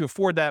be able to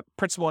afford that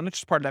principal and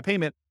interest part of that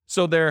payment.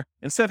 So they're,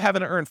 instead of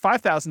having to earn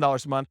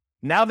 $5,000 a month,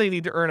 now they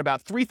need to earn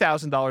about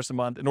 $3,000 a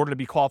month in order to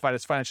be qualified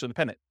as financially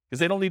independent, because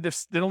they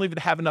don't even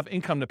have enough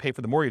income to pay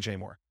for the mortgage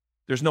anymore.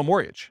 There's no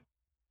mortgage,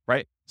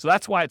 right? So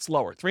that's why it's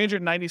lower.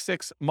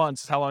 396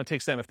 months is how long it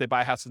takes them if they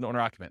buy a house as an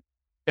owner occupant.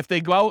 If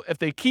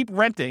they keep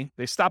renting,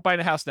 they stop buying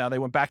a house now, they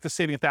went back to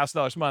saving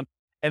 $1,000 a month,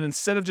 and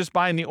instead of just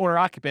buying the owner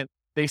occupant,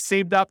 they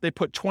saved up, they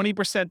put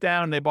 20%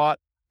 down, they bought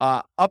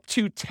up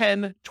to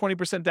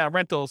 20% down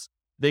rentals,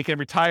 they can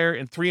retire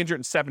in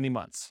 370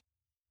 months.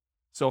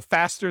 So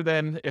faster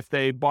than if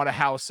they bought a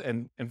house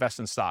and invest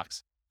in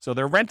stocks. So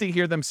they're renting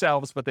here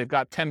themselves, but they've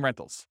got 10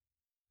 rentals,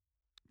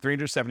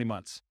 370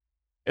 months.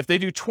 If they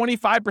do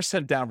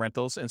 25% down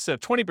rentals instead of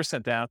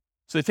 20% down,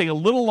 so they take a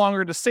little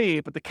longer to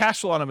save, but the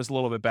cash flow on them is a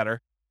little bit better,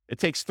 it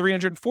takes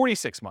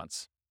 346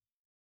 months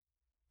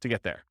to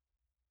get there.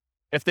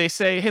 If they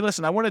say, hey,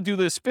 listen, I want to do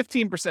this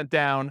 15%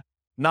 down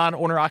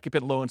non-owner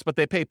occupant loans, but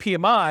they pay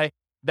PMI,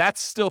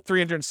 that's still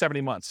 370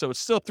 months. So it's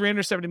still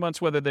 370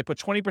 months whether they put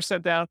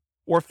 20% down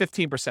or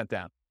 15%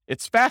 down.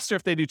 It's faster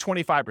if they do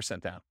 25%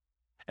 down.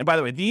 And by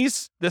the way,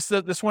 this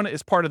one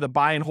is part of the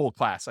buy and hold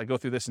class. I go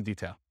through this in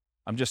detail.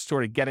 I'm just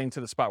sort of getting to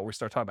the spot where we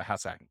start talking about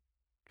house hacking.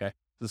 Okay.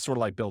 This is sort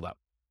of like build up.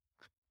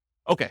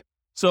 Okay.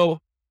 So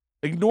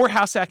ignore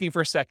house hacking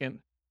for a second.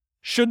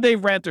 Should they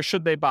rent or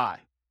should they buy?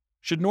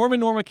 Should Norm and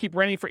Norma keep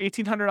renting for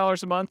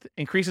 $1,800 a month,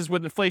 increases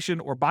with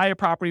inflation, or buy a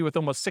property with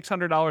almost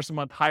 $600 a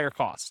month higher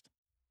cost?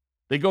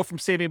 They go from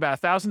saving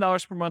about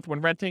 $1,000 per month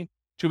when renting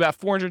to about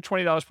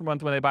 $420 per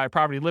month when they buy a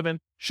property to live in.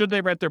 Should they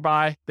rent or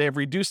buy? They have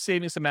reduced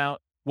savings amount.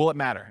 Will it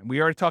matter? And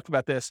we already talked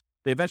about this.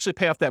 They eventually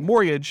pay off that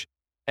mortgage.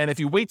 And if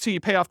you wait till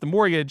you pay off the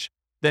mortgage,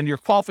 then your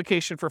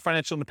qualification for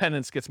financial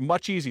independence gets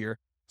much easier.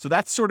 So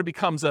that sort of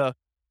becomes an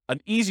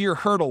easier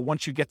hurdle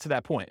once you get to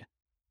that point.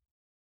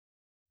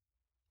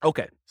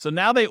 Okay, so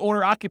now they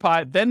owner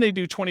occupy, then they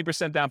do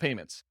 20% down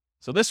payments.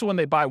 So this one,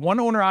 they buy one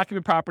owner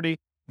occupant property,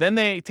 then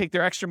they take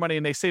their extra money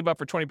and they save up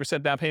for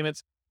 20% down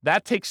payments.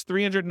 That takes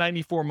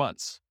 394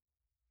 months.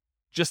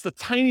 Just the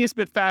tiniest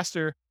bit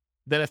faster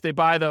than if they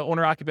buy the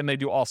owner occupant and they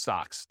do all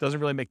stocks. Doesn't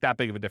really make that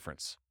big of a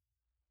difference.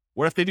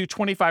 What if they do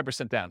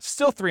 25% down?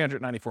 Still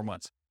 394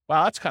 months.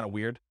 Wow, that's kind of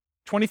weird.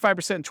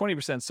 25% and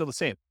 20% is still the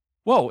same.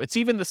 Whoa, it's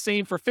even the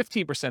same for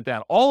 15%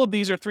 down. All of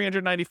these are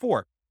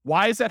 394.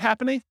 Why is that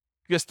happening?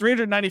 Because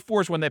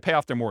 394 is when they pay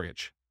off their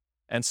mortgage.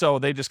 And so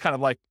they just kind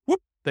of like,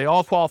 whoop, they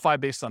all qualify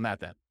based on that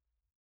then.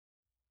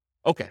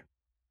 Okay,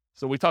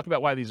 so we talked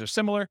about why these are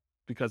similar,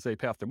 because they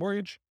pay off their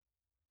mortgage.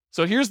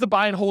 So here's the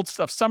buy and hold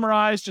stuff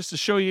summarized just to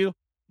show you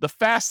the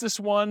fastest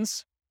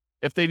ones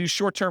if they do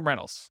short-term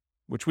rentals,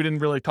 which we didn't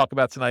really talk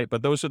about tonight,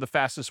 but those are the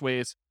fastest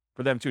ways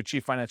for them to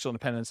achieve financial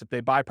independence if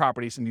they buy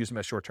properties and use them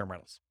as short-term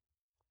rentals.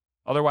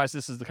 Otherwise,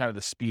 this is the kind of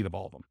the speed of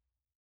all of them.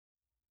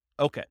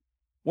 Okay,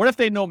 what if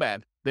they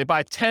nomad? They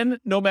buy 10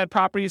 nomad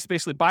properties,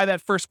 basically buy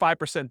that first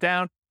 5%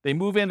 down. They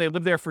move in, they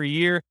live there for a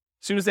year.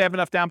 As soon as they have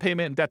enough down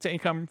payment and debt to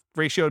income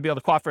ratio to be able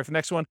to qualify for the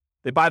next one,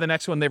 they buy the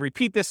next one. They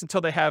repeat this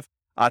until they have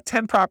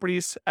 10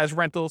 properties as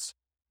rentals.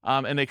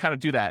 And they kind of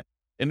do that.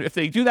 And if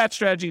they do that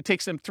strategy, it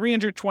takes them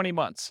 320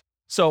 months.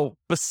 So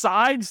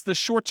besides the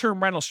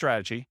short-term rental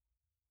strategy,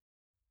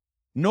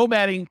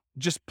 nomading,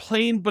 just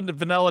plain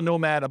vanilla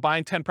nomad of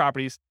buying 10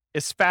 properties,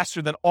 is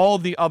faster than all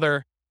the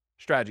other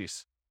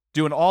strategies.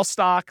 Doing all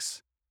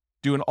stocks,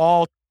 doing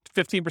all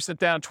 15%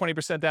 down,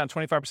 20% down,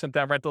 25%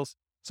 down rentals.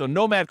 So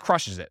nomad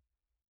crushes it.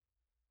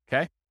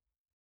 Okay?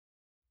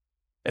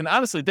 And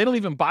honestly, they don't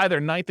even buy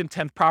their 9th and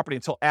 10th property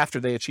until after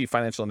they achieve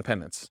financial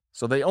independence.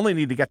 So they only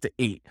need to get to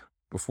 8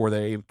 before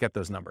they get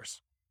those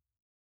numbers.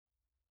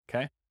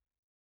 Okay?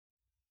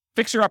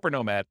 Fixer Upper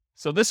Nomad.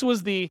 So this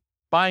was the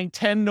buying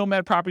 10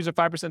 nomad properties at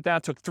 5%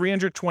 down, took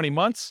 320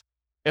 months.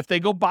 If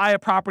they go buy a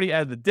property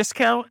at the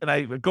discount, and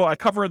I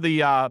cover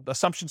the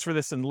assumptions for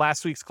this in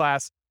last week's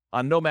class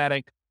on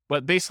nomading,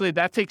 but basically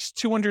that takes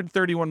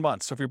 231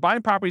 months. So if you're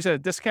buying properties at a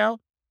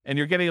discount and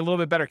you're getting a little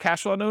bit better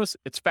cash flow on those,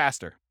 it's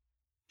faster.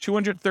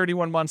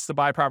 231 months to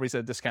buy properties at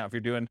a discount if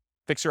you're doing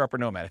Fixer Upper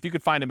Nomad, if you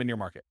could find them in your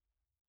market.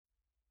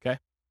 Okay.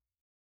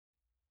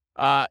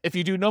 If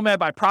you do nomad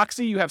by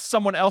proxy, you have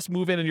someone else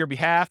move in on your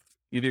behalf,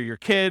 either your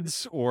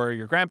kids or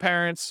your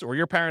grandparents, or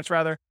your parents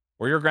rather,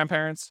 or your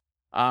grandparents.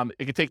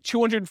 It could take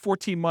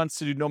 214 months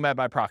to do nomad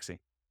by proxy.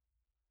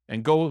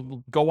 And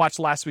go watch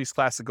last week's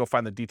class and go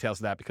find the details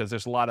of that, because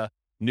there's a lot of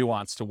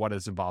nuance to what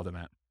is involved in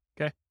that.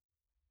 Okay.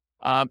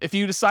 If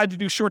you decide to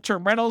do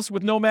short-term rentals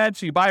with nomad,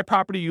 so you buy a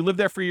property, you live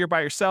there for a year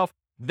by yourself,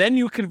 then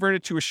you convert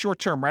it to a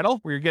short-term rental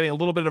where you're getting a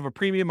little bit of a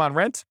premium on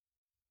rent.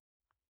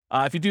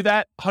 If you do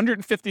that,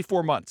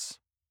 154 months.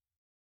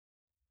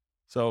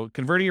 So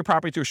converting your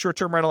property to a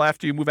short-term rental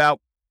after you move out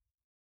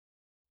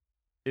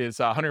is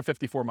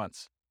 154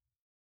 months.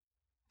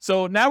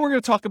 So now we're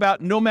going to talk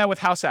about nomad with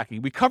house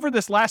hacking. We covered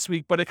this last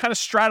week, but it kind of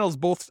straddles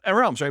both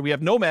realms, right? We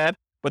have nomad,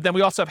 but then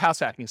we also have house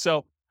hacking.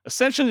 So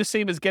essentially the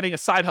same as getting a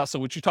side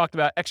hustle, which you talked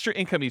about, extra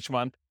income each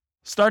month.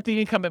 Start the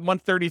income at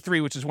month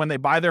 33, which is when they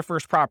buy their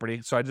first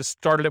property. So I just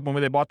started it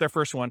when they bought their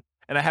first one,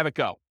 and I have it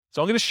go.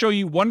 So I'm going to show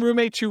you 1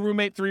 roommate, 2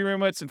 roommate, 3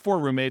 roommates, and 4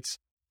 roommates,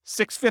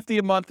 $650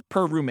 a month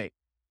per roommate.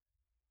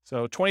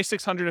 So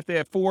 $2,600 if they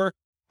have 4,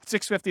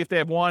 $650 if they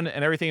have 1,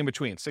 and everything in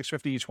between,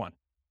 $650 each one.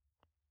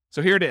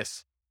 So here it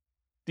is.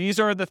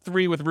 These are the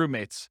 3 with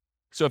roommates.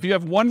 So if you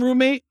have 1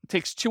 roommate, it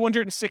takes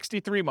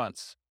 263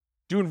 months.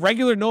 Doing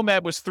regular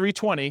nomad was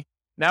 320.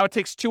 Now it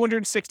takes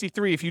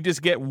 263 if you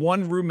just get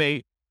 1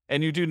 roommate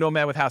and you do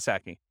nomad with house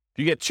hacking. If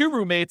you get 2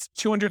 roommates,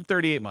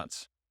 238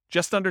 months,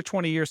 just under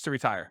 20 years to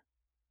retire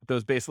with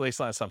those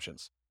baseline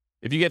assumptions.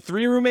 If you get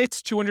 3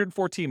 roommates,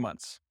 214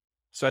 months.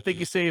 So I think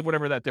you save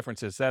whatever that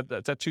difference is.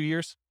 That's 2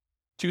 years,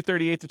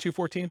 238 to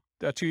 214,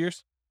 2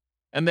 years.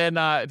 And then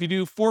if you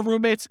do 4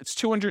 roommates, it's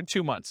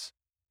 202 months.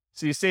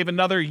 So you save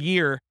another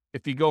year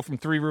if you go from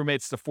 3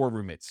 roommates to 4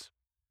 roommates.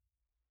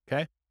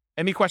 Okay.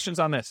 Any questions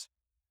on this?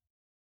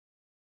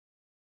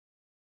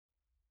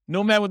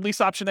 Nomad with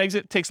lease option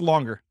exit takes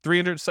longer,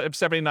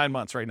 379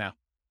 months right now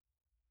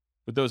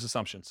with those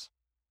assumptions.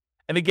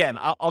 And again,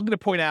 I'm going to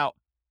point out,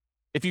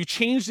 if you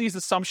change these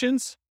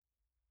assumptions,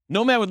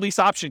 nomad with lease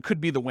option could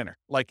be the winner.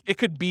 Like, it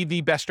could be the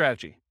best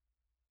strategy.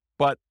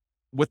 But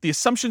with the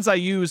assumptions I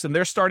use and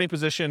their starting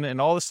position and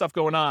all this stuff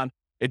going on,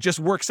 it just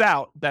works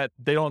out that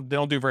they don't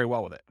do very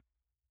well with it.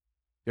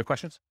 You have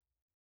questions?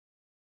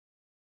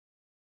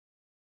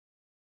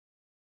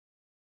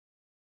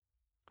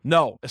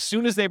 No. As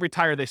soon as they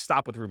retire, they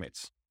stop with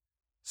roommates.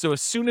 So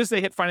as soon as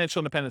they hit financial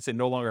independence, they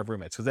no longer have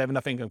roommates because they have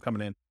enough income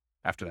coming in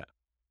after that.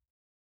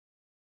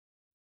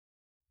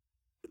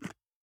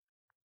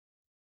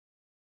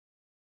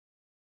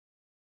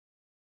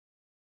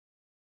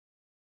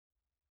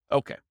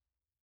 Okay.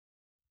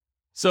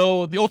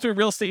 So the ultimate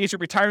real estate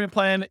agent retirement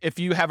plan, if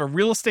you have a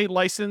real estate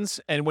license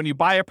and when you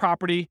buy a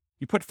property,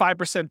 you put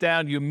 5%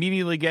 down, you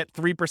immediately get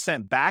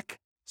 3% back.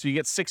 So you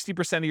get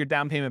 60% of your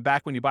down payment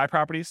back when you buy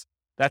properties.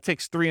 That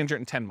takes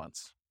 310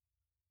 months.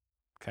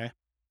 Okay.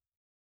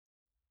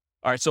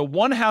 All right. So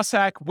 1 house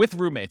hack with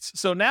roommates.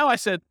 So now I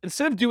said,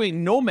 instead of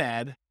doing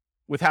nomad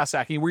with house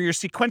hacking, where you're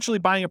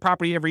sequentially buying a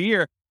property every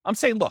year, I'm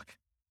saying, look,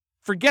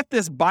 forget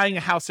this buying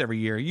a house every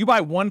year. You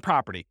buy 1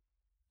 property.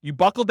 You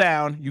buckle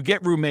down, you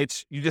get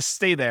roommates, you just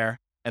stay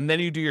there, and then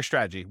you do your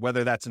strategy,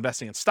 whether that's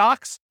investing in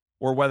stocks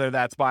or whether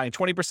that's buying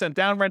 20%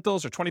 down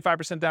rentals or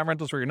 25% down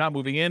rentals where you're not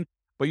moving in,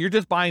 but you're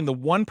just buying the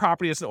 1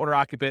 property as an owner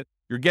occupant,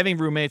 you're getting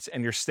roommates,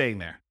 and you're staying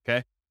there,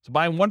 okay? So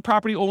buying 1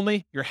 property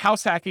only, you're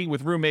house hacking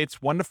with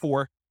roommates, 1 to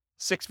 4,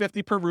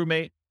 $650 per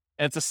roommate,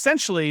 and it's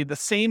essentially the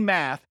same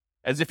math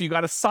as if you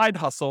got a side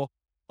hustle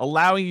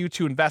allowing you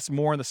to invest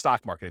more in the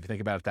stock market, if you think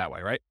about it that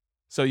way, right?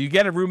 So you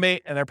get a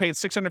roommate and they're paying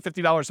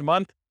 $650 a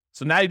month.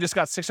 So now you just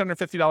got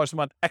 $650 a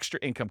month extra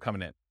income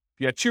coming in. If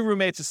you had 2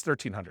 roommates, it's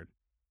 $1,300.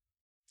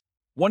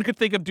 One could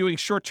think of doing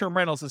short-term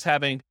rentals as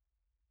having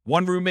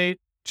 1 roommate,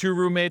 2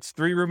 roommates,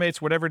 3 roommates,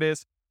 whatever it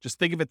is. Just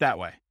think of it that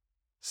way.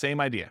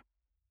 Same idea.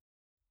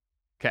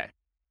 Okay.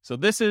 So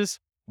this is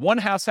 1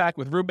 house hack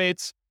with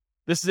roommates.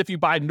 This is if you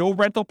buy no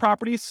rental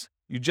properties,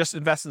 you just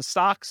invest in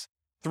stocks,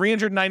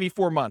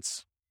 394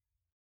 months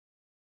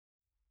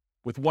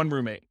with 1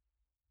 roommate.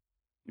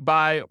 You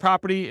buy a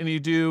property and you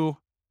do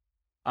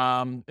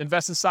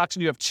Invest in stocks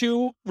and you have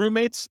 2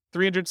 roommates,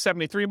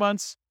 373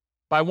 months.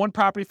 Buy 1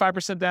 property,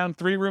 5% down,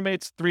 3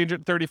 roommates,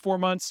 334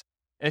 months.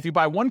 And if you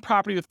buy 1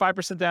 property with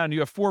 5% down, you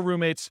have 4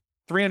 roommates,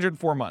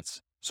 304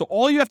 months. So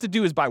all you have to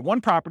do is buy 1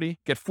 property,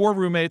 get 4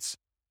 roommates,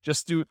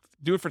 just do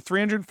it for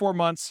 304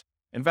 months,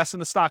 invest in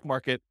the stock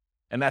market,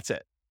 and that's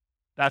it.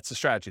 That's the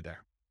strategy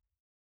there.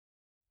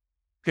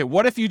 Okay,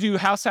 what if you do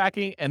house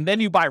hacking and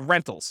then you buy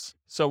rentals?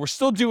 So we're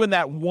still doing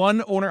that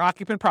 1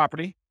 owner-occupant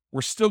property.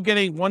 We're still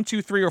getting 1,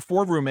 2, 3, or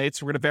 4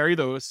 roommates. We're going to vary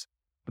those.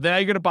 But then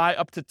you're going to buy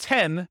up to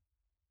 10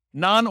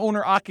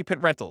 non-owner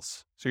occupant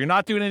rentals. So you're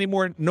not doing any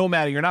more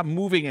nomading. You're not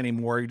moving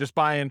anymore. You're just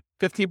buying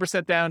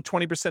 15% down,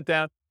 20%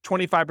 down,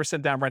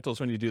 25% down rentals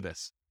when you do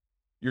this.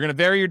 You're going to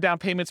vary your down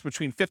payments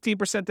between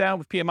 15% down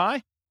with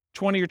PMI,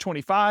 20 or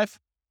 25.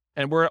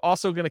 And we're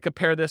also going to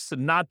compare this to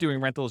not doing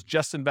rentals,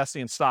 just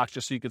investing in stocks,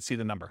 just so you can see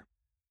the number.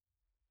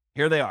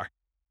 Here they are.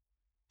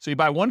 So you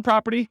buy 1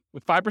 property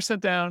with 5%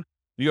 down.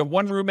 You have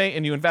 1 roommate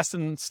and you invest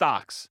in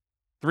stocks,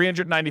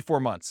 394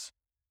 months.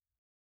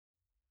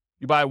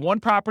 You buy 1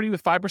 property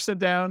with 5%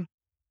 down,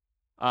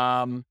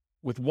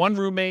 with 1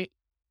 roommate,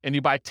 and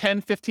you buy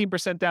 10,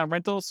 15% down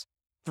rentals,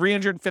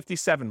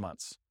 357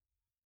 months.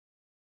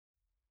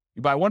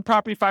 You buy 1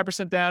 property,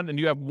 5% down, and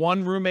you have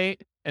 1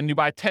 roommate, and you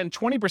buy 10,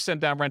 20%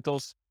 down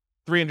rentals,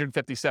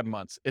 357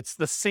 months. It's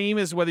the same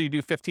as whether you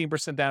do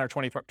 15% down or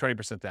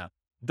 20% down.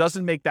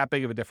 Doesn't make that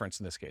big of a difference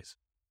in this case.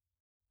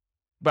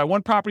 You buy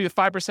 1 property with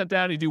 5%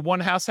 down, you do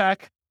 1 house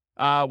hack,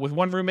 with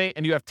 1 roommate,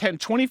 and you have 10,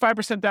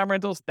 25% down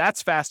rentals,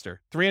 that's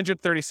faster,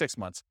 336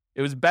 months.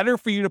 It was better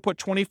for you to put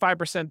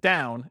 25%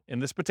 down in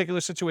this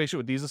particular situation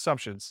with these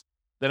assumptions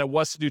than it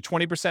was to do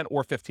 20%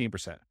 or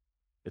 15%.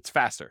 It's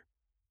faster.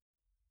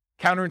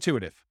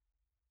 Counterintuitive.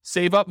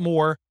 Save up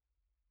more,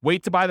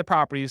 wait to buy the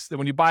properties, then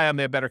when you buy them,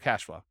 they have better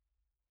cash flow.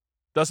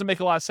 Doesn't make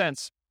a lot of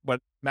sense,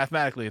 but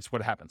mathematically, it's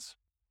what happens.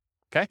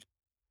 Okay?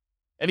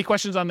 Any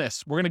questions on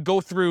this? We're going to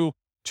go through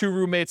 2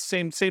 roommates,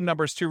 same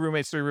numbers, 2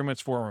 roommates, 3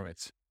 roommates, 4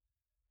 roommates.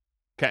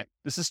 Okay,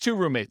 this is 2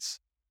 roommates.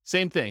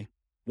 Same thing.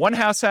 1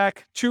 house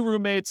hack, 2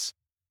 roommates,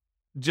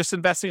 just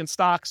investing in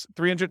stocks,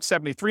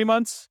 373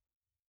 months.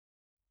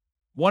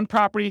 1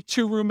 property,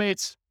 2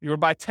 roommates, you would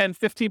buy 10,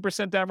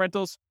 15% down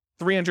rentals,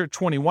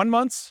 321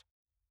 months.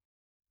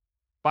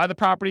 Buy the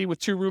property with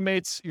 2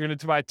 roommates, you're going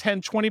to buy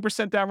 10,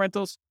 20% down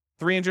rentals,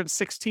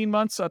 316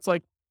 months. So that's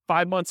like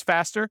 5 months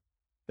faster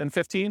than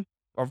 15.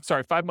 Or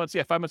sorry, 5 months.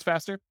 Yeah, 5 months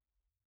faster.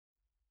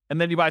 And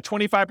then you buy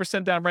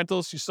 25% down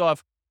rentals. You still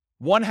have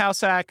 1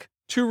 house hack,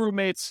 2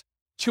 roommates,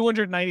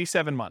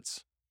 297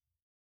 months.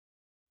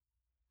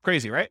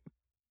 Crazy, right?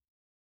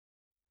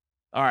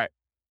 All right.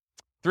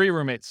 3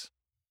 roommates.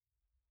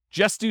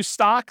 Just do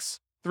stocks,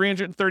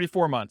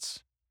 334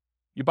 months.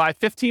 You buy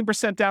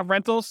 15% down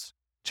rentals,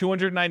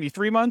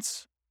 293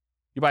 months.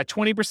 You buy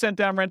 20%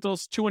 down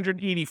rentals,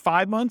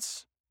 285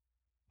 months.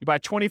 You buy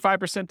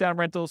 25% down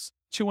rentals,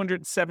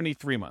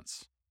 273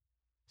 months.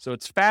 So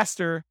it's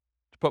faster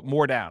to put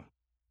more down.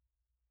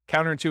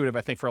 Counterintuitive,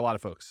 I think, for a lot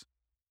of folks.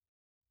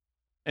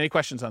 Any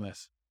questions on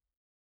this?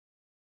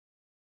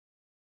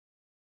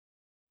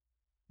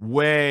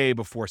 Way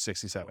before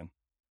 67.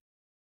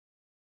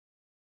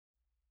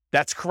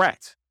 That's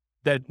correct.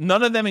 That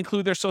none of them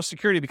include their Social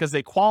Security because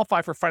they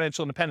qualify for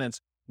financial independence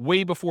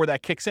way before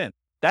that kicks in.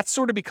 That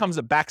sort of becomes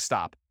a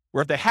backstop,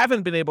 where if they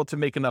haven't been able to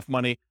make enough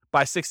money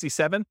by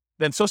 67,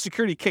 then Social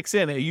Security kicks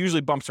in and it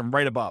usually bumps them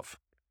right above.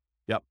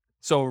 Yep.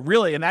 So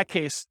really, in that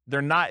case,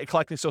 they're not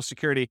collecting Social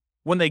Security.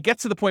 When they get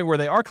to the point where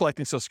they are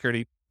collecting Social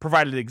Security,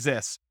 provided it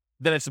exists,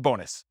 then it's a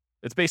bonus.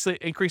 It's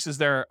basically increases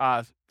their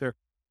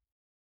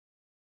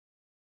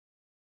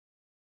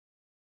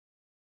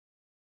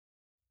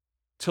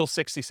till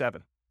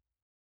 67.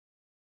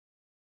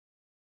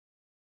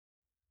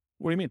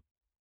 What do you mean?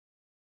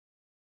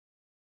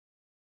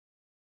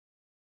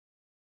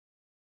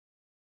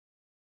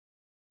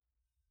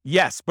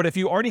 Yes, but if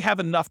you already have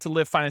enough to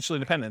live financial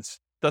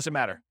independence, doesn't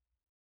matter.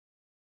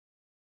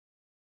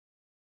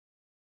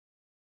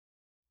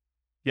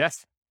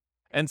 Yes.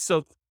 And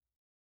so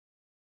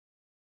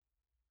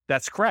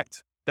that's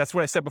correct. That's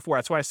what I said before.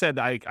 That's why I said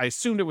I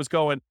assumed it was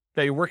going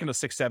that you're working to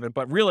 6-7,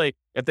 but really,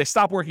 if they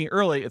stop working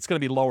early, it's going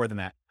to be lower than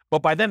that.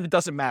 But by then, it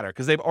doesn't matter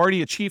because they've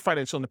already achieved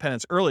financial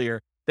independence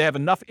earlier. They have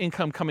enough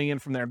income coming in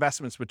from their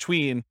investments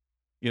between,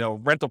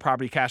 rental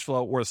property cash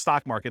flow or the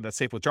stock market, that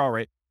safe withdrawal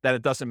rate, that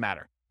it doesn't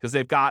matter because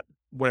they've got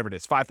whatever it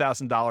is,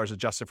 $5,000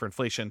 adjusted for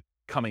inflation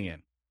coming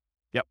in.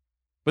 Yep.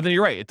 But then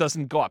you're right. It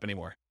doesn't go up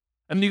anymore.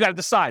 And then you got to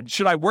decide,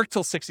 should I work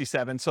till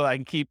 67 so that I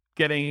can keep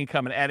getting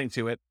income and adding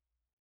to it?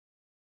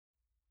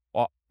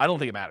 Well, I don't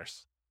think it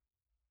matters.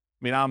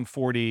 I mean, I'm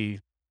 47.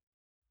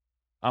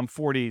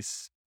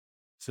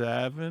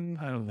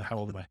 I don't know. How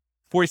old am I?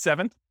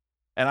 47.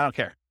 And I don't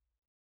care.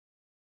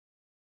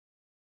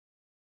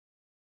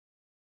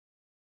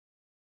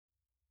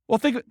 Well,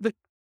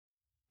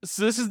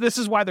 so this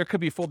is why there could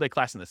be a full day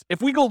class in this.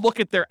 If we go look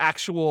at their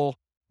actual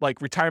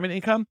retirement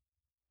income,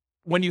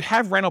 when you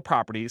have rental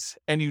properties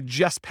and you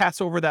just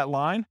pass over that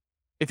line,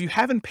 if you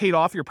haven't paid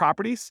off your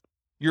properties,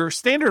 your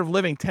standard of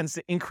living tends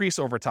to increase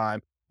over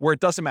time where it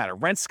doesn't matter.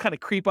 Rents kind of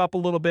creep up a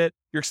little bit.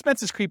 Your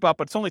expenses creep up,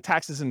 but it's only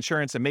taxes,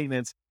 insurance, and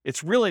maintenance.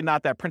 It's really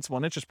not that principal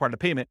and interest part of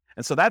the payment.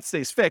 And so that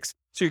stays fixed.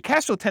 So your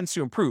cash flow tends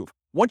to improve.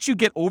 Once you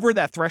get over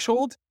that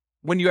threshold,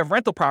 when you have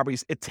rental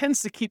properties, it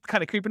tends to keep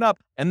kind of creeping up.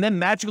 And then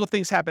magical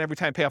things happen every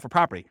time you pay off a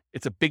property.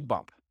 It's a big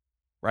bump,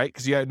 right?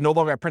 Because you no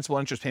longer have principal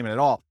and interest payment at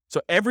all. So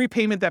every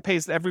payment that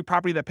pays, every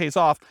property that pays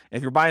off,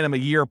 if you're buying them a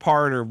year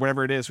apart or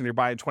whatever it is, when you're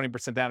buying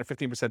 20% down or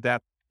 15% down,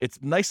 it's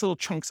nice little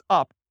chunks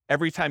up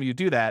every time you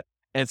do that.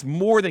 And it's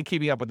more than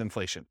keeping up with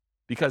inflation.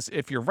 Because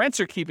if your rents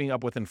are keeping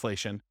up with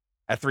inflation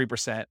at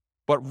 3%,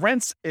 but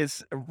rent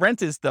is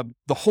the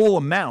whole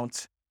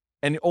amount,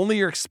 and only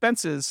your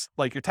expenses,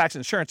 like your tax and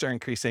insurance, are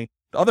increasing,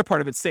 the other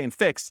part of it's staying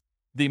fixed,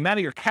 the amount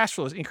of your cash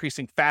flow is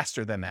increasing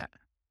faster than that.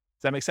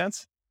 Does that make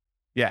sense?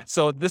 Yeah.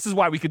 So this is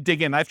why we could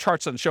dig in. I have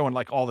charts on showing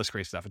like all this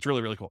great stuff. It's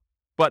really, really cool.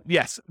 But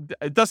yes,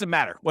 it doesn't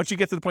matter. Once you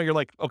get to the point, you're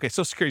like, okay,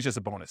 Social Security is just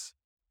a bonus.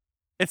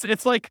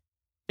 It's like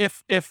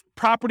if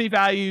property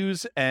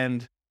values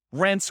and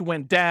rents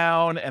went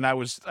down and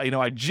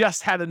I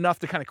just had enough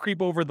to kind of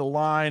creep over the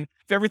line.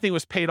 If everything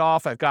was paid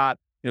off, I've got,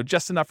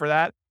 just enough for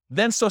that.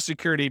 Then Social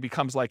Security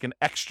becomes like an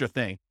extra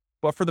thing.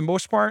 But for the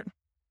most part,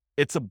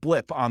 it's a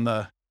blip on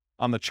the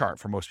chart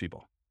for most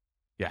people.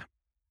 Yeah.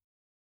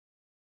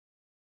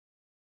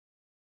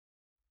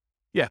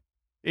 Yeah.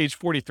 Age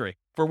 43.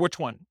 For which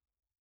one?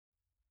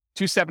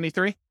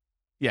 273?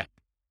 Yeah.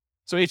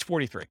 So age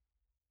 43.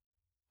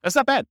 That's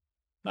not bad.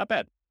 Not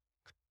bad.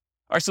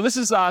 All right. So this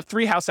is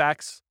 3 house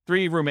hacks,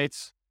 3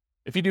 roommates.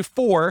 If you do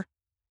 4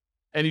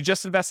 and you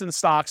just invest in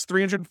stocks,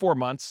 304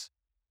 months.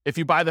 If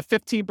you buy the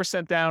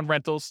 15% down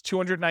rentals,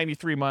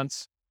 293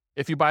 months.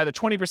 If you buy the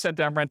 20%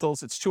 down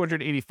rentals, it's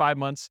 285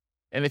 months.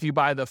 And if you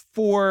buy the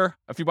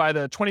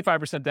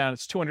 25% down,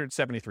 it's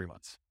 273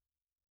 months.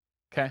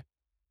 Okay.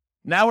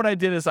 Now what I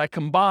did is I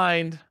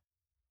combined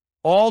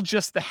all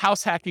just the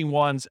house hacking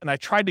ones, and I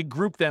tried to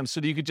group them so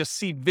that you could just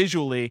see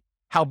visually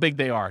how big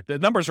they are. The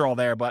numbers are all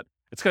there, but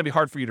it's going to be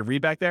hard for you to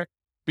read back there.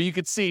 But you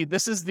could see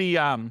this is the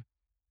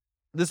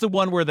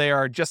one where they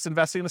are just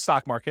investing in the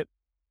stock market.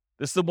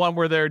 This is the one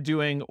where they're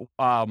doing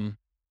one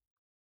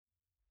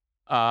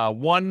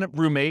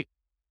roommate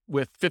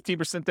with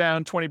 15%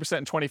 down, 20%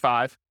 and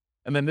 25.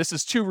 And then this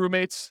is 2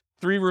 roommates,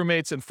 3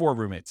 roommates, and 4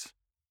 roommates.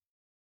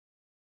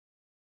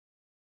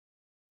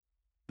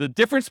 The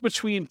difference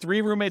between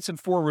 3 roommates and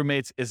 4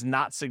 roommates is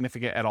not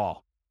significant at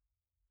all.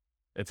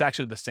 It's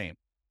actually the same.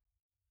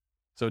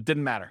 So it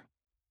didn't matter.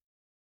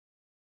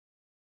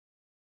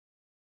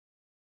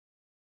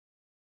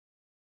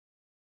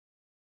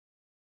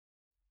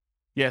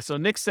 Yeah, so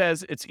Nick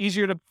says it's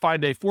easier to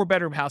find a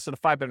 4-bedroom house than a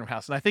 5-bedroom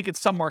house. And I think in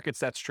some markets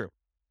that's true.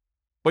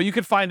 But you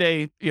could find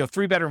a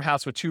 3-bedroom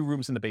house with 2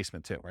 rooms in the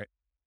basement too, right?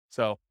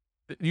 So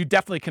you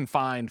definitely can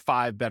find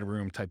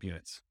 5-bedroom type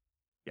units.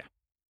 Yeah.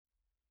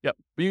 Yep.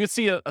 But you can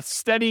see a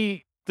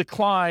steady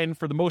decline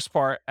for the most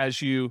part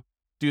as you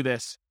do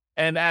this.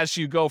 And as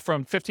you go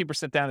from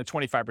 15% down to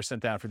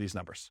 25% down for these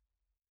numbers.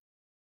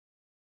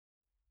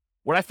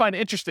 What I find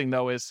interesting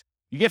though is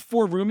you get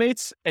 4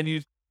 roommates and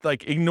you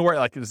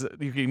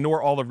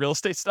ignore all the real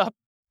estate stuff,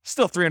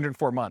 still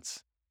 304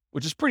 months,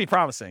 which is pretty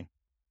promising,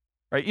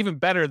 right? Even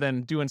better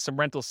than doing some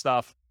rental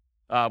stuff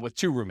with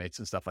 2 roommates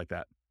and stuff like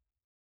that.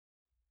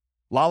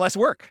 A lot less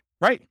work,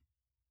 right?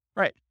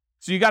 Right.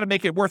 So you got to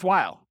make it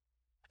worthwhile.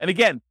 And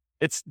again,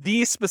 it's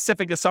these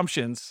specific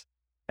assumptions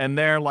and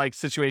their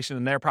situation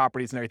and their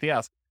properties and everything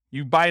else.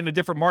 You buy in a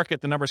different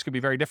market, the numbers could be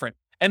very different.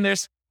 And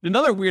there's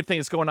another weird thing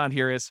that's going on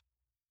here is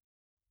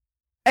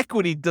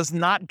equity does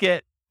not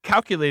get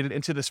calculated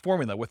into this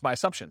formula with my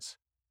assumptions.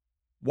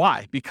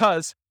 Why?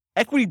 Because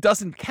equity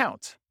doesn't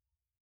count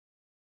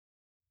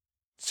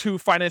to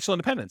financial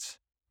independence,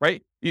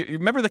 right? You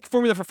remember the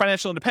formula for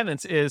financial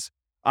independence is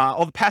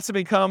all the passive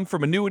income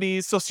from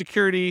annuities, Social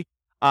Security,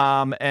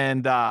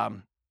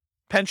 and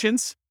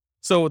pensions.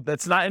 So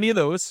that's not any of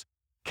those.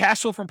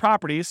 Cash flow from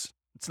properties,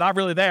 it's not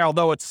really there,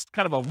 although it's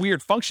kind of a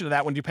weird function of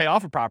that when you pay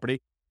off a property.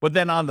 But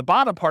then on the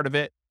bottom part of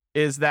it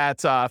is that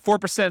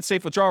 4%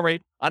 safe withdrawal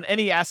rate on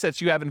any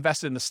assets you have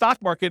invested in the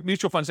stock market,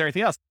 mutual funds, and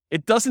everything else.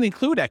 It doesn't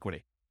include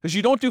equity because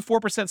you don't do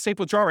 4% safe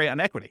withdrawal rate on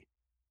equity.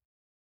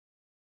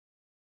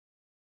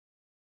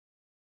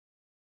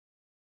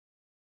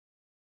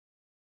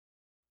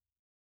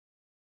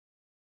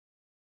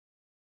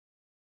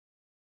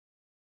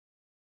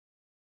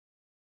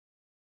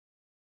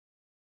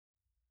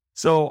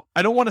 So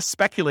I don't want to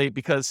speculate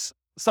because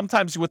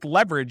sometimes with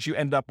leverage, you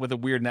end up with a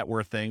weird net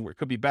worth thing where it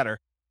could be better.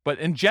 But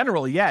in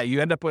general, yeah,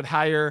 you end up with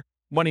higher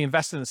money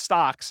invested in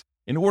stocks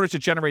in order to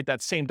generate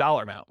that same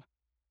dollar amount.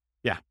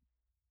 Yeah.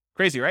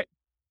 Crazy, right?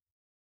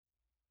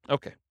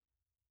 Okay.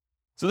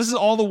 So this is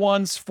all the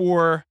ones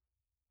for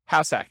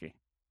house hacking.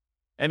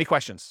 Any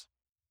questions?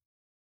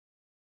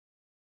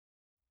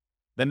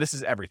 Then this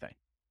is everything.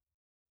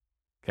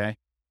 Okay.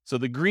 So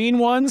the green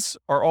ones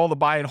are all the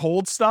buy and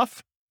hold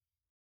stuff.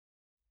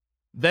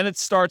 Then it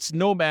starts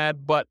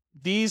Nomad, but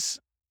these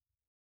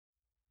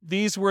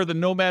were the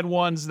Nomad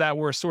ones that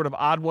were sort of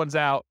odd ones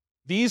out.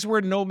 These were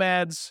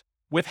Nomads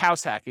with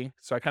house hacking.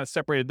 So I kind of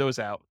separated those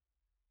out.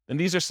 And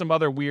these are some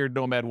other weird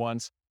Nomad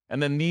ones.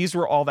 And then these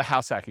were all the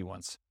house hacking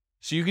ones.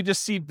 So you could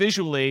just see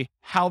visually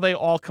how they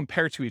all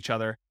compare to each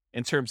other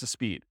in terms of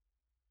speed.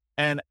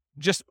 And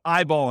just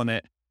eyeballing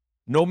it,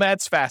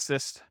 Nomad's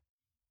fastest,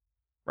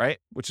 right?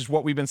 Which is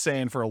what we've been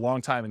saying for a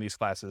long time in these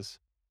classes.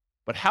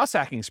 But house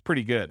hacking is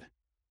pretty good,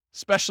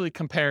 especially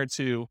compared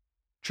to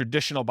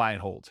traditional buy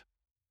and hold,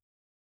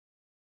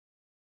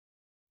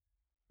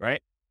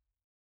 right?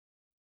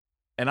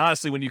 And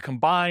honestly, when you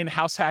combine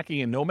house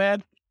hacking and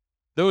Nomad,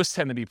 those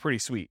tend to be pretty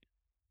sweet.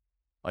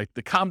 Like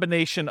the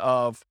combination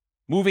of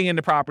moving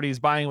into properties,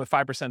 buying with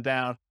 5%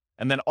 down,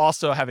 and then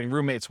also having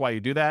roommates while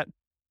you do that,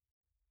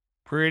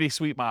 pretty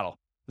sweet model.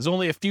 There's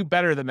only a few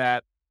better than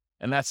that,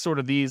 and that's sort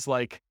of these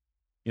like,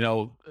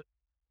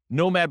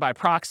 Nomad by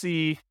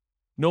proxy,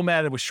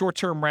 Nomad with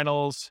short-term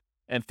rentals,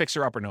 and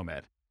fixer-upper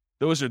Nomad.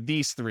 Those are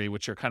these three,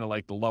 which are kind of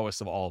like the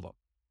lowest of all of them.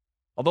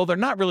 Although they're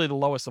not really the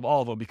lowest of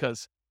all of them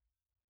because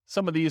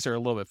some of these are a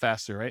little bit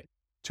faster, right?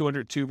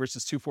 202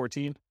 versus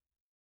 214.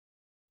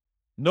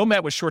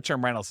 Nomad with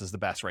short-term rentals is the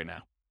best right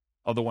now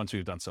of the ones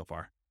we've done so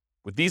far.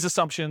 With these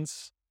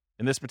assumptions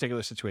in this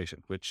particular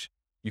situation, which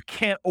you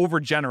can't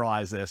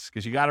overgeneralize this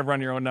because you got to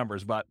run your own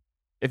numbers. But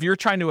if you're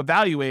trying to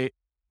evaluate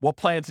what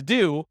plan to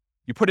do,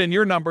 you put in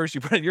your numbers,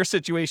 you put in your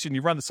situation,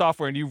 you run the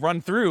software, and you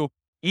run through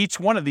each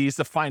one of these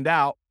to find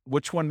out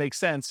which one makes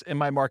sense in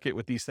my market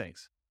with these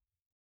things.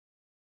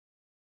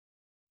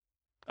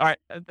 All right,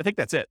 I think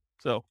that's it.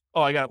 So,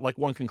 I got like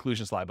one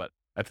conclusion slide, but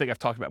I think I've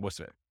talked about most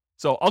of it.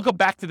 So I'll go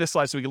back to this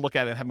slide so we can look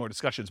at it and have more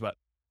discussions. But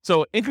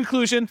so in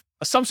conclusion,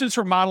 assumptions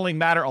for modeling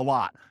matter a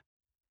lot.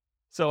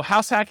 So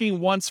house hacking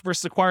once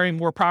versus acquiring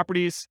more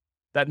properties,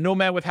 that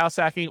Nomad with house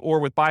hacking or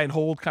with buy and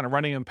hold kind of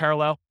running in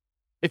parallel.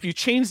 If you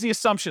change the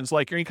assumptions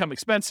like your income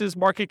expenses,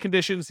 market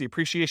conditions, the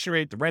appreciation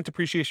rate, the rent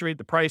appreciation rate,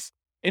 the price,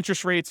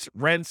 interest rates,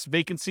 rents,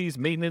 vacancies,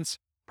 maintenance,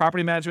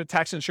 property management,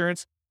 tax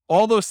insurance,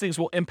 all those things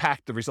will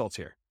impact the results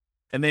here.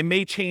 And they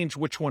may change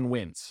which one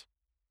wins,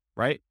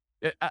 right?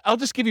 I'll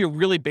just give you a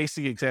really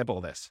basic example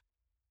of this.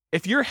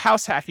 If you're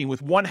house hacking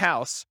with one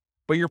house,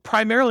 but you're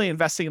primarily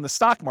investing in the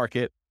stock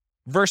market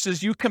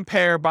versus you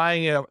compare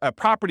buying a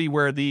property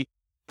where the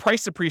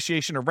price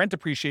appreciation or rent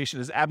appreciation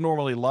is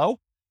abnormally low,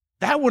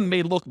 that one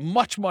may look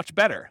much, much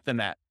better than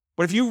that.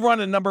 But if you run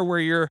a number where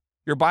you're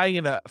buying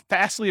in a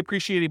fastly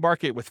appreciating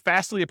market with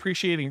fastly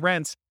appreciating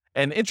rents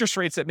and interest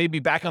rates that may be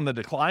back on the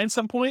decline at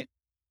some point,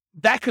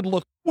 that could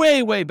look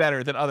way, way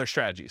better than other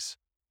strategies,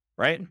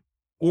 right?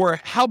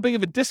 Or how big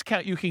of a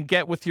discount you can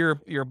get with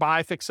your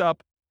buy, fix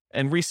up,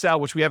 and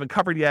resell, which we haven't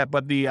covered yet,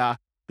 but the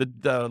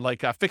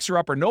fixer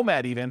up or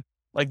Nomad even,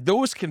 like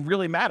those can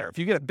really matter. If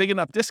you get a big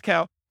enough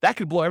discount, that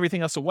could blow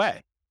everything else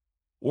away.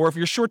 Or if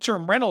your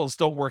short-term rentals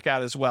don't work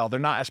out as well, they're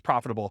not as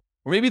profitable,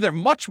 or maybe they're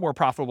much more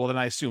profitable than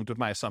I assumed with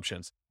my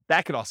assumptions.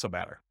 That could also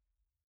matter.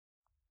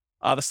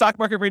 The stock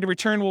market rate of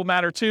return will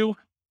matter too.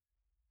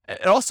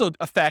 It also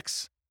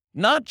affects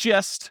not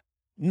just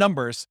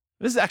numbers.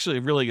 This is actually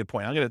a really good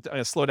point. I'm going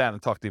to slow down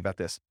and talk to you about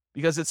this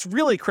because it's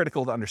really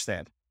critical to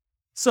understand.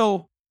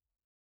 So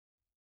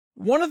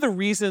one of the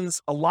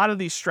reasons a lot of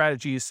these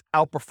strategies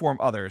outperform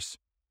others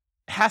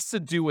has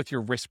to do with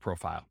your risk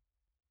profile.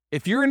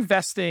 If you're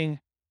investing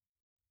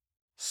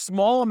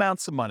small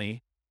amounts of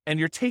money and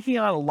you're taking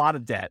on a lot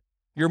of debt,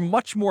 you're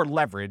much more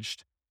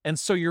leveraged. And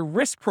so your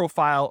risk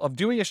profile of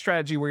doing a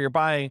strategy where you're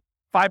buying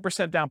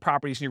 5% down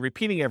properties and you're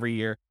repeating every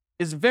year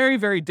is very,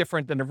 very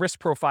different than the risk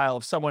profile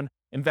of someone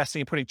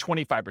investing and putting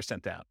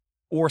 25% down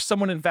or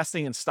someone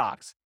investing in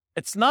stocks.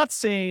 It's not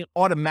saying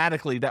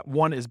automatically that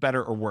one is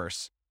better or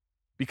worse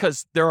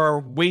because there are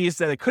ways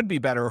that it could be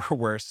better or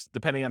worse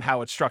depending on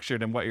how it's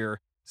structured and what your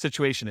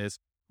situation is,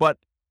 but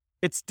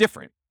it's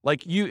different.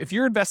 Like if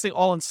you're investing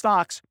all in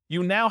stocks,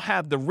 you now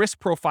have the risk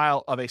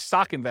profile of a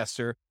stock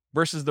investor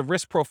versus the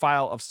risk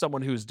profile of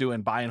someone who's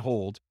doing buy and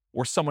hold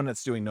or someone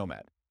that's doing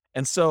Nomad.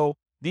 And so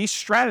these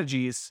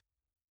strategies,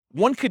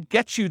 one could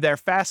get you there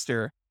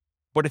faster,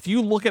 but if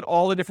you look at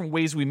all the different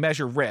ways we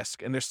measure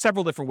risk, and there's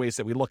several different ways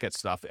that we look at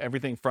stuff,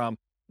 everything from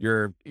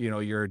your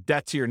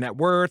debt to your net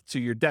worth, to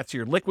your debt to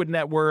your liquid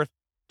net worth,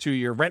 to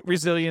your rent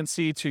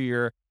resiliency, to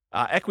your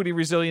equity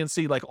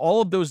resiliency, like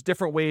all of those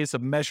different ways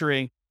of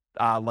measuring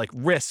like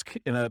risk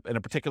in a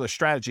particular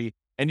strategy,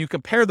 and you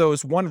compare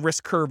those one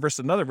risk curve versus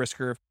another risk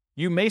curve,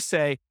 you may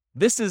say,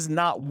 this is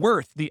not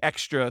worth the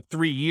extra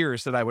 3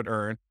 years that I would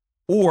earn.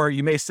 Or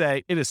you may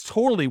say, it is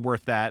totally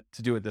worth that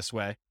to do it this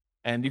way.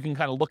 And you can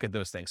kind of look at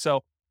those things.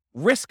 So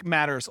risk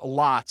matters a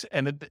lot.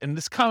 And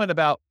this comment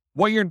about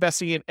what you're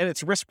investing in and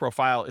its risk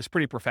profile is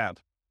pretty profound.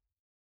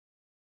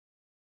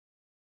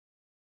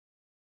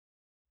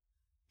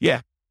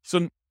 Yeah.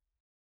 So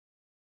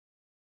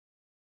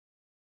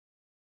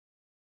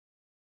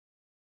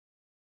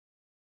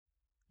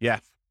yeah.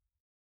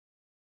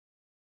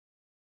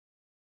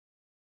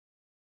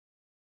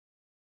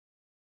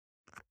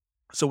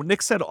 So what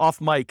Nick said off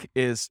mic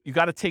is you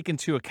got to take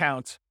into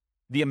account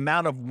the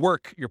amount of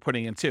work you're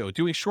putting into.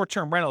 Doing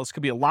short-term rentals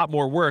could be a lot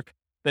more work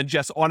than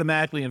just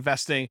automatically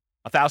investing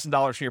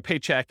 $1,000 from your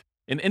paycheck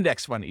in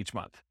index fund each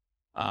month.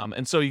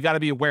 And so you got to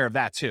be aware of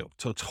that too.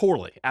 So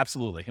totally,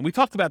 absolutely. And we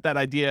talked about that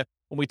idea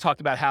when we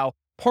talked about how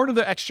part of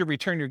the extra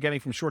return you're getting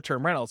from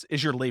short-term rentals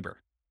is your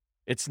labor.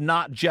 It's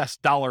not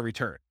just dollar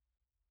return.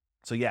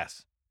 So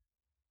yes.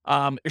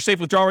 Your safe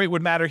withdrawal rate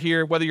would matter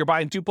here. Whether you're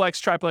buying duplex,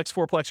 triplex,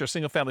 fourplex, or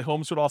single-family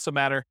homes would also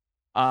matter.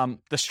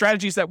 The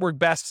strategies that work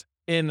best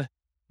in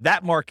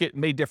that market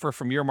may differ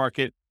from your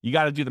market. You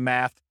got to do the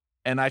math.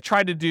 And I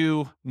tried to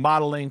do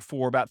modeling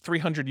for about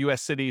 300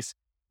 U.S. cities.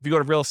 If you go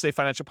to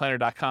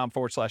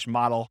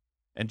realestatefinancialplanner.com/model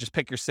and just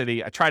pick your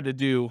city, I tried to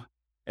do,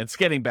 and it's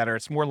getting better.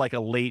 It's more like a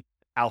late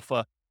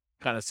alpha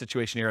kind of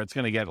situation here. It's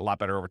going to get a lot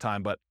better over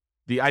time. But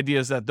the idea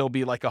is that there'll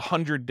be like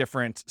 100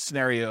 different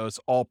scenarios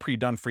all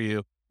pre-done for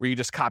you where you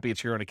just copy it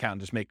to your own account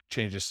and just make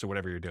changes to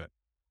whatever you're doing.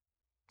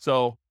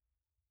 So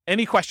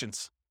any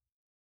questions?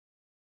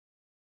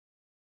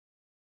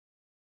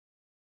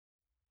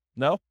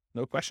 No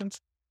questions?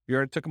 You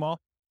already took them all?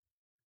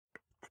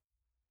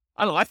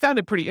 I don't know. I found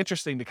it pretty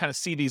interesting to kind of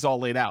see these all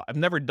laid out. I've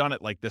never done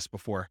it like this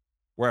before,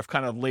 where I've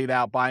kind of laid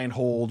out buy and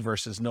hold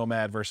versus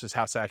nomad versus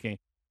house hacking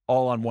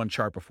all on one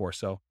chart before.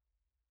 So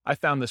I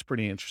found this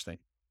pretty interesting.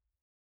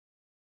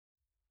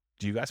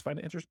 Do you guys find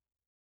it interesting?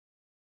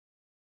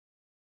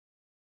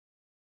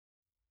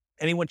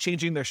 Anyone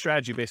changing their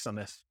strategy based on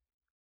this?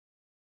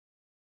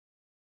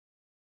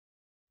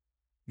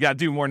 You got to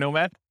do more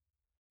nomad?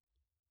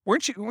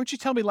 Weren't you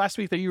telling me last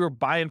week that you were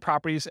buying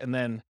properties and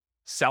then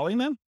selling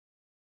them?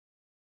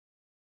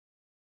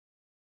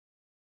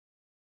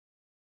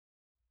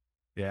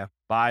 Yeah.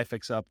 Buy,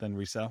 fix up, then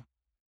resell.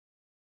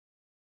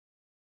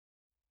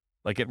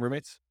 Like getting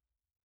roommates?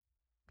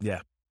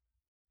 Yeah.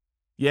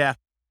 Yeah.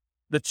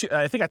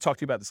 I think I talked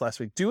to you about this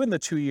last week. Doing the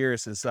 2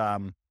 years is,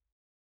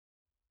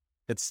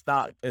 it's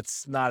not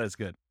as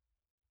good,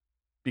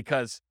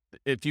 because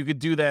if you could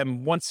do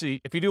them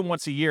if you do them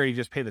once a year, you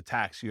just pay the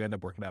tax, you end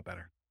up working out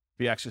better.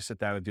 If you actually sit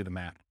down and do the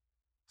math.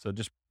 So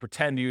just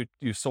pretend you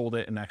sold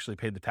it and actually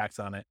paid the tax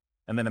on it.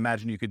 And then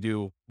imagine you could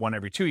do one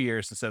every 2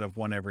 years instead of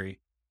one every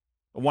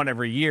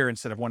year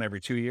instead of one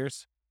every 2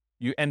 years.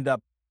 You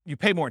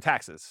pay more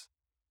taxes,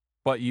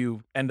 but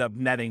you end up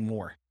netting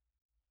more.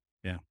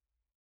 Yeah.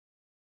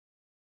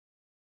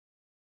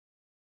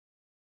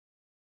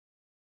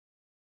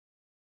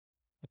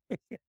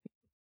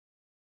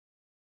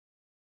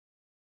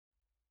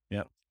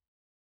 Yep.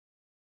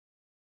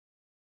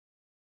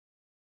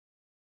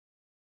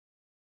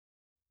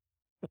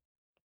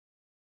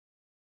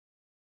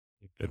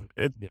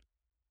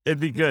 It'd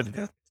be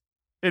good.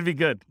 It'd be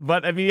good.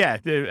 But I mean, yeah,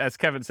 as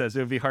Kevin says, it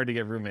would be hard to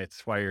get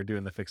roommates while you're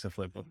doing the fix and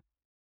flip.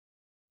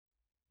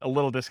 A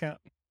little discount.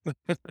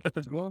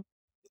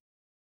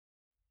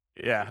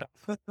 Yeah.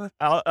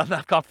 I'll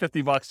knock off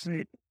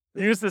 $50.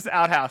 Use this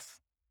outhouse.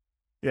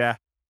 Yeah.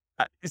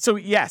 So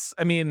yes,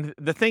 I mean,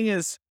 the thing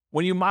is,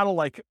 when you model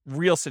like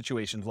real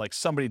situations, like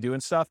somebody doing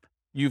stuff,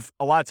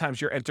 a lot of times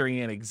you're entering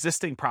in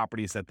existing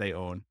properties that they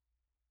own.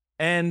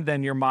 And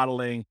then you're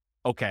modeling,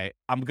 okay,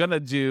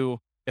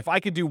 if I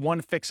could do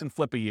one fix and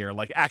flip a year,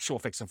 like actual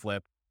fix and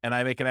flip, and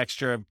I make an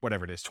extra,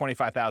 whatever it is,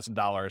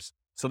 $25,000.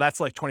 So that's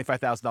like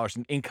 $25,000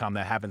 in income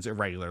that happens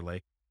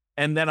irregularly.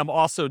 And then I'm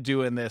also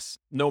doing this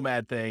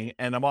nomad thing,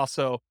 and I'm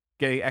also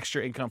getting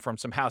extra income from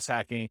some house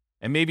hacking,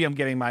 and maybe I'm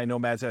getting my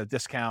nomads at a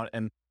discount.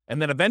 And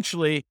then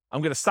eventually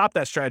I'm going to stop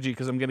that strategy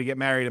because I'm going to get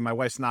married and my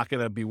wife's not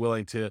going to be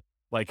willing to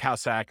like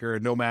house hack or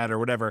nomad or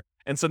whatever.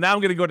 And so now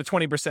I'm going to go to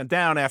 20%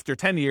 down after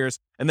 10 years.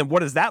 And then what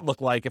does that look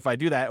like if I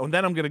do that? And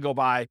then I'm going to go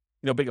buy,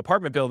 big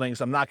apartment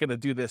buildings. I'm not going to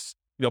do this,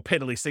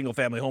 piddly single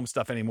family home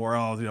stuff anymore.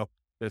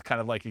 It's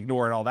kind of like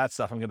ignoring all that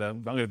stuff. I'm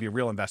going to be a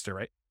real investor,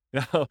 right?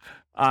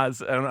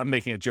 I'm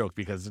making a joke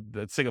because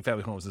the single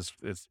family homes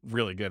is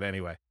really good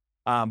anyway.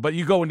 But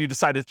you go and you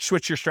decide to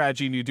switch your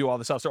strategy and you do all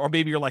this stuff. Or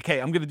maybe you're like,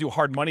 hey, I'm going to do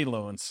hard money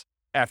loans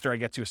after I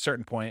get to a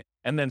certain point.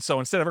 And then so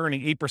instead of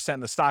earning 8% in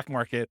the stock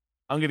market,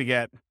 I'm going to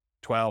get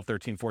 12,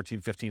 13,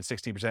 14, 15,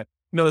 16%.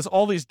 There's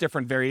all these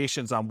different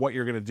variations on what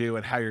you're going to do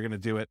and how you're going to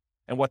do it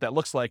and what that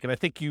looks like. And I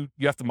think you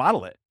have to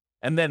model it.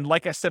 And then,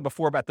 like I said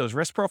before about those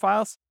risk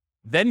profiles,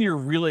 then you're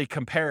really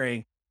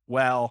comparing,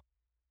 well,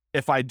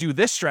 if I do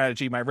this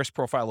strategy, my risk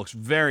profile looks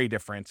very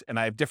different and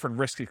I have different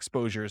risk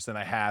exposures than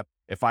I have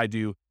if I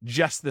do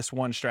just this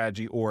one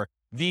strategy or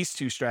these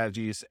two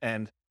strategies,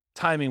 and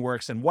timing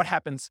works. And what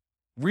happens,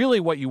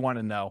 really what you want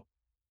to know,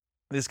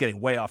 this is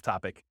getting way off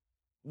topic.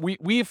 When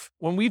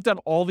we've done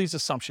all these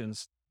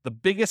assumptions, the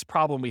biggest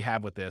problem we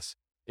have with this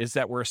is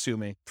that we're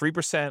assuming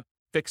 3%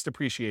 fixed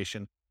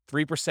appreciation,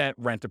 3%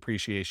 rent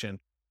appreciation,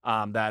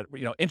 that,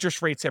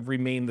 interest rates have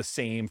remained the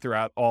same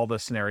throughout all the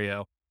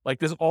scenario. Like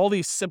there's all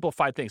these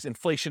simplified things.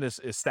 Inflation is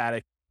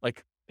static,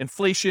 like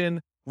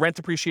inflation, rent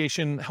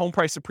appreciation, home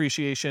price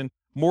appreciation,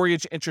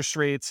 mortgage interest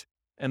rates.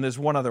 And there's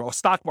one other,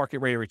 stock market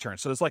rate of return.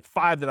 So there's like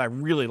 5 that I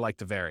really like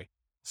to vary.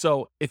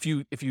 So if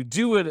you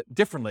do it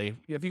differently,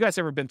 have you guys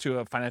ever been to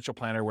a financial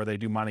planner where they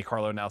do Monte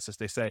Carlo analysis?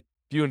 They say, if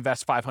you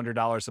invest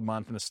 $500 a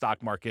month in the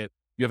stock market,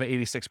 you have an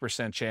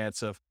 86%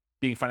 chance of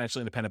being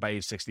financially independent by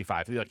age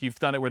 65. Like you've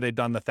done it where they've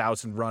done the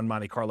 1,000 run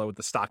Monte Carlo with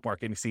the stock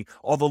market, and you see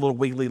all the little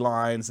wiggly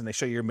lines, and they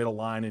show you your middle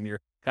line and your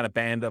kind of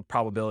band of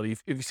probability.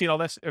 Have you seen all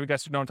this? Have you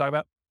guys know what I'm talking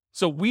about?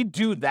 So we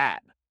do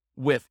that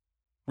with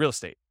real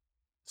estate.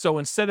 So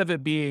instead of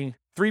it being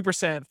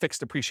 3%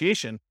 fixed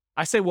appreciation,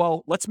 I say,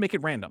 well, let's make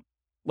it random.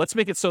 Let's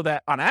make it so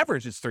that on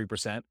average it's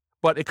 3%,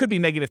 but it could be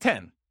negative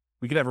 10.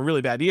 We could have a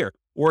really bad year,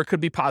 or it could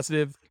be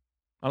positive.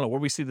 I don't know, where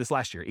we see this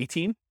last year,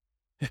 18?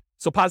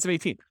 So positive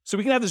 18. So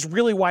we can have this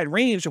really wide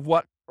range of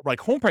what like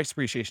home price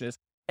appreciation is,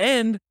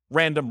 and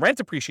random rent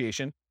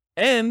appreciation,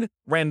 and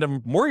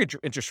random mortgage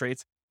interest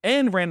rates,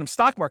 and random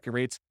stock market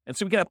rates. And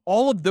so we can have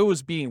all of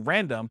those being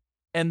random.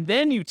 And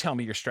then you tell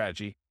me your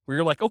strategy where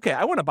you're like, okay,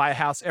 I want to buy a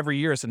house every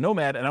year as a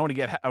nomad, and I want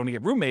to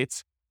get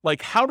roommates.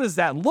 Like, how does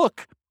that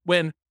look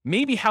when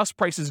maybe house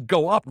prices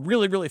go up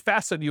really, really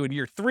fast on you in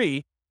year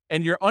 3,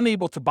 and you're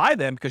unable to buy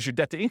them because your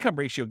debt to income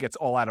ratio gets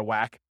all out of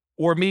whack?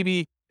 Or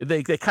maybe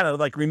they kind of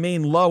like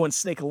remain low and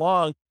snake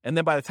along, and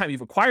then by the time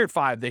you've acquired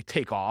 5, they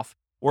take off.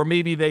 Or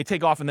maybe they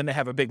take off and then they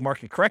have a big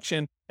market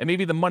correction, and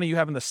maybe the money you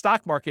have in the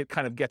stock market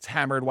kind of gets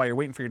hammered while you're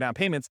waiting for your down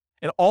payments.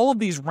 And all of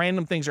these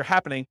random things are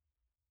happening,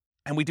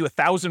 and we do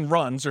 1,000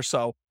 runs or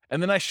so,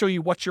 and then I show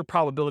you what's your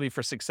probability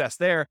for success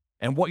there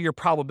and what your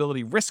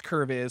probability risk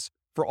curve is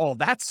for all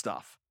that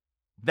stuff.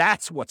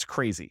 That's what's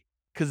crazy,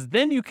 because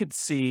then you could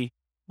see,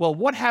 well,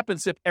 what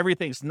happens if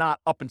everything's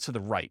not up and to the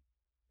right?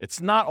 It's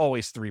not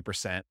always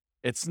 3%.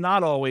 It's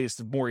not always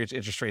the mortgage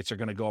interest rates are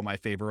going to go in my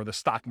favor, or the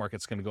stock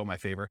market's going to go in my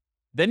favor.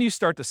 Then you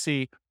start to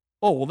see,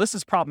 oh, well, this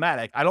is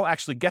problematic. I don't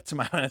actually get to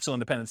my financial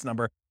independence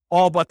number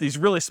all but these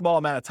really small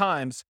amount of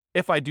times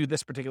if I do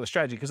this particular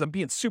strategy, because I'm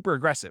being super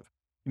aggressive.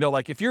 You know,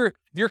 like if you're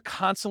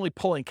constantly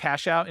pulling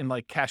cash out and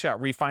like cash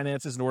out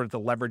refinances in order to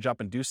leverage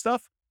up and do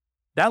stuff,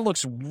 that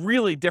looks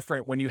really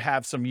different when you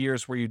have some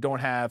years where you don't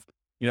have,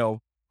 you know,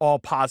 all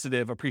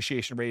positive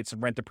appreciation rates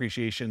and rent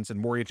appreciations and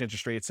mortgage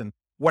interest rates. And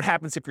what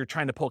happens if you're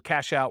trying to pull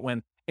cash out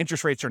when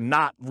interest rates are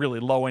not really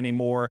low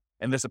anymore,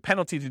 and there's a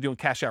penalty to doing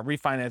cash out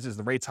refinances,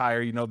 the rate's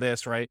higher, you know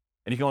this, right?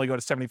 And you can only go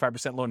to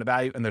 75% loan to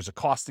value, and there's a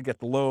cost to get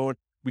the loan.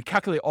 We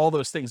calculate all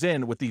those things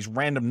in with these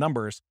random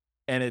numbers,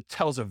 and it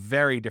tells a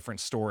very different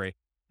story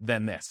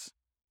than this,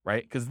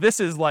 right? Because this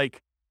is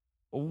like,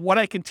 what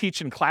I can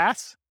teach in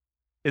class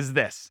is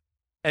this.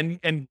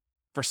 And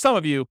for some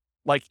of you,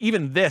 like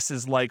even this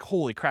is like,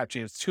 holy crap,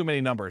 James, too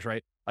many numbers,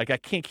 right? Like I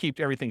can't keep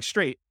everything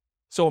straight.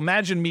 So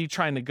imagine me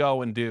trying to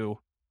go and do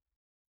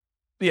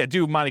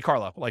Monte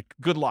Carlo, like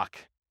good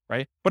luck,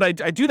 right? But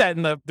I do that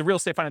in the Real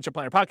Estate Financial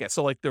Planner podcast.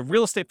 So like the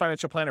Real Estate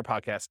Financial Planner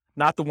podcast,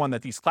 not the one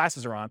that these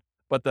classes are on,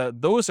 but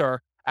those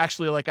are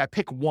actually like I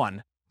pick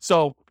one.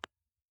 So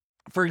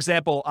for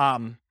example,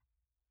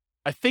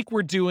 I think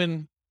we're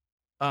doing,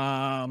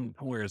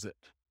 where is it?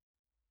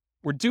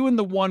 We're doing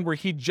the one where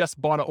he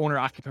just bought an owner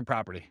occupant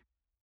property.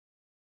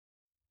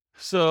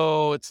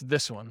 So it's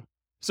this one.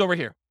 So we're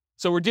here.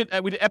 So we did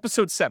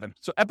episode 7.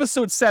 So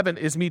episode 7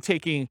 is me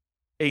taking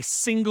a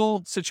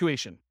single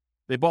situation.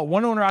 They bought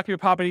one owner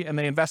occupant property and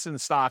they invested in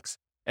stocks.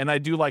 And I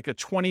do like a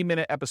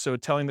 20-minute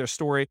episode telling their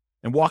story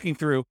and walking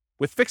through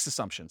with fixed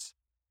assumptions.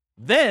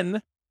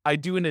 Then I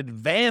do an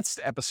advanced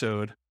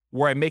episode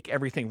where I make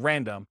everything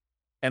random.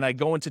 And I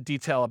go into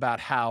detail about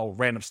how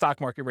random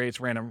stock market rates,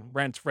 random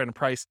rent, random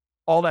price,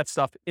 all that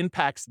stuff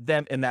impacts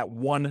them in that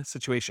one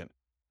situation.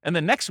 And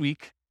then next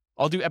week,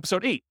 I'll do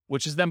episode 8,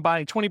 which is them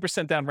buying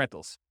 20% down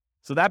rentals.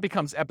 So that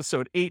becomes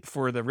episode 8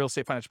 for the Real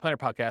Estate Financial Planner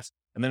podcast.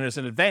 And then there's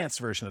an advanced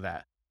version of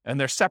that. And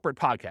they're separate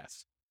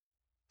podcasts.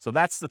 So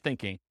that's the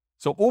thinking.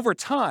 So over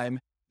time,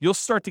 you'll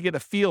start to get a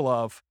feel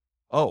of,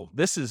 oh,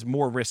 this is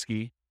more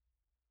risky,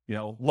 you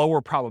know,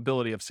 lower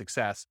probability of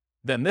success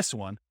than this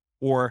one,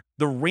 or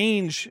the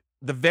range,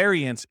 the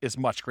variance is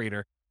much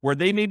greater, where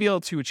they may be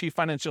able to achieve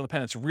financial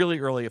independence really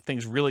early if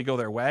things really go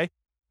their way,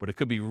 but it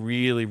could be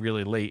really,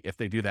 really late if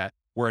they do that,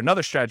 where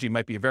another strategy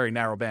might be a very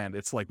narrow band.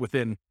 It's like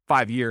within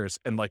 5 years,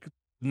 and like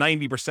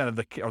 90%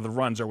 of the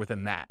runs are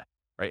within that,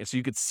 right? And so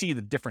you could see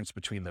the difference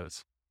between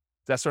those.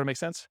 Does that sort of make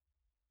sense?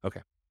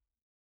 Okay.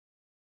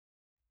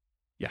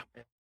 Yeah.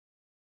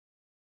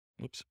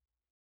 Oops.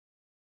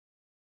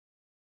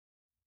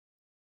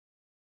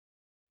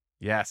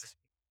 Yes.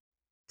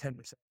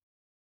 10%.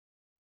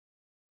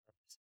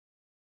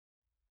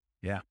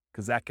 Yeah,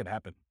 because that could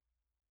happen.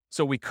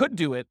 So we could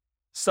do it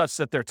such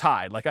that they're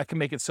tied. Like I can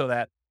make it so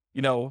that,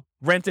 you know,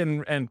 rent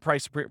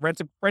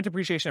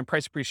appreciation and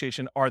price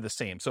appreciation are the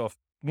same. So if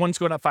one's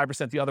going up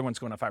 5%, the other one's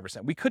going up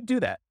 5%. We could do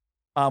that.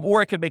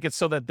 Or I could make it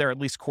so that they're at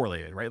least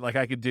correlated, right? Like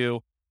I could do,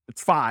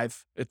 it's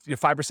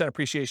 5%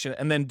 appreciation,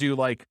 and then do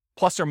like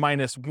plus or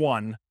minus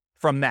 1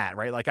 from that,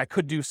 right? Like I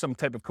could do some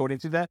type of coding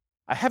to that.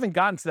 I haven't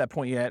gotten to that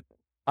point yet,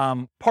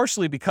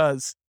 partially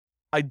because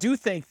I do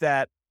think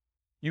that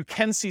you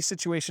can see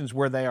situations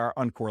where they are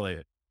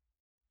uncorrelated.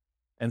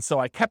 And so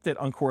I kept it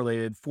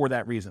uncorrelated for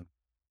that reason.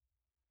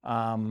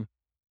 What's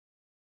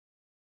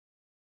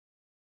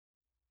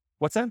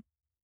that?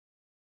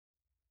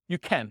 You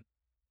can.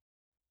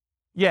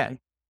 Yeah.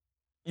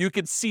 You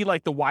could see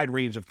like the wide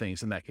range of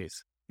things in that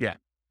case. Yeah.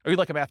 Are you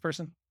like a math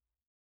person?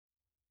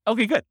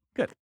 Okay, good.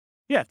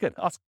 Yeah, good.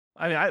 Awesome.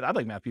 I mean, I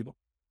like math people.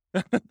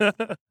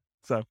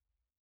 So,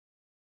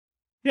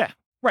 yeah,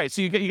 right.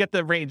 So you get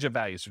the range of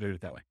values to do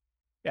it that way.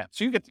 Yeah.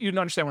 So you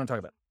understand what I'm talking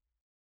about.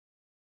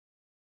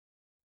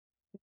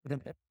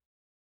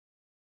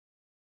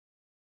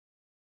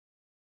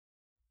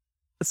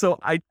 So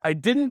I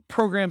didn't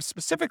program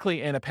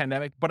specifically in a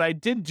pandemic, but I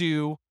did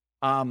do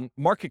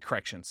market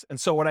corrections. And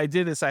so what I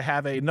did is I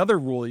have another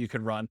rule you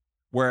can run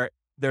where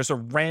there's a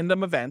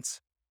random event.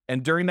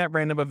 And during that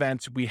random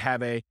event, we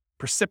have a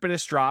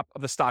precipitous drop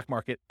of the stock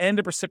market and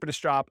a precipitous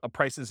drop of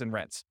prices and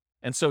rents.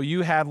 And so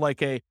you have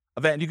like a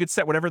event, you could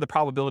set whatever the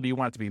probability you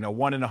want it to be,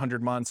 1 in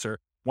 100 months or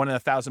 1 in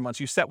 1,000 months,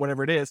 you set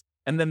whatever it is.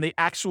 And then the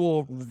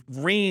actual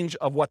range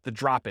of what the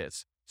drop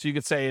is. So you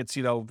could say it's,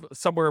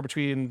 somewhere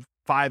between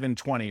 5 and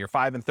 20 or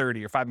 5 and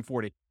 30 or 5 and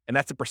 40, and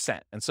that's a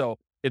percent. And so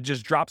it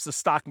just drops the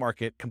stock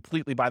market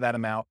completely by that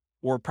amount,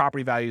 or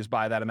property values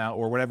by that amount,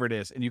 or whatever it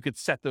is. And you could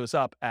set those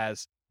up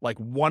as like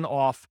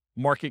one-off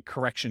market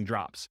correction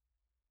drops.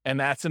 And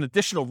that's an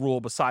additional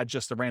rule besides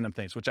just the random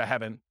things, which I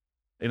haven't,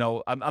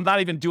 I'm not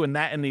even doing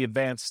that in the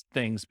advanced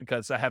things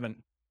because I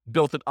haven't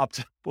built it up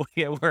to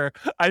where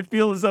I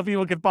feel as though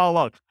people can follow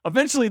along.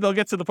 Eventually they'll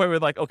get to the point where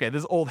like, okay,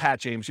 this is old hat,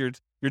 James, you're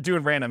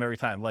doing random every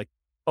time. Like,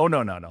 oh,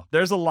 no.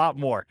 There's a lot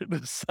more.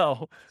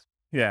 So,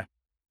 yeah.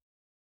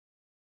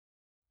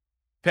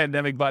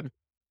 Pandemic button.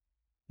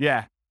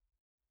 Yeah.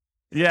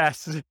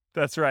 Yes,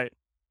 that's right.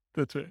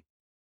 That's right.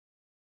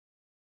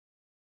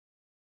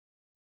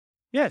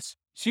 Yes.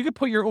 So you could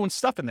put your own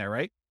stuff in there,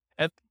 right?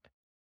 And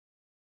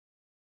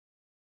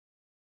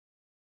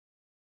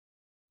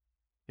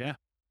yeah.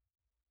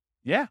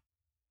 Yeah.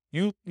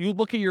 You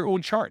look at your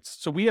own charts.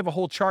 So we have a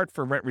whole chart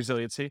for rent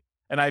resiliency,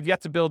 and I've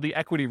yet to build the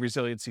equity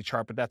resiliency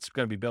chart, but that's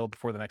going to be built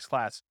before the next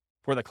class,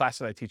 for the class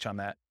that I teach on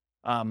that.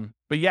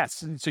 But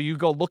yes, so you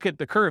go look at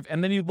the curve,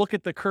 and then you look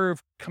at the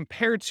curve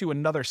compared to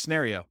another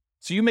scenario.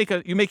 So you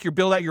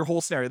build out your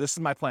whole scenario. This is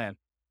my plan.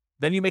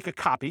 Then you make a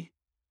copy,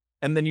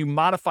 and then you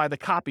modify the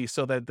copy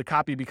so that the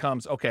copy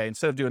becomes, okay,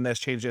 instead of doing this,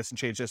 change this and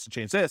change this and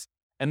change this.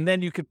 And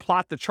then you could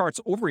plot the charts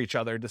over each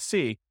other to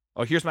see,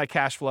 oh, here's my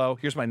cash flow,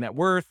 here's my net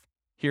worth,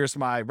 here's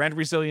my rent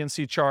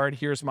resiliency chart,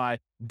 here's my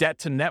debt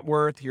to net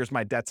worth, here's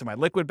my debt to my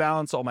liquid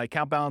balance, all my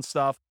account balance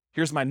stuff,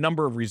 here's my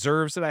number of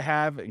reserves that I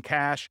have in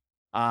cash.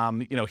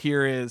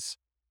 Here is,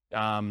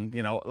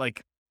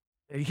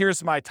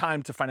 here's my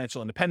time to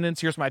financial independence,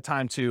 here's my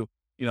time to,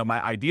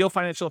 my ideal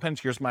financial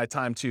independence, here's my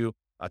time to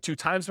 2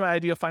 times my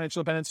ideal financial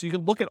independence. So you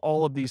can look at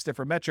all of these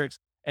different metrics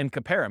and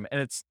compare them.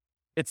 And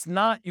it's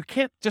not, you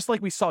can't, just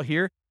like we saw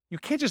here, you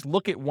can't just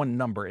look at one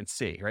number and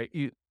see, right?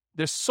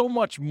 There's so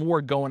much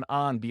more going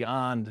on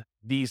beyond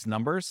these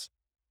numbers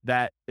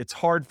that it's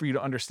hard for you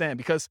to understand,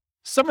 because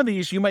some of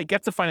these you might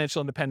get to financial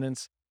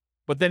independence,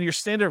 but then your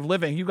standard of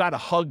living, you got to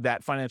hug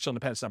that financial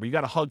independence number. You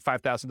got to hug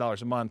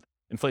 $5,000 a month,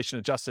 inflation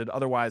adjusted.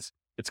 Otherwise,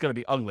 it's going to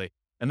be ugly.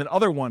 And then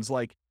other ones,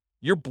 like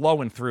you're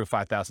blowing through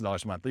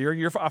 $5,000 a month.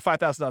 You're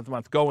 $5,000 a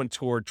month going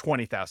toward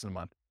 $20,000 a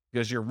month,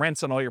 because your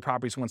rents on all your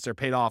properties once they're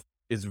paid off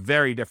is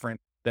very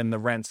different than the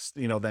rents,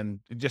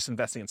 than just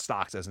investing in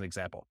stocks as an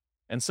example.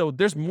 And so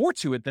there's more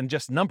to it than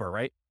just number,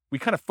 right? We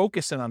kind of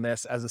focus in on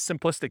this as a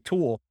simplistic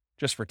tool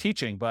just for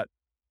teaching, but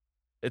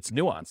it's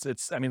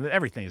nuanced.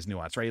 Everything is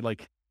nuanced, right?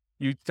 Like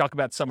you talk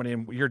about somebody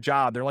in your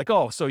job, they're like,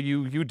 oh, so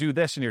you do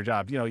this in your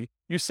job.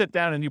 You sit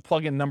down and you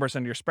plug in numbers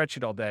on your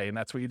spreadsheet all day and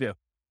that's what you do.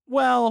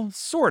 Well,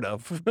 sort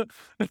of.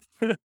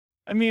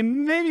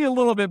 Maybe a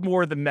little bit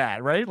more than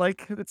that, right?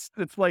 Like it's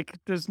like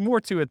there's more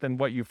to it than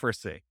what you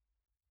first see.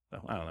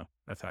 So I don't know.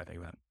 That's how I think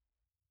about it.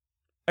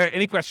 All right.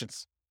 Any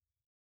questions?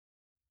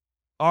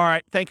 All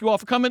right. Thank you all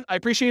for coming. I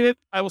appreciate it.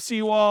 I will see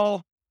you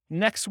all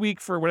next week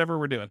for whatever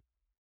we're doing.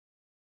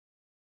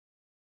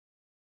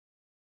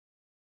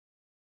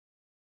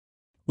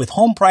 With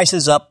home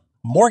prices up,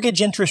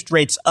 mortgage interest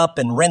rates up,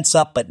 and rents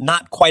up, but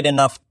not quite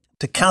enough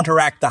to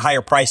counteract the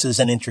higher prices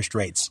and interest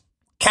rates,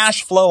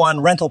 cash flow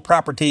on rental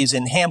properties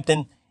in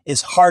Hampton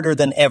is harder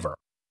than ever.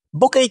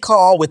 Book a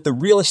call with the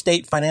Real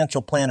Estate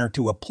Financial Planner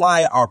to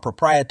apply our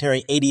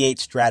proprietary 88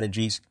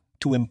 strategies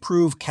to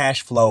improve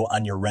cash flow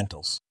on your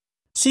rentals.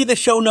 See the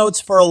show notes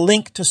for a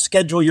link to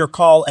schedule your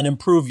call and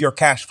improve your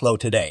cash flow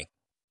today.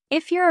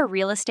 If you're a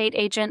real estate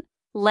agent,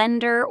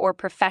 lender, or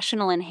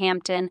professional in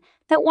Hampton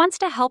that wants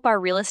to help our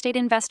real estate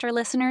investor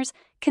listeners,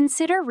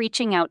 consider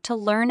reaching out to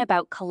learn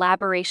about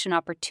collaboration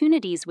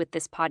opportunities with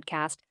this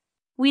podcast.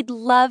 We'd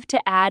love to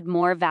add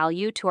more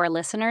value to our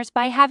listeners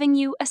by having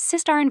you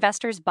assist our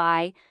investors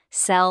buy,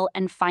 sell,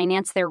 and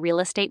finance their real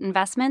estate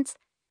investments.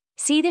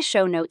 See the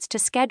show notes to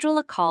schedule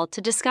a call to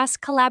discuss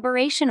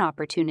collaboration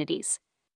opportunities.